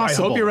 It's possible. I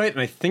hope you're right, and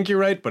I think you're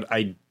right, but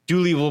I do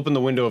leave open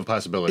the window of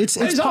possibility. It's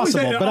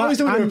possible, but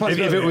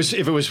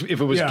if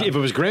it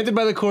was granted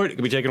by the court, it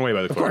could be taken away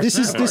by the court. This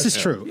is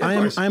true.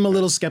 I'm a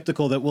little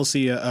skeptical that we'll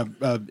see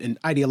an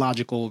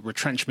ideological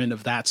retrenchment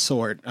of that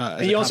sort.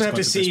 And you also have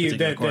to see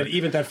that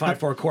even that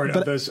 5-4 court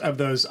of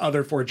those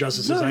other 4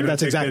 justices, I don't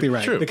that's think exactly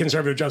right. The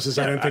conservative justices,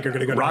 I don't think are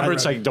going to go.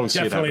 Roberts, I don't see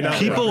it happening.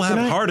 People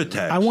have heart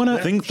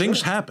attacks.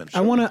 Things happen.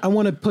 I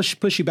want to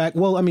push you back.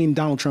 Well, I mean,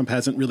 Donald Trump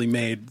hasn't really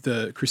made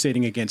the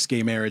crusading against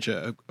gay marriage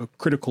a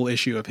critical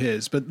issue of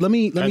his, but let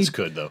me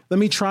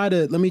try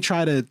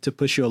to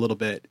push you a little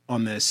bit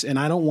on this, and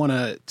I don't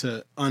want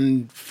to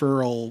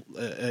unfurl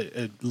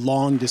a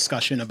long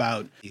discussion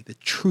about the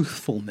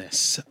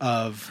truthfulness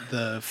of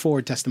the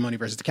Ford testimony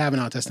versus the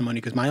Kavanaugh testimony,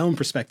 because my own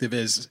perspective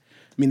is,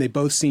 I mean, they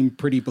both seem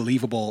pretty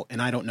believable,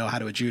 and I don't know how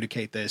to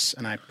adjudicate this,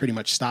 and I pretty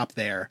much stop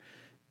there.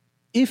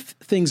 If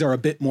things are a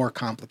bit more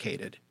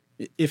complicated,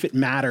 if it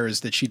matters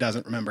that she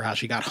doesn't remember how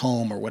she got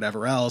home or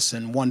whatever else,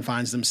 and one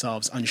finds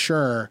themselves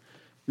unsure,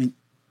 I mean,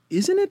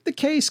 isn't it the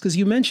case, because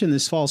you mentioned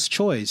this false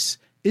choice,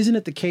 isn't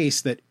it the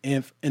case that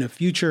if in a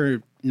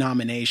future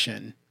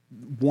nomination,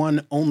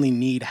 one only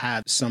need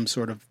have some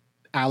sort of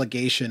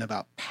allegation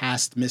about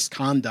past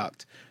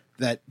misconduct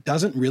that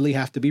doesn't really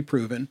have to be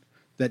proven,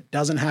 that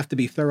doesn't have to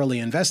be thoroughly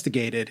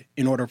investigated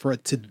in order for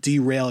it to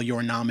derail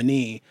your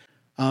nominee?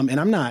 And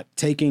I'm not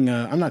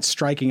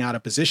striking out a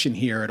position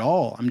here at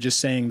all. I'm just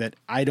saying that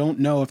I don't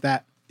know if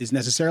that is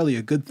necessarily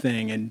a good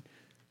thing. And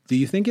do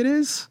you think it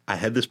is? I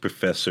had this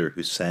professor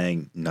who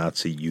sang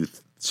Nazi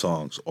youth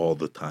songs all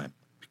the time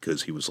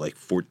because he was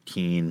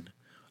 14,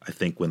 I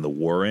think, when the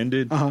war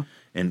ended.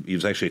 And he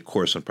was actually a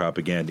course on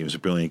propaganda. He was a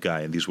brilliant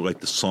guy. And these were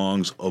the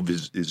songs of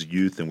his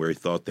youth and where he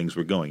thought things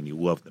were going. And he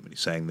loved them. And he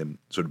sang them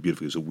sort of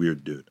beautifully. He was a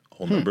weird dude, a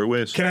whole number of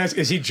ways. Can I ask,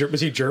 was he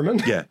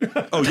German? Yeah.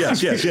 Oh,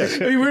 yes. It'd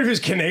be weird if he was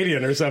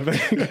Canadian or something.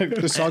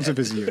 The songs of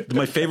his youth.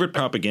 My favorite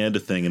propaganda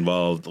thing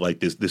involved like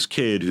this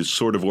kid who's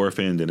sort of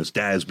orphaned and his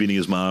dad's beating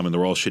his mom and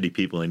they're all shitty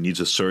people and he needs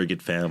a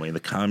surrogate family. And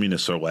the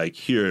communists are like,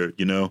 here,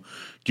 do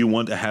you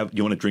want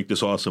to drink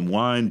this awesome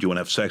wine? Do you want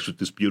to have sex with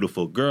this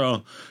beautiful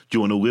girl? Do you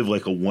want to live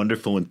like a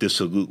wonderful and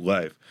dissolute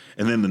life?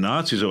 And then the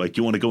Nazis are like,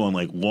 do you want to go on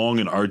like long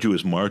and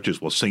arduous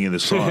marches while singing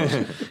this song?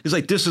 He's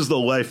like, this is the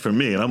life for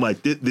me. And I'm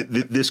like,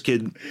 this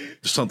kid,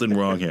 there's something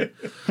wrong here.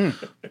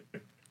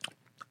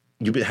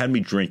 You had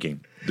me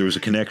drinking. There was a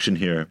connection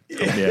here.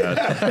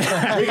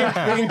 Yeah. we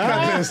can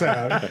cut this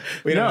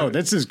out.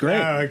 This is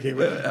great. Okay.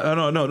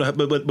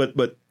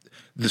 But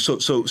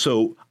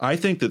so I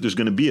think that there's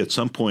going to be at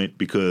some point,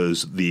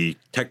 because the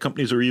tech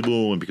companies are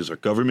evil and because our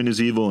government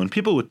is evil and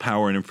people with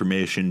power and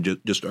information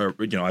just are,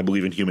 I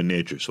believe in human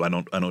nature, so I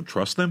don't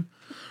trust them,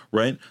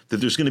 right? That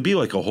there's going to be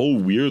like a whole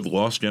weird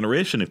lost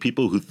generation of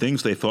people who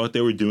things they thought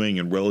they were doing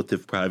in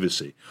relative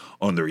privacy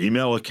on their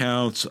email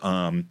accounts,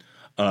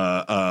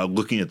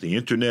 looking at the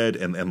internet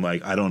and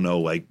like, I don't know,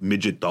 like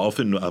midget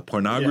dolphin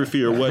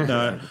pornography or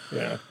whatnot.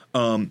 Yeah.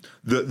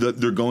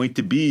 They're going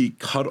to be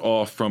cut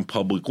off from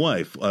public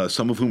life.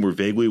 Some of whom were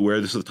vaguely aware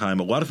of this at the time.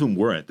 A lot of whom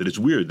weren't. That it's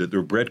weird that there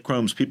are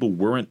breadcrumbs people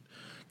weren't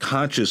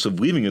conscious of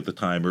leaving at the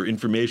time, or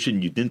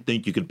information you didn't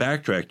think you could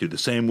backtrack to. The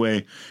same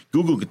way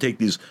Google could take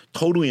these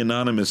totally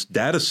anonymous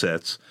data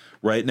sets.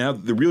 Right now,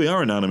 they really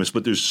are anonymous,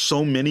 but there's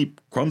so many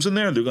crumbs in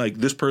there. They're like,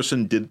 this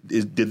person did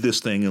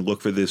this thing and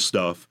look for this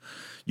stuff,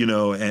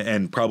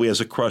 and probably has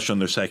a crush on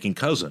their second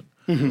cousin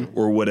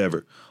or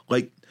whatever.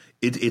 Like,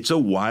 it's a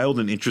wild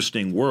and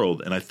interesting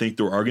world, and I think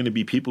there are going to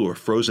be people who are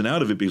frozen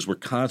out of it because we're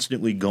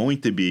constantly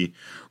going to be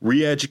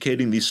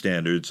re-educating these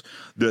standards.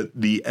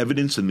 The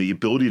evidence and the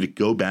ability to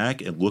go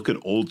back and look at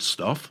old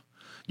stuff,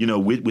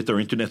 with our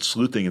internet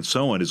sleuthing and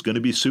so on, is going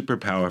to be super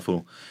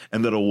powerful,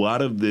 and that a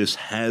lot of this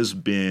has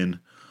been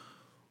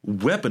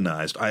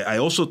weaponized. I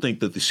also think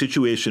that the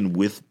situation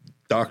with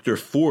Dr.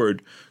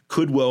 Ford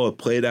could well have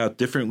played out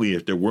differently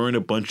if there weren't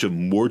a bunch of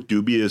more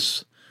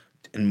dubious,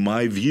 in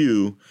my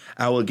view,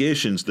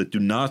 allegations that do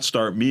not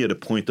start me at a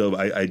point of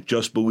I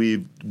just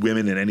believe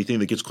women and anything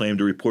that gets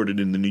claimed or reported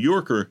in the New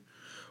Yorker,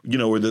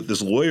 or that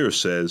this lawyer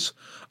says,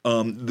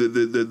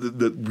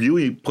 that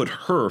really put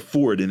her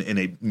forward in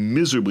a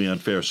miserably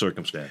unfair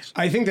circumstance.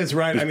 I think that's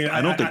right. I mean,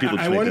 I don't think people.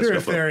 I wonder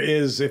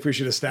if we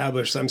should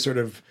establish some sort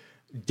of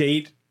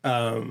date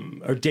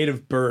or date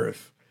of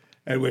birth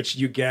at which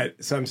you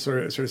get some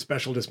sort of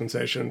special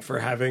dispensation for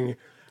having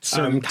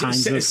certain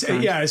kinds of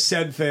crimes.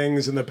 Said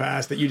things in the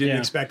past that you didn't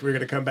expect were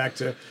going to come back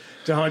to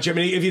haunt you. I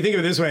mean, if you think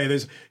of it this way,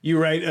 you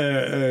write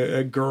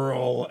a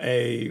girl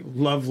a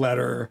love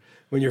letter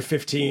when you're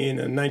 15 in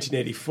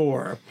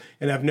 1984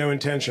 and have no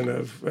intention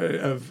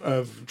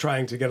of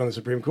trying to get on the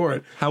Supreme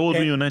Court. How old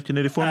were you in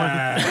 1984,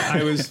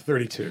 Michael? I was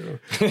 32.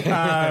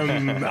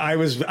 I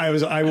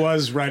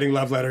was writing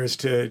love letters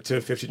to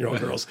 15-year-old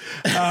girls.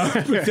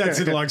 That's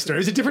a long story.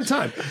 It's a different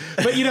time.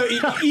 But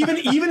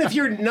even if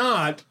you're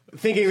not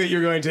thinking that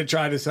you're going to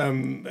try to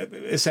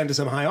ascend to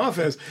some high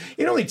office,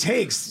 it only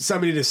takes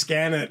somebody to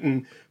scan it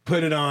and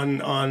put it on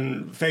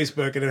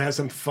Facebook, and it has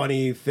some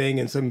funny thing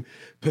and some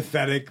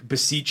pathetic,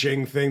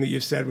 beseeching thing that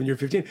you've said when you're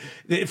 15,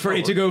 for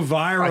it to go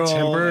viral.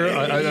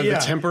 The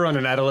temper on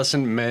an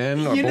adolescent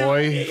man or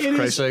boy, for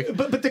Christ's sake.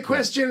 But the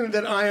question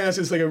that I ask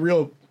is like a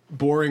real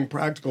boring,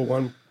 practical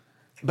one.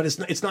 But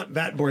it's not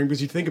that boring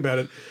because you think about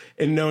it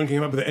and no one can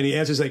come up with any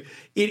answers. Like,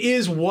 it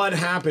is what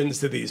happens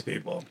to these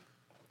people.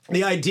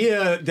 The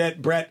idea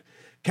that Brett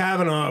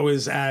Kavanaugh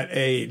was at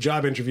a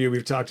job interview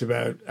we've talked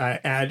about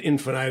ad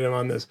infinitum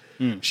on this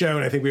show,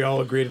 and I think we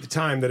all agreed at the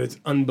time that it's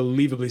an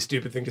unbelievably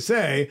stupid thing to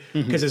say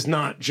because it's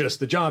not just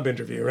the job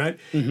interview, right?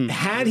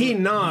 Had he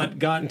not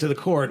gotten to the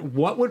court,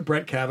 what would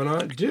Brett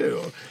Kavanaugh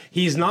do?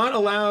 He's not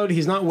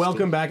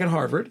welcome back at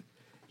Harvard.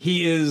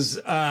 He is,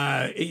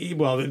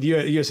 the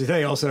USA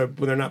Today also,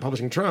 when they're not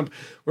publishing Trump,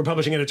 we're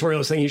publishing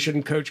editorials saying he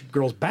shouldn't coach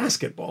girls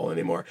basketball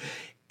anymore.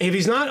 If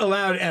he's not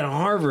allowed at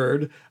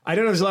Harvard, I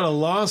don't know if there's a lot of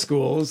law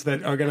schools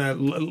that are going to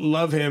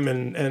love him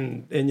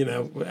and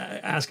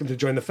ask him to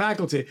join the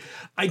faculty.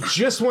 I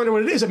just wonder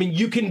what it is. I mean,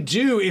 you can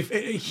do,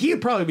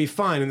 he'd probably be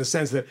fine in the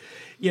sense that,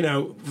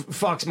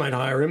 Fox might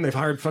hire him. They've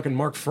hired fucking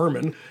Mark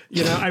Furman.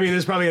 I mean,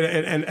 there's probably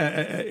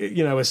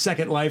a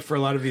second life for a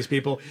lot of these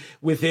people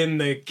within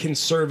the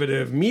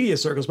conservative media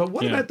circles. But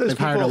what about those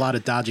people? They've hired a lot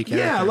of dodgy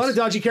characters. Yeah, a lot of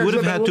dodgy characters.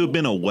 Would have had to have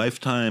been a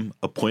lifetime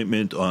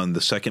appointment on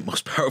the second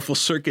most powerful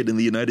circuit in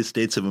the United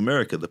States of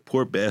America. The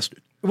poor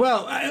bastard.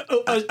 Well,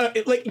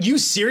 you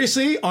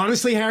seriously,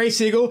 honestly, Harry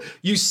Siegel,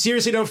 you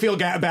seriously don't feel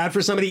bad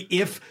for somebody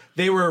if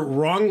they were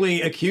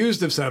wrongly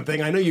accused of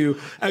something. I know you.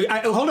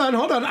 Hold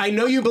on. I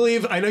know you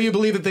believe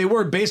that they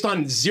were based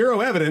on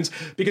zero evidence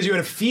because you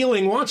had a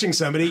feeling watching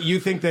somebody. You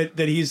think that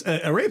he's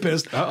a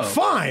rapist.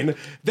 Fine,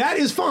 that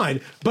is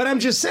fine. But I'm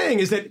just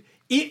saying is that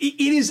it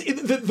is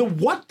the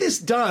what this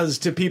does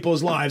to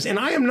people's lives, and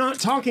I am not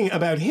talking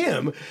about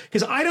him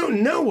because I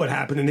don't know what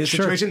happened in his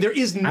situation. There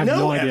is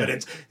no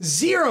evidence,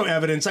 zero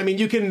evidence. I mean,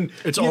 you can.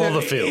 It's all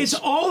the feels. It's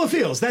all the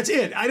feels. That's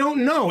it. I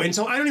don't know, and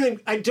so I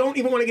don't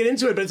even want to get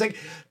into it. But it's like.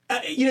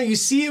 You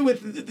see it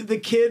with the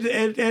kid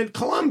at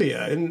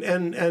Columbia and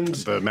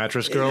the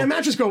mattress girl. The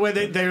mattress girl. Where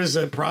there's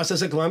a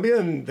process at Columbia,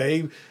 and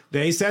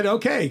they said,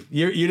 okay,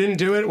 you didn't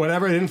do it,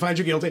 whatever. They didn't find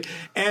you guilty.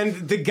 And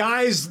the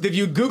guys, if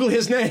you Google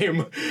his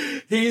name,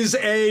 he's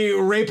a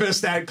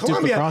rapist at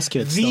Columbia.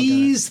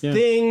 These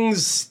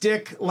things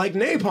stick like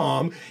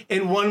napalm,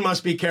 and one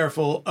must be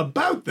careful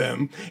about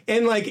them.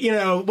 And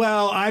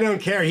well, I don't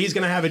care. He's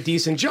going to have a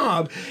decent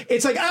job.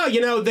 It's like,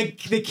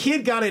 the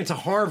kid got into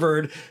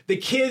Harvard. The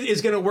kid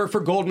is going to work for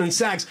Goldman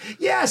Sachs.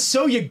 Yeah,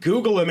 so you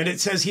Google him and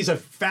it says he's a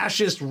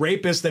fascist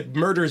rapist that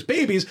murders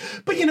babies.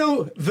 But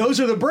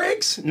those are the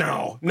breaks?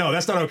 No,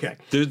 that's not okay.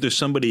 There's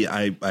somebody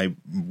I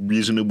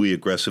reasonably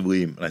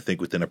aggressively, and I think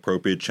within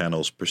appropriate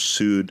channels,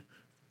 pursued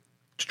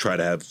to try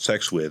to have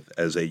sex with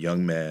as a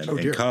young man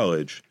in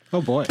college.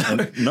 Oh boy.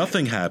 And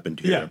nothing happened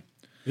here.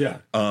 Yeah.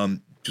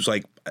 Just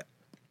like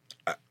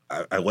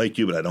I like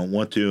you, but I don't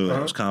want to. And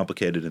it was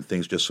complicated, and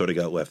things just sort of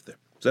got left there.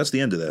 So that's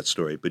the end of that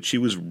story. But she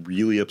was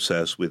really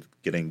obsessed with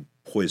getting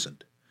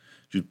poisoned.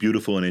 She was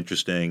beautiful and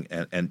interesting,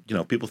 and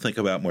people think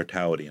about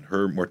mortality, and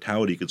her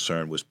mortality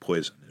concern was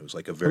poison. It was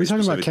like a very. Are we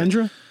talking about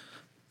Kendra?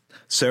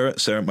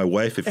 Sarah, my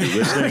wife, if you're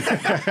listening,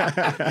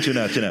 tune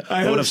out.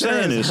 What I'm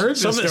saying is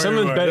something's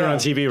better on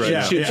TV right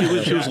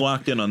now. She was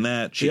locked in on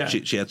that.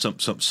 She had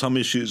some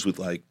issues with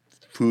like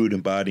food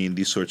and body and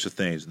these sorts of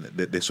things, and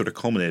they sort of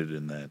culminated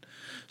in that.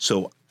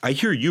 So I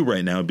hear you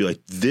right now and be like,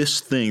 this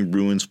thing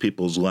ruins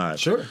people's lives.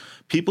 Sure.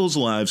 People's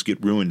lives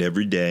get ruined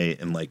every day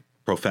in like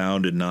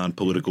profound and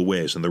non-political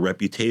ways, and their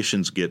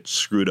reputations get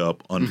screwed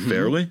up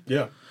unfairly. Mm-hmm.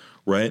 Yeah.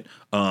 Right?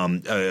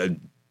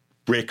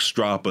 Bricks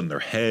drop on their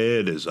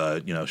head, as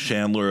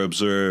Chandler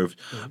observed,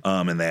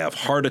 and they have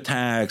heart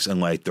attacks,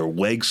 and like their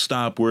legs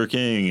stop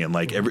working, and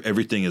like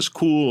everything is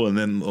cool, and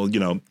then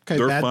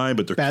they're fine,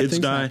 but their kids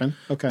die.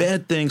 Okay.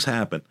 Bad things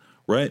happen.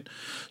 Right?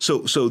 So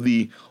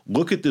the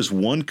look at this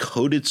one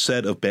coded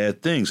set of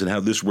bad things and how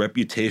this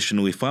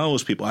reputationally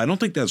follows people. I don't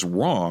think that's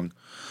wrong.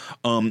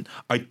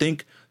 I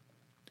think,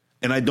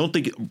 and I don't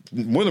think,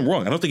 more than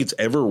wrong, I don't think it's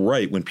ever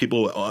right when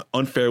people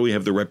unfairly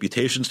have their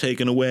reputations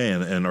taken away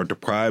and are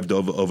deprived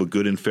of a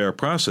good and fair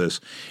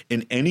process.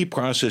 In any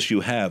process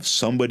you have,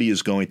 somebody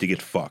is going to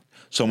get fucked.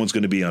 Someone's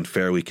going to be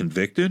unfairly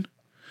convicted.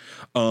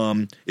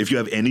 If you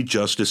have any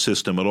justice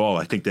system at all,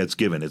 I think that's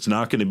given. It's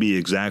not going to be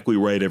exactly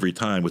right every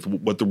time with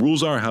what the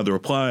rules are, how they're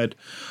applied.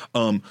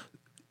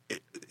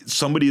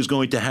 Somebody is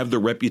going to have their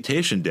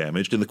reputation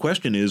damaged. And the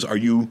question is, are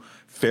you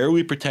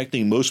fairly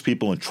protecting most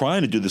people and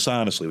trying to do this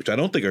honestly, which I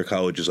don't think our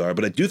colleges are,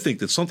 but I do think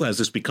that sometimes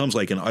this becomes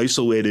like an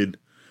isolated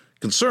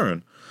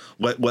concern.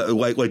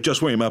 Like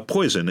just worrying about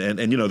poison. And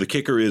the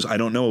kicker is, I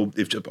don't know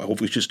if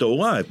hopefully she's still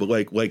alive, but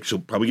like she'll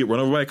probably get run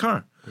over by a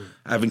car.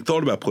 Having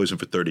thought about poison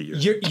for 30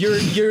 years.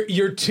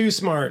 You're too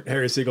smart,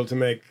 Harry Siegel, to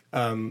make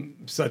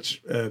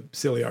such a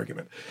silly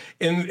argument.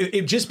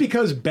 And just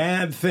because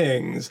bad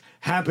things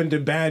happen to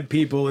bad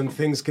people and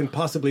things can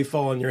possibly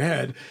fall on your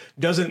head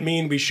doesn't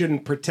mean we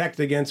shouldn't protect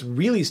against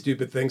really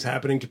stupid things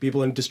happening to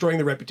people and destroying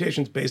their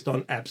reputations based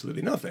on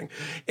absolutely nothing.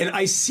 And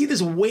I see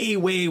this way,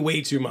 way,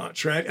 way too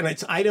much, right? And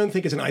I don't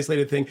think it's an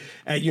isolated thing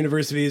at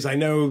universities. I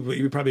know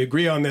you probably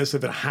agree on this,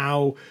 about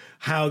how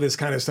this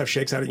kind of stuff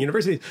shakes out at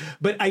universities.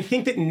 But I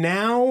think that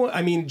now,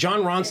 I mean,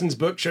 John Ronson's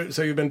book,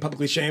 So You've Been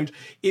Publicly Shamed,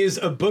 is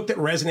a book that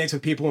resonates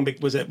with people and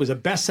was a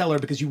bestseller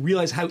because you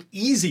realize how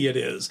easy it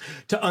is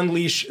to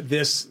unleash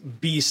this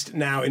beast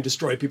now and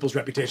destroy people's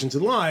reputations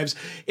and lives.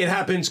 It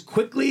happens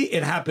quickly.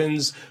 It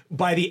happens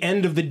by the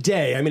end of the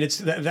day. I mean, it's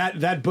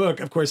that book,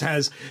 of course,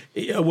 has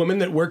a woman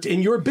that worked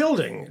in your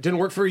building. Didn't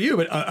work for you,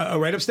 but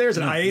right upsters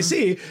at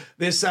IAC,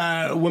 this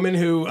woman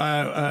who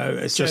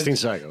Justine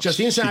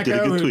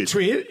Sacco, who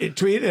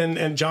tweet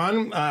and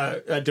John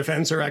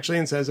defends her actually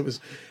and says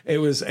it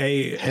was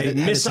a headed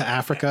to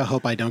Africa.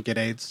 Hope I don't get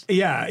AIDS.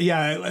 Yeah,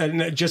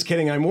 and just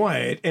kidding. I'm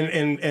white,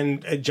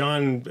 and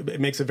John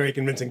makes a very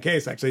convincing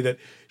case actually that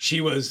she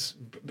was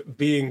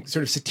being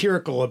sort of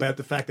satirical about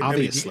the fact that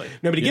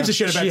nobody gives a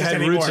shit about she this had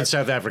anymore. Roots in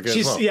South Africa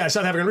as well. Yeah,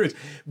 South African roots.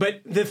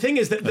 But the thing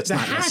is that the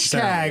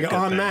hashtag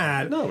on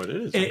that. No, but it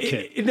is.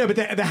 Okay. But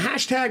the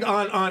hashtag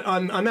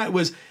on that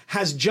was,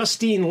 has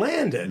Justine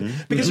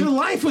landed? Because her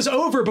life was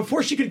over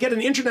before she could get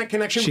an internet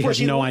connection. She had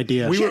no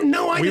idea. She had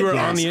no idea. We were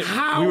That's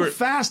how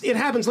fast it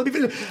happens. Let me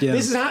finish.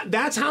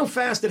 That's how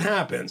fast it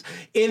happens.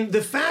 And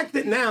the fact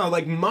that now,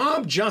 like,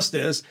 mob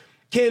justice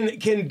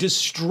can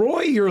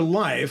destroy your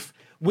life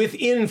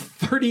within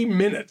 30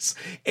 minutes,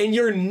 and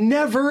you're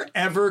never,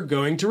 ever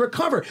going to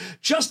recover.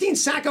 Justine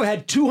Sacco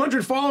had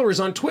 200 followers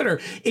on Twitter.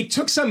 It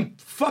took some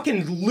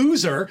fucking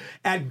loser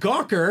at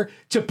Gawker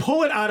to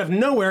pull it out of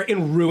nowhere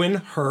and ruin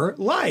her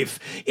life.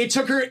 It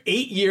took her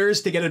 8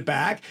 years to get it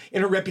back,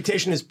 and her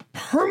reputation is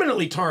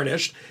permanently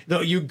tarnished.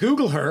 Though you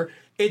Google her,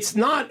 It's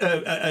not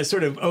a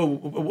sort of,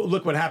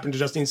 look what happened to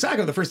Justine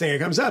Sacco, the first thing that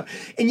comes up.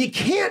 And you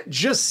can't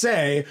just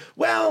say,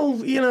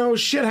 well,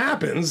 shit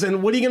happens,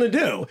 and what are you going to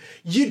do?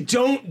 You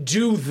don't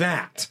do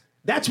that.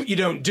 That's what you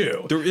don't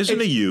do. There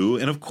isn't a you,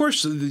 and of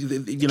course, sure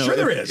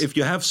there is. If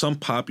you have some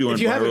popular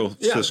and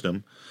viral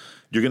system,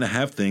 you're going to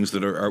have things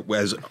that are,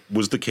 as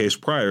was the case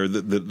prior,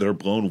 that are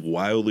blown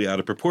wildly out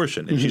of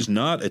proportion. And she's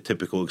not a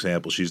typical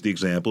example. She's the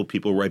example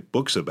people write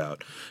books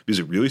about because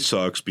it really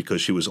sucks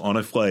because she was on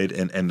a flight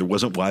and there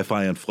wasn't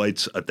Wi-Fi on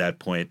flights at that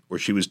point or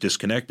she was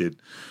disconnected.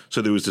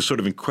 So there was this sort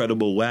of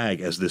incredible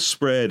lag as this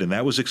spread, and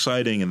that was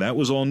exciting and that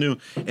was all new.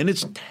 And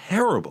it's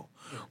terrible,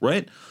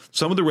 right?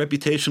 Some of the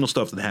reputational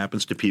stuff that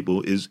happens to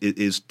people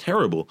is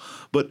terrible,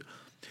 but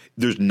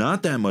there's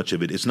not that much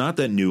of it. It's not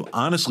that new.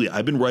 Honestly,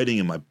 I've been writing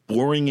in my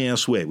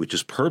boring-ass way, which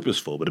is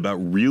purposeful, but about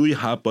really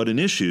hot-button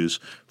issues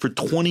for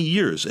 20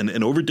 years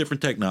and over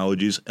different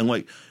technologies. And,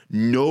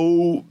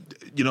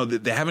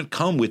 they haven't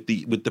come with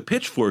the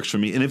pitchforks for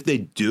me. And if they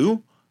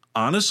do,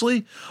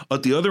 honestly,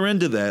 at the other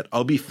end of that,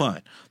 I'll be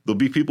fine. There'll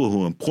be people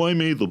who employ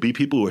me. There'll be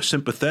people who are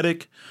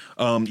sympathetic,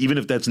 even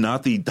if that's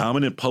not the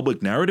dominant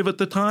public narrative at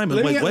the time.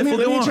 And life will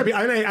go on. I'm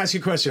going to ask you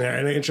a question, Harry.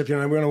 I'm going to interrupt you,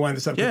 and I'm going to wind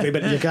this up quickly.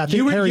 But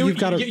Harry, you've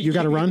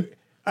got to run.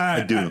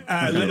 I do.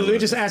 Let me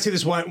just ask you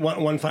this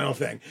one final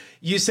thing.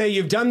 You say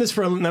you've done this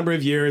for a number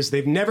of years.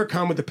 They've never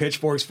come with the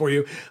pitchforks for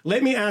you.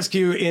 Let me ask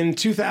you, in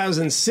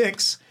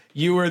 2006,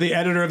 you were the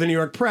editor of the New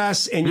York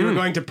Press, and you were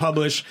going to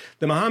publish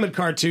the Muhammad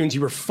cartoons. You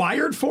were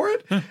fired for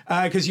it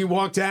because you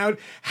walked out.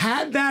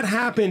 Had that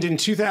happened in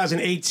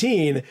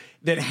 2018,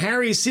 that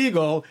Harry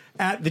Siegel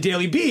at the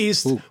Daily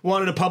Beast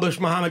wanted to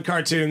publish Muhammad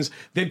cartoons,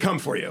 they'd come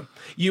for you.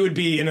 You would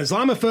be an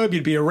Islamophobe,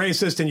 you'd be a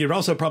racist, and you'd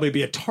also probably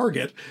be a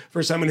target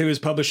for someone who is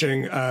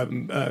publishing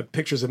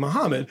pictures of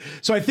Muhammad.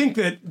 So I think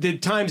that the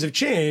times have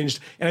changed,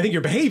 and I think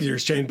your behavior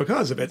has changed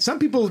because of it. Some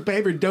people's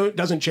behavior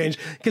doesn't change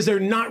because they're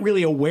not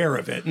really aware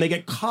of it, and they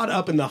get caught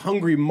up in the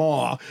hungry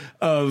maw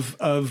of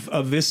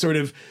this sort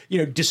of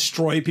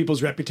destroy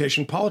people's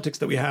reputation politics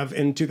that we have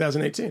in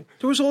 2018.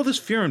 There was all this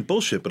fear and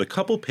bullshit, but a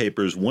couple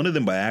papers, one of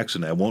them by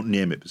accident, I won't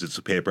name it because it's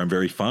a paper I'm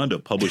very fond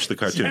of, published the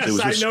cartoons. Yes, it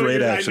was a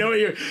straight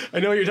accident. I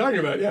know what you're talking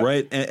about. Yeah.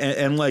 Right,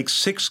 and like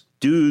 6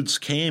 dudes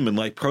came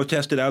and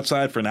protested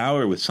outside for an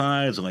hour with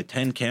signs, and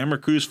 10 camera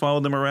crews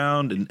followed them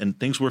around, and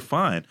things were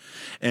fine.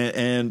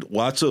 And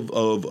lots of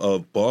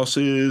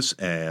bosses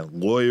and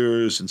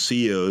lawyers and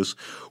CEOs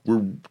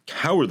were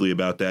cowardly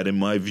about that, in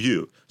my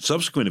view.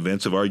 Subsequent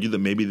events have argued that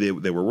maybe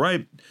they were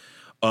right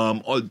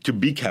to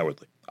be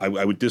cowardly.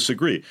 I would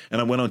disagree.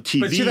 And I went on TV.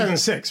 But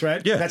 2006,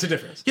 right? Yeah. That's a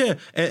difference. Yeah.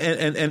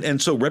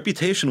 And so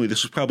reputationally,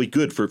 this was probably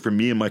good for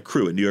me and my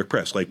crew at New York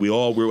Press. We're going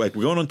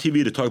on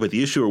TV to talk about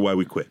the issue or why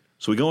we quit.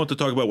 So we go on to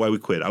talk about why we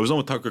quit. I was on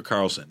with Tucker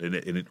Carlson in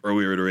an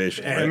earlier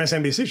iteration. Right?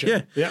 MSNBC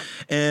show. Yeah.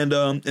 And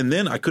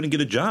then I couldn't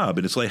get a job.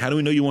 And it's how do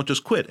we know you won't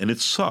just quit? And it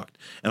sucked.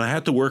 And I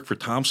had to work for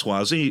Tom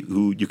Swazi,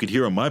 who you could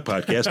hear on my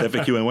podcast,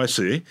 FAQ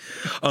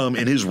NYC,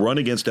 in his run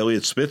against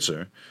Elliot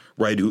Spitzer,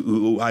 right,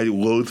 who I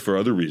loathe for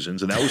other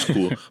reasons, and that was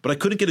cool. But I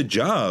couldn't get a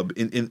job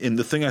in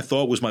the thing I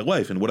thought was my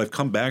life, and what I've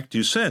come back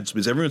to since,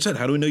 because everyone said,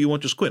 how do we know you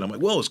won't just quit? I'm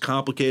like, well, it's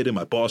complicated.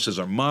 My bosses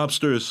are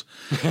mobsters.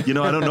 I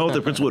don't know if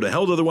the principal would have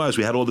held otherwise.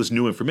 We had all this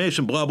new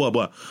information, blah, blah,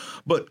 blah.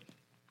 But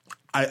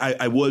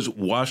I was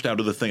washed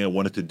out of the thing I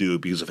wanted to do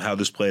because of how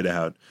this played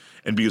out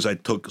and because I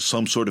took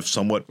some sort of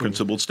somewhat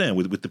principled stand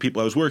with the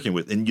people I was working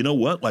with. And you know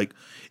what?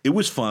 It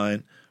was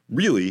fine.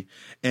 Really,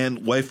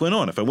 and life went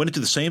on. If I went into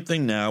the same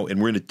thing now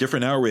and we're in a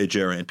different outrage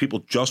era and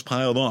people just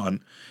piled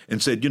on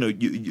and said,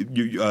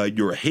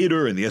 you're a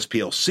hater and the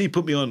SPLC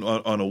put me on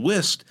a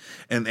list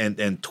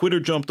and Twitter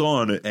jumped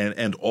on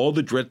and all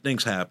the dread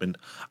things happened,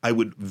 I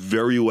would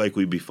very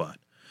likely be fine.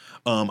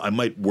 I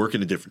might work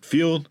in a different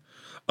field.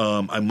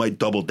 I might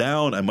double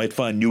down. I might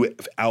find new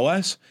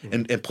allies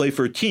and play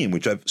for a team,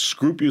 which I've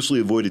scrupulously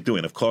avoided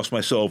doing. I've cost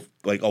myself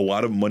a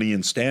lot of money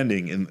and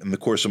standing in the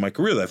course of my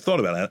career that I've thought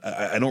about.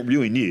 I don't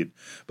really need,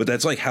 but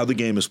that's how the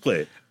game is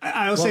played.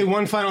 I'll say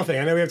one final thing.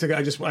 I know we have to go.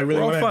 I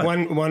really want to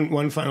have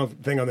one final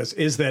thing on this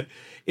is that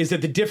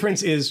the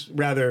difference is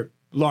rather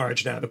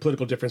large now, the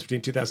political difference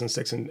between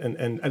 2006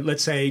 and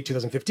let's say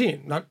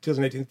 2015, not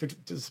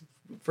 2018,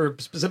 for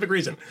a specific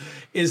reason,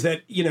 is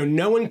that,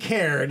 no one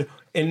cared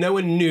and no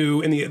one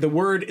knew, and the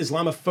word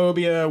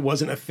Islamophobia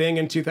wasn't a thing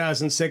in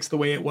 2006 the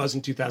way it was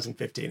in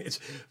 2015. It's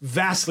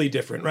vastly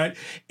different, right?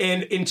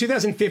 And in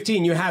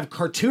 2015, you have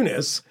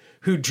cartoonists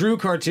who drew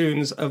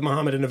cartoons of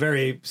Muhammad in a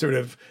very sort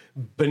of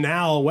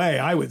banal way,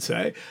 I would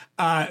say,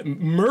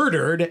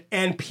 murdered,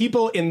 and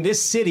people in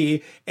this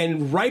city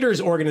and writers'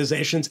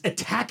 organizations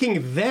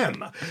attacking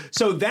them.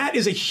 So that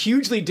is a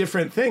hugely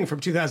different thing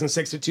from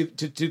 2006 to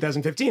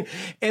 2015.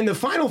 And the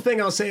final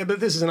thing I'll say about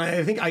this is, and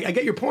I think I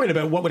get your point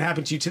about what would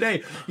happen to you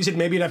today. You said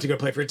maybe you'd have to go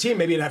play for a team,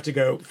 maybe you'd have to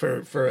go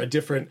for a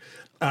different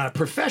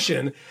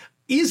profession.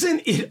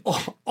 isn't it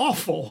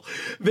awful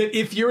that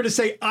if you were to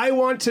say, I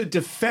want to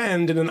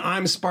defend in an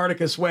I'm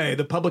Spartacus way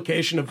the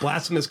publication of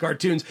blasphemous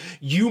cartoons,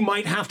 you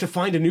might have to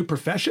find a new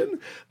profession?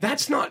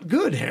 That's not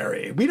good,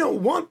 Harry. We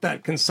don't want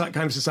that kind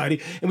of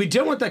society, and we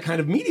don't want that kind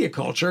of media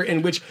culture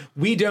in which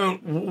we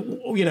don't,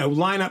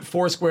 line up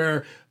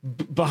foursquare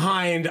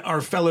behind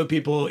our fellow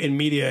people in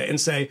media and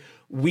say,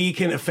 we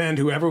can offend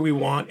whoever we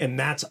want, and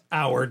that's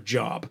our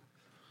job.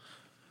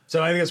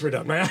 So I guess we're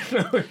done, right?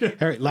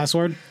 Harry, last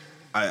word?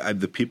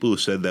 The people who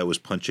said that was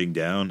punching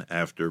down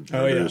after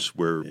murders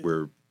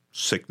were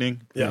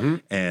sickening. Yeah.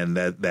 And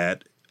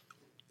that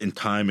in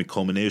time and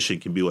culmination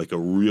can be like a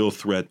real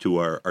threat to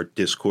our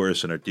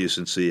discourse and our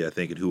decency, I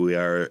think, and who we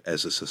are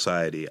as a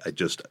society.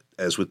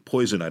 As with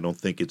poison, I don't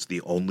think it's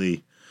the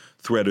only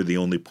threat or the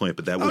only point,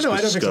 but that was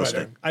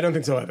disgusting. I don't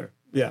think so either.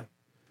 Yeah.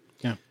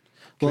 Yeah.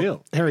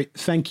 Well, Harry,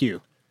 thank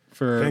you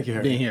for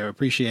Harry. being here.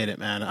 Appreciate it,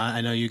 man.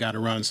 I know you got to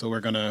run, so we're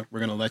gonna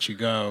let you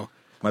go.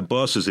 My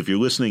boss says, if you're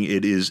listening,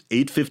 it is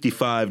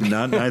 8:55,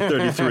 not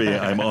 9:33.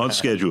 I'm on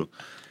schedule.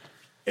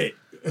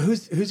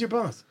 Who's your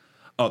boss?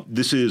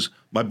 This is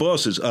my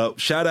bosses.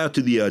 Shout out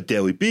to the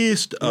Daily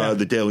Beast,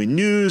 the Daily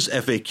News,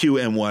 FAQ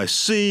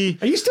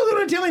NYC. Are you still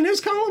doing a Daily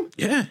News column?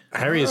 Yeah.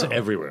 Harry is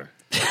everywhere.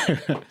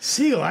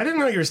 Siegel, I didn't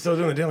know you were still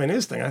doing the Daily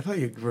News thing. I thought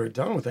you were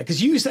done with that.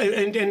 Because you used to,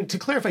 and to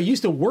clarify, you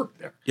used to work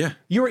there. Yeah.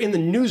 You were in the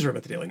newsroom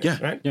at the Daily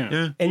News, right?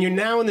 Yeah. And you're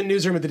now in the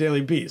newsroom at the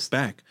Daily Beast.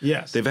 Back.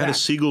 Yes. They've had a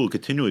Siegel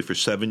continually for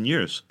 7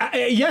 years.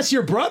 Yes,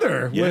 your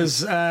brother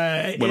was...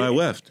 when I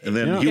left. And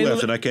then he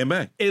left and I came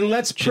back. And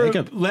let's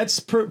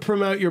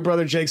promote your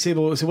brother, Jake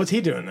Siegel. So what's he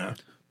doing now?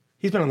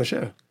 He's been on the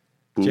show.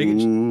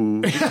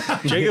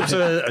 Jacob's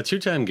a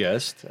two-time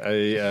guest.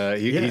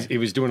 He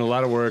was doing a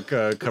lot of work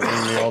covering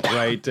the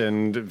alt-right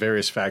and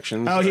various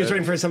factions. Oh, he was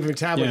writing for something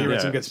tablet. He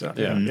wrote some good stuff.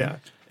 Yeah. Yeah.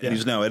 And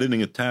he's now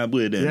editing a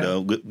tablet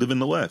and living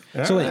the life.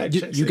 So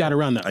you got to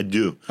run though. I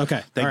do.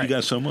 Okay. Thank you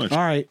guys so much. All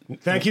right.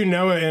 Thank you,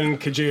 Noah and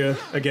Kajia,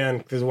 again,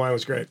 because the wine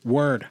was great.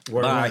 Word.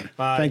 Bye.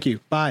 Thank you.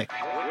 Bye.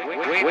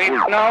 We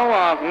know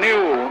of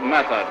new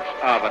methods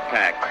of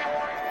attack.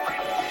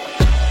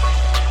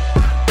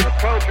 The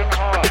Trojan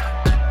horse.